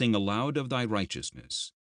shall sing aloud of thy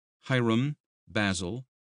righteousness. Hiram, Basil,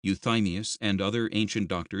 Euthymius, and other ancient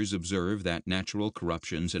doctors observe that natural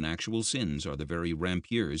corruptions and actual sins are the very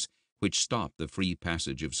rampiers which stop the free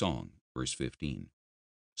passage of song. Verse 15.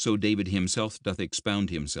 So David himself doth expound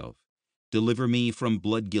himself. Deliver me from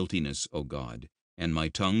blood guiltiness, O God, and my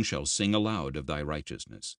tongue shall sing aloud of thy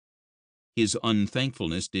righteousness. His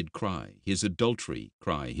unthankfulness did cry, his adultery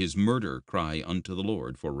cry, his murder cry unto the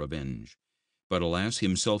Lord for revenge. But alas,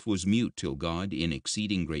 himself was mute till God, in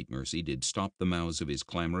exceeding great mercy, did stop the mouths of his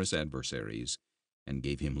clamorous adversaries, and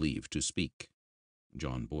gave him leave to speak.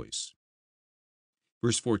 John Boyce.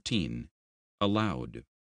 Verse 14, Aloud.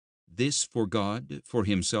 This for God, for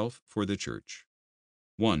himself, for the church.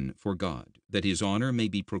 1. For God, that his honor may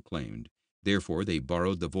be proclaimed. Therefore they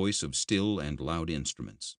borrowed the voice of still and loud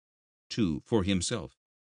instruments. 2. For himself.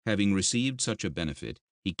 Having received such a benefit,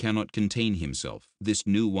 he cannot contain himself. This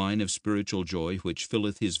new wine of spiritual joy which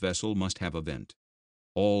filleth his vessel must have a vent.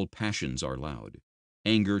 All passions are loud.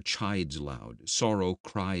 Anger chides loud, sorrow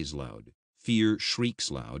cries loud, fear shrieks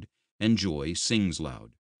loud, and joy sings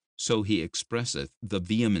loud. So he expresseth the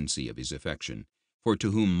vehemency of his affection. For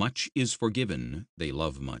to whom much is forgiven, they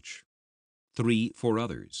love much. 3. For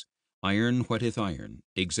others. Iron whetteth iron.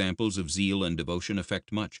 Examples of zeal and devotion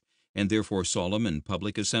affect much, and therefore solemn and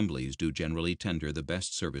public assemblies do generally tender the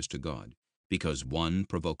best service to God, because one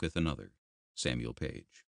provoketh another. Samuel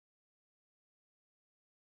Page.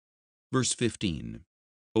 Verse 15.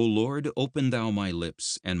 O Lord, open thou my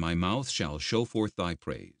lips, and my mouth shall show forth thy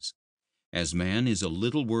praise. As man is a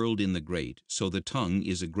little world in the great, so the tongue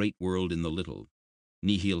is a great world in the little.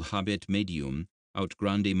 Nihil habet medium, aut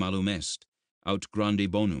grande malum est, aut grande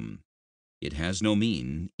bonum. It has no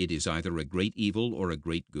mean, it is either a great evil or a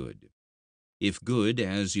great good. If good,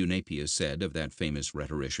 as Eunapius said of that famous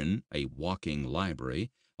rhetorician, a walking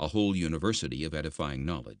library, a whole university of edifying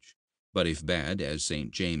knowledge. But if bad, as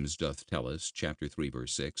St. James doth tell us, chapter 3,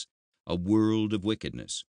 verse 6, a world of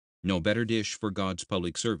wickedness, no better dish for God's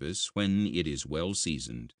public service when it is well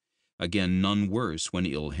seasoned. Again, none worse when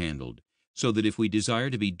ill handled. So that if we desire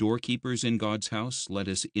to be doorkeepers in God's house, let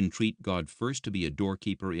us entreat God first to be a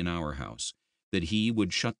doorkeeper in our house, that he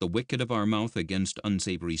would shut the wicket of our mouth against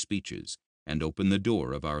unsavory speeches, and open the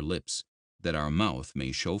door of our lips, that our mouth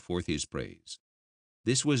may show forth his praise.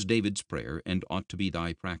 This was David's prayer, and ought to be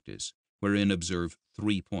thy practice, wherein observe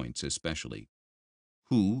 3 points especially.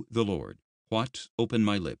 Who, the Lord? What, open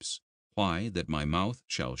my lips? Why, that my mouth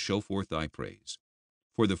shall show forth thy praise.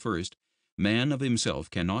 For the first, man of himself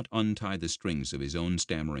cannot untie the strings of his own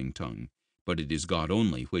stammering tongue, but it is God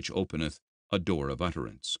only which openeth a door of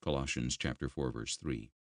utterance. Colossians chapter 4, verse 3.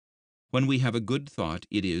 When we have a good thought,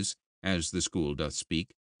 it is, as the school doth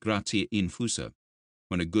speak, gratia infusa.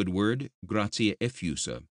 When a good word, gratia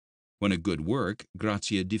effusa. When a good work,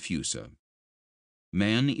 gratia diffusa.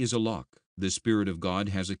 Man is a lock, the Spirit of God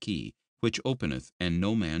has a key, which openeth, and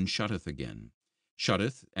no man shutteth again.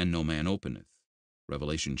 Shutteth, and no man openeth.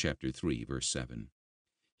 Revelation chapter 3, verse 7.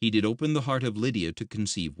 He did open the heart of Lydia to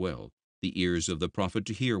conceive well, the ears of the prophet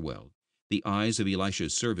to hear well, the eyes of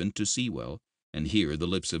Elisha's servant to see well, and here the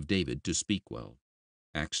lips of David to speak well.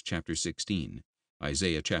 Acts chapter 16,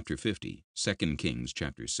 Isaiah chapter 50, 2 Kings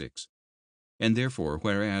chapter 6. And therefore,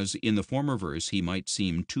 whereas in the former verse he might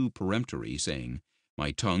seem too peremptory, saying,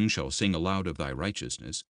 My tongue shall sing aloud of thy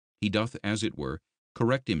righteousness, he doth, as it were,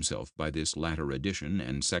 correct himself by this latter addition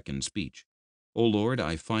and second speech. O Lord,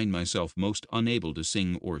 I find myself most unable to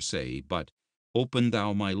sing or say, but open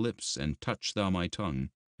thou my lips, and touch thou my tongue,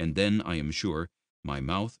 and then I am sure my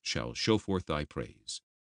mouth shall show forth thy praise.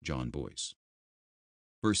 John Boyce.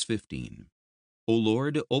 Verse 15. O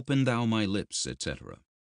Lord, open thou my lips, etc.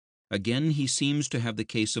 Again he seems to have the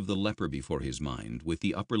case of the leper before his mind, with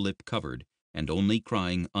the upper lip covered, and only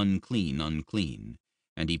crying, Unclean, unclean,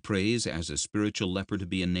 and he prays as a spiritual leper to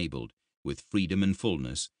be enabled, with freedom and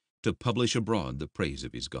fullness, to publish abroad the praise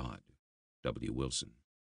of his God. W. Wilson.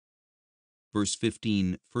 Verse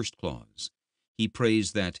 15, first clause. He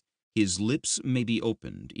prays that his lips may be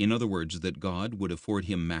opened, in other words, that God would afford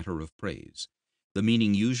him matter of praise. The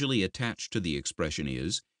meaning usually attached to the expression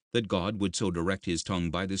is that God would so direct his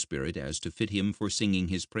tongue by the Spirit as to fit him for singing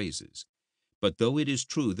his praises. But though it is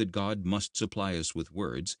true that God must supply us with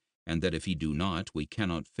words, and that if he do not, we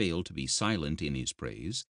cannot fail to be silent in his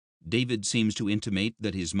praise, David seems to intimate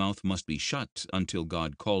that his mouth must be shut until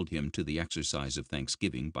God called him to the exercise of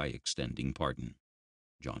thanksgiving by extending pardon.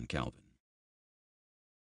 John Calvin.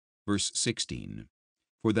 Verse 16.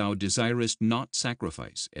 For thou desirest not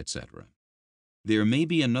sacrifice, etc. There may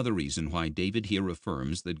be another reason why David here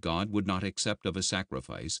affirms that God would not accept of a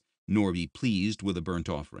sacrifice, nor be pleased with a burnt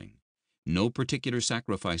offering. No particular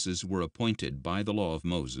sacrifices were appointed by the law of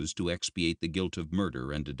Moses to expiate the guilt of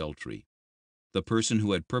murder and adultery. The person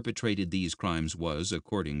who had perpetrated these crimes was,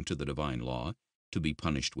 according to the divine law, to be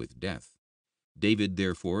punished with death. David,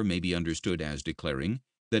 therefore, may be understood as declaring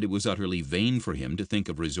that it was utterly vain for him to think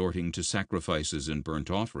of resorting to sacrifices and burnt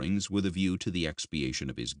offerings with a view to the expiation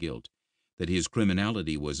of his guilt, that his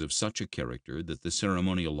criminality was of such a character that the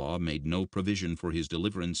ceremonial law made no provision for his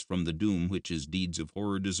deliverance from the doom which his deeds of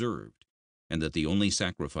horror deserved, and that the only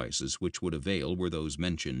sacrifices which would avail were those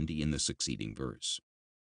mentioned in the succeeding verse.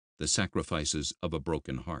 The sacrifices of a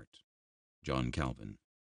broken heart. John Calvin.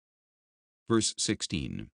 Verse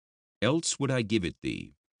 16. Else would I give it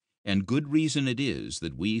thee, and good reason it is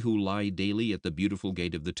that we who lie daily at the beautiful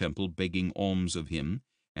gate of the temple begging alms of him,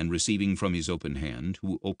 and receiving from his open hand,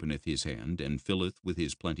 who openeth his hand, and filleth with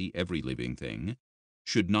his plenty every living thing,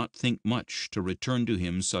 should not think much to return to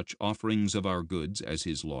him such offerings of our goods as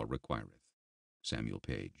his law requireth. Samuel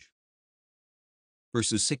Page.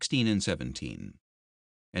 Verses 16 and 17.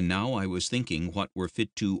 And now I was thinking what were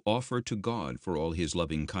fit to offer to God for all his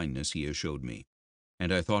loving kindness he has showed me.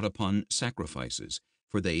 And I thought upon sacrifices,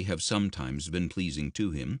 for they have sometimes been pleasing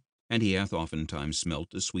to him, and he hath oftentimes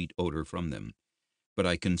smelt a sweet odor from them. But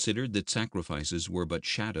I considered that sacrifices were but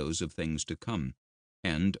shadows of things to come,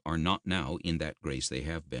 and are not now in that grace they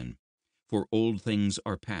have been. For old things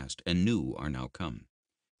are past, and new are now come.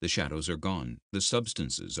 The shadows are gone, the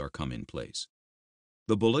substances are come in place.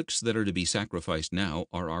 The bullocks that are to be sacrificed now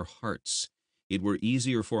are our hearts. It were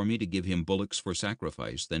easier for me to give him bullocks for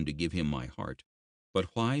sacrifice than to give him my heart. But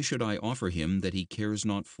why should I offer him that he cares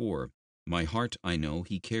not for? My heart, I know,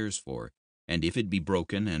 he cares for, and if it be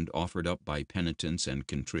broken and offered up by penitence and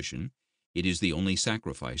contrition, it is the only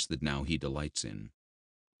sacrifice that now he delights in.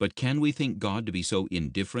 But can we think God to be so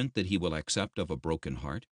indifferent that he will accept of a broken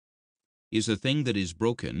heart? Is a thing that is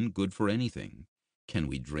broken good for anything? Can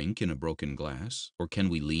we drink in a broken glass, or can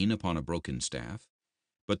we lean upon a broken staff?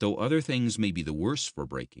 But though other things may be the worse for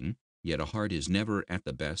breaking, yet a heart is never at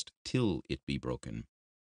the best till it be broken.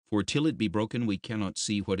 For till it be broken we cannot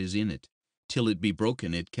see what is in it. Till it be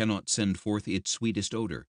broken it cannot send forth its sweetest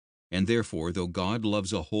odor. And therefore, though God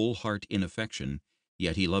loves a whole heart in affection,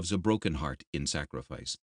 yet he loves a broken heart in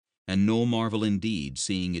sacrifice. And no marvel indeed,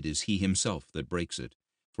 seeing it is he himself that breaks it.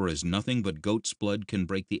 For as nothing but goat's blood can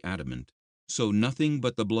break the adamant, so nothing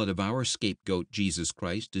but the blood of our scapegoat Jesus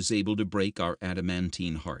Christ is able to break our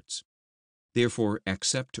adamantine hearts. Therefore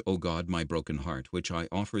accept, O God, my broken heart, which I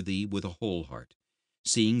offer thee with a whole heart,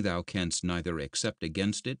 seeing thou canst neither accept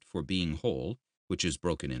against it for being whole, which is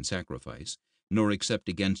broken in sacrifice, nor accept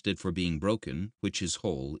against it for being broken, which is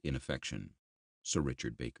whole in affection. Sir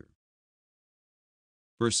Richard Baker.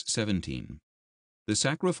 Verse 17. The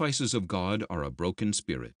sacrifices of God are a broken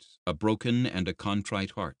spirit, a broken and a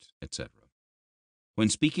contrite heart, etc. When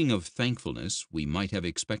speaking of thankfulness, we might have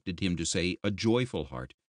expected him to say a joyful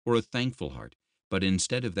heart or a thankful heart, but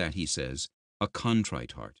instead of that he says a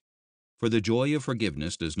contrite heart. For the joy of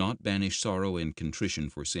forgiveness does not banish sorrow and contrition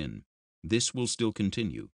for sin. This will still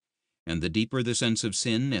continue, and the deeper the sense of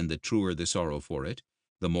sin and the truer the sorrow for it,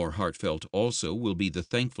 the more heartfelt also will be the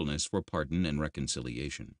thankfulness for pardon and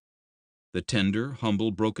reconciliation. The tender,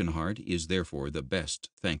 humble, broken heart is therefore the best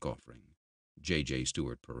thank-offering. J.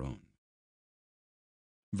 Stuart Perowne.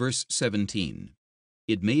 Verse 17.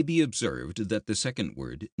 It may be observed that the second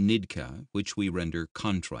word, nidka, which we render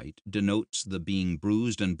contrite, denotes the being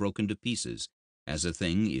bruised and broken to pieces, as a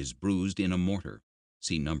thing is bruised in a mortar.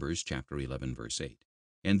 See Numbers chapter 11, verse 8.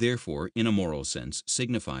 And therefore, in a moral sense,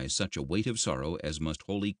 signifies such a weight of sorrow as must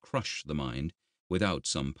wholly crush the mind without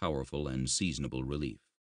some powerful and seasonable relief.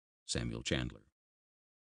 Samuel Chandler.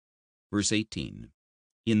 Verse 18.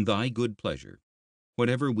 In thy good pleasure.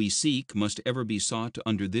 Whatever we seek must ever be sought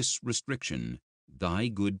under this restriction, thy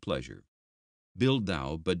good pleasure. Build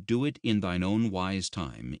thou, but do it in thine own wise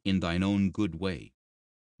time, in thine own good way.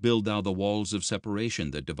 Build thou the walls of separation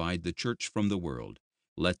that divide the church from the world.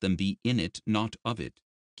 Let them be in it, not of it.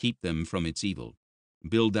 Keep them from its evil.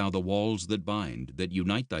 Build thou the walls that bind, that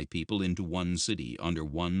unite thy people into one city, under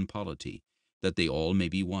one polity, that they all may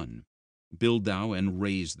be one. Build thou and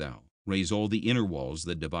raise thou. Raise all the inner walls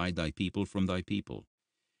that divide thy people from thy people.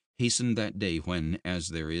 Hasten that day when, as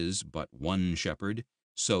there is but one shepherd,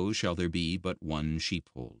 so shall there be but one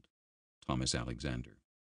sheepfold. Thomas Alexander.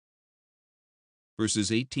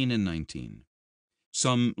 Verses 18 and 19.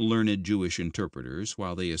 Some learned Jewish interpreters,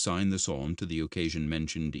 while they assign the psalm to the occasion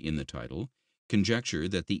mentioned in the title, conjecture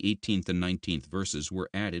that the 18th and 19th verses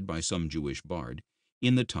were added by some Jewish bard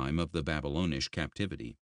in the time of the Babylonish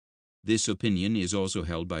captivity. This opinion is also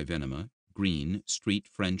held by Venema, Green, Street,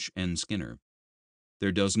 French, and Skinner.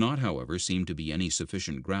 There does not, however, seem to be any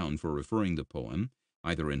sufficient ground for referring the poem,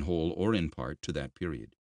 either in whole or in part, to that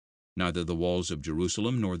period. Neither the walls of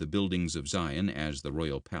Jerusalem nor the buildings of Zion, as the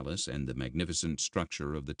royal palace and the magnificent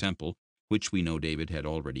structure of the temple, which we know David had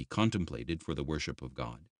already contemplated for the worship of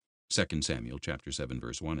God, 2 Samuel chapter 7,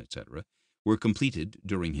 verse 1, etc., were completed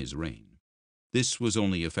during his reign. This was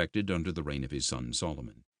only effected under the reign of his son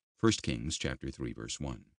Solomon, 1 Kings chapter 3, verse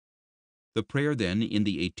 1. The prayer then in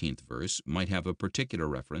the 18th verse might have a particular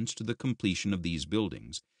reference to the completion of these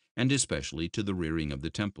buildings, and especially to the rearing of the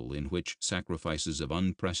temple, in which sacrifices of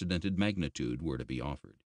unprecedented magnitude were to be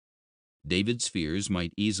offered. David's fears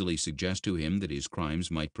might easily suggest to him that his crimes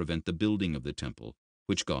might prevent the building of the temple,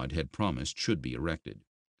 which God had promised should be erected,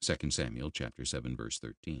 2 Samuel chapter 7, verse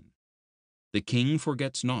 13. The king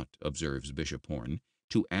forgets not, observes Bishop Horne,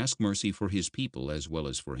 to ask mercy for his people as well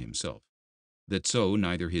as for himself, that so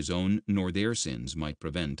neither his own nor their sins might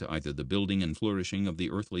prevent either the building and flourishing of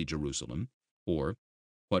the earthly Jerusalem, or,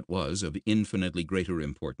 what was of infinitely greater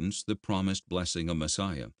importance, the promised blessing of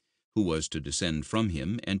Messiah, who was to descend from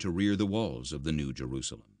him and to rear the walls of the New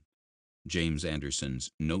Jerusalem. James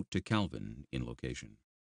Anderson's Note to Calvin in Location.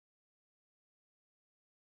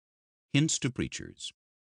 Hints to Preachers.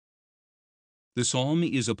 The psalm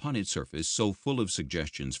is upon its surface so full of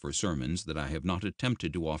suggestions for sermons that I have not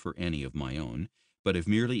attempted to offer any of my own, but have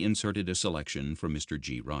merely inserted a selection from Mr.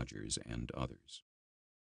 G. Rogers and others.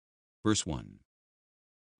 Verse 1.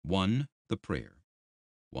 1. The prayer.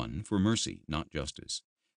 1. For mercy, not justice.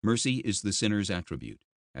 Mercy is the sinner's attribute,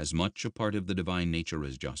 as much a part of the divine nature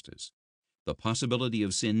as justice. The possibility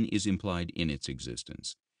of sin is implied in its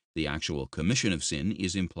existence. The actual commission of sin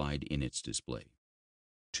is implied in its display.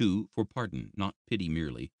 2. For pardon, not pity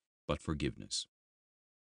merely, but forgiveness.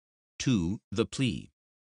 2. The plea.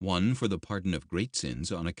 1. For the pardon of great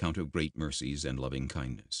sins on account of great mercies and loving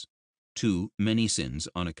kindness. 2. Many sins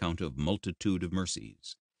on account of multitude of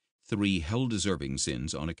mercies. 3. Hell-deserving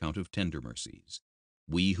sins on account of tender mercies.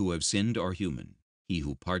 We who have sinned are human. He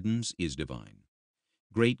who pardons is divine.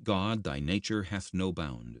 Great God, thy nature hath no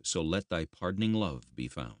bound, so let thy pardoning love be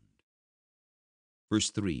found.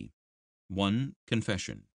 Verse 3. 1.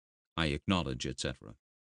 Confession. I acknowledge, etc.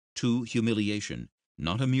 2. Humiliation.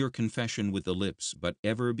 Not a mere confession with the lips, but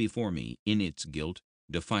ever before me in its guilt,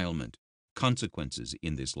 defilement, consequences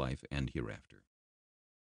in this life and hereafter.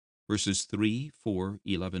 Verses 3, 4,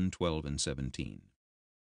 11, 12, and 17.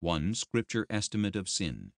 1. Scripture estimate of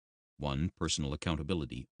sin. 1. Personal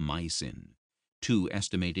accountability, my sin. 2.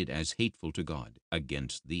 Estimated as hateful to God,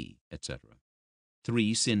 against thee, etc.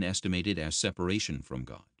 3. Sin estimated as separation from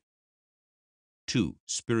God. 2.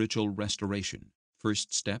 Spiritual restoration.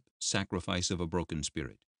 First step, sacrifice of a broken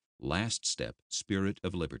spirit. Last step, spirit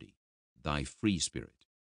of liberty. Thy free spirit.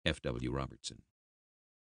 F. W. Robertson.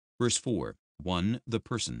 Verse 4. 1. The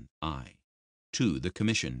person, I. 2. The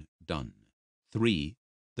commission, done. 3.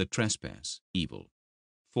 The trespass, evil.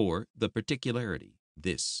 4. The particularity,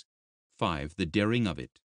 this. 5. The daring of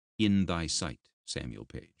it, in thy sight, Samuel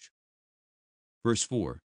Page. Verse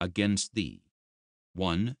 4. Against thee.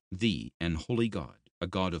 1. Thee, an holy God, a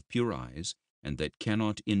God of pure eyes, and that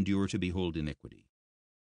cannot endure to behold iniquity.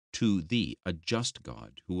 2. Thee, a just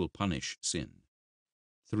God, who will punish sin.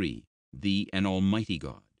 3. Thee, an almighty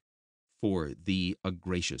God. 4. Thee, a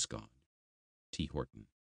gracious God. T. Horton.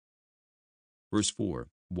 Verse 4.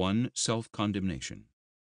 1. Self-condemnation.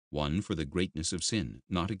 1. For the greatness of sin,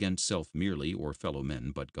 not against self merely or fellow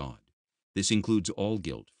men, but God. This includes all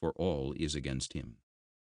guilt, for all is against him.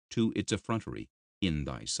 2. Its effrontery, in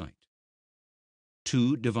thy sight.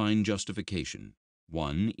 2. Divine justification.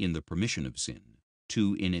 1. In the permission of sin.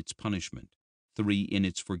 2. In its punishment. 3. In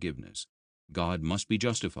its forgiveness. God must be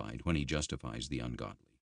justified when he justifies the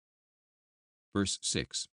ungodly. Verse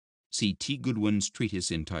 6. See T. Goodwin's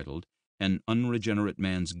treatise entitled, An Unregenerate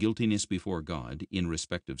Man's Guiltiness Before God in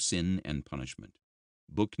Respect of Sin and Punishment.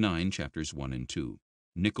 Book 9, chapters 1 and 2.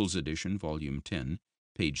 Nichols edition, volume 10,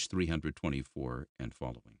 page 324 and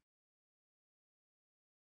following.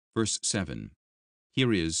 Verse 7.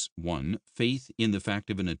 Here is 1. Faith in the fact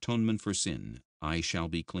of an atonement for sin, I shall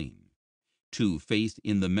be clean. 2. Faith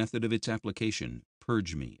in the method of its application,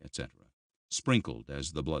 purge me, etc., sprinkled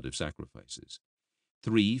as the blood of sacrifices.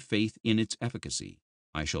 3. Faith in its efficacy,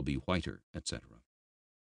 I shall be whiter, etc.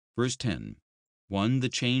 Verse 10. 1. The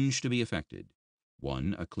change to be effected.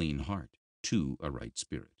 1. A clean heart. 2. A right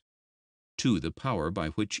spirit. 2. The power by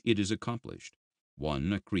which it is accomplished.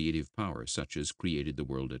 1. A creative power, such as created the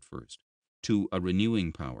world at first. 2. A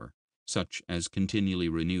renewing power, such as continually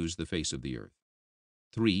renews the face of the earth.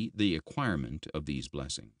 3. The acquirement of these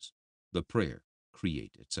blessings. The prayer,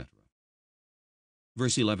 create, etc.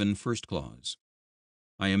 Verse 11, first clause.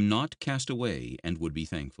 I am not cast away and would be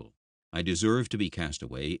thankful. I deserve to be cast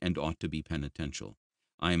away and ought to be penitential.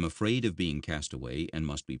 I am afraid of being cast away and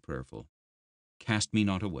must be prayerful. Cast me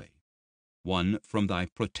not away. 1. From thy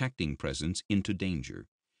protecting presence into danger.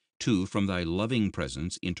 2. From thy loving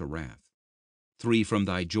presence into wrath. 3. From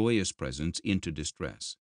thy joyous presence into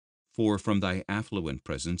distress. 4. From thy affluent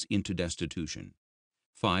presence into destitution.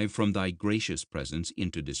 5. From thy gracious presence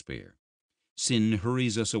into despair. Sin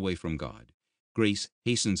hurries us away from God. Grace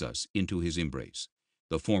hastens us into his embrace.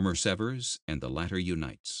 The former severs, and the latter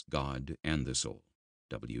unites God and the soul.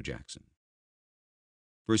 W. Jackson.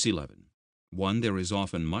 Verse 11. 1. There is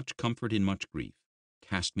often much comfort in much grief.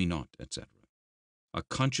 Cast me not, etc. A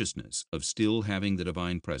consciousness of still having the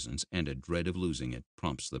divine presence and a dread of losing it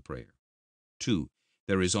prompts the prayer. 2.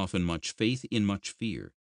 There is often much faith in much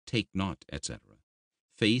fear. Take not, etc.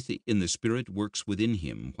 Faith in the Spirit works within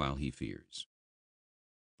him while he fears.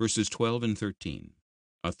 Verses 12 and 13.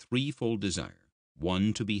 A threefold desire.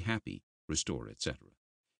 1. To be happy, restore, etc.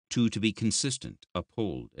 2. To be consistent,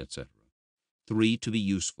 uphold, etc. 3. To be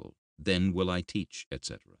useful, then will I teach,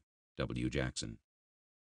 etc. W. Jackson.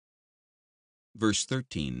 Verse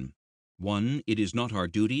 13. 1. It is not our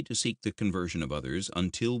duty to seek the conversion of others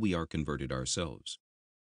until we are converted ourselves.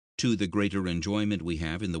 2. The greater enjoyment we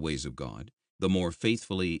have in the ways of God, the more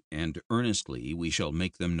faithfully and earnestly we shall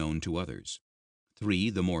make them known to others.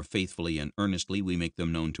 3. The more faithfully and earnestly we make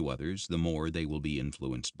them known to others, the more they will be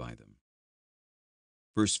influenced by them.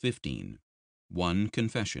 Verse 15. 1.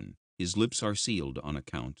 Confession. His lips are sealed on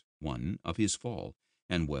account, 1. Of his fall,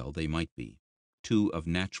 and well they might be. 2. Of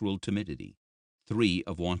natural timidity. 3.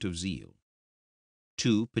 Of want of zeal.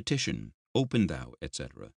 2. Petition. Open thou,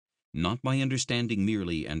 etc. Not my understanding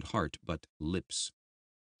merely and heart, but lips.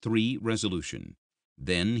 3. Resolution.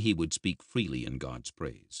 Then he would speak freely in God's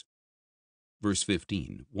praise. Verse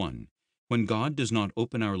 15. 1. When God does not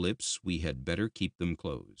open our lips, we had better keep them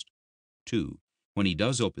closed. 2. When he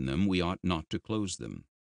does open them, we ought not to close them.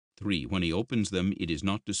 3. When he opens them, it is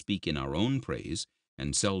not to speak in our own praise,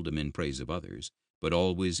 and seldom in praise of others, but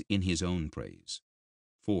always in his own praise.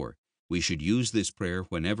 4. We should use this prayer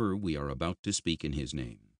whenever we are about to speak in his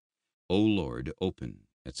name. O Lord, open,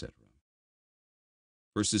 etc.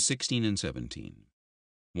 Verses 16 and 17.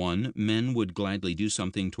 1. Men would gladly do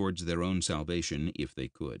something towards their own salvation if they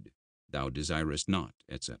could. Thou desirest not,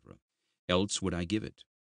 etc. Else would I give it.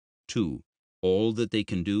 2. All that they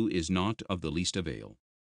can do is not of the least avail.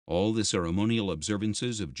 All the ceremonial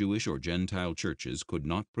observances of Jewish or Gentile churches could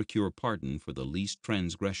not procure pardon for the least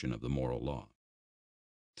transgression of the moral law.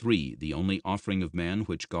 3. The only offering of man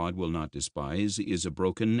which God will not despise is a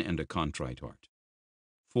broken and a contrite heart.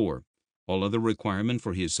 4. All other requirement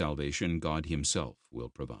for his salvation God himself will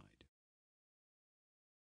provide.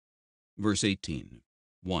 Verse 18.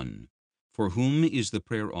 1. For whom is the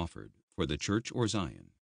prayer offered? For the church or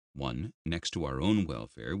Zion? 1. Next to our own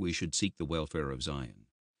welfare, we should seek the welfare of Zion.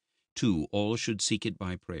 2. All should seek it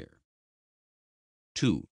by prayer.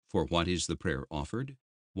 2. For what is the prayer offered?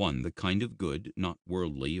 1. The kind of good, not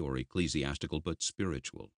worldly or ecclesiastical, but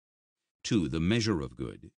spiritual. 2. The measure of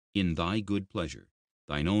good, in thy good pleasure,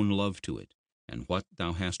 thine own love to it, and what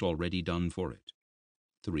thou hast already done for it.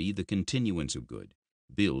 3. The continuance of good,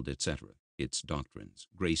 build, etc., its doctrines,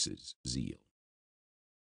 graces, zeal.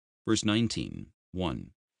 Verse 19.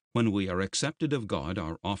 1. When we are accepted of God,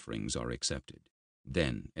 our offerings are accepted.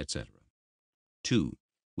 Then, etc. 2.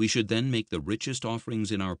 We should then make the richest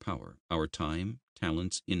offerings in our power, our time,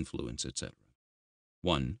 talents, influence, etc.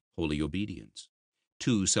 1. Holy obedience.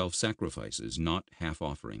 2. Self-sacrifices, not half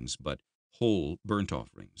offerings, but whole burnt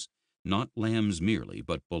offerings, not lambs merely,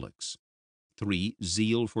 but bullocks. 3.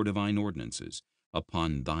 Zeal for divine ordinances,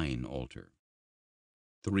 upon thine altar.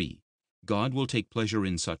 3. God will take pleasure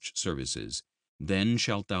in such services. Then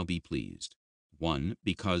shalt thou be pleased. 1.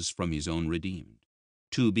 Because from his own redeemed.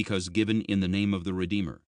 2. Because given in the name of the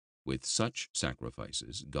Redeemer. With such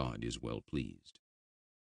sacrifices God is well pleased.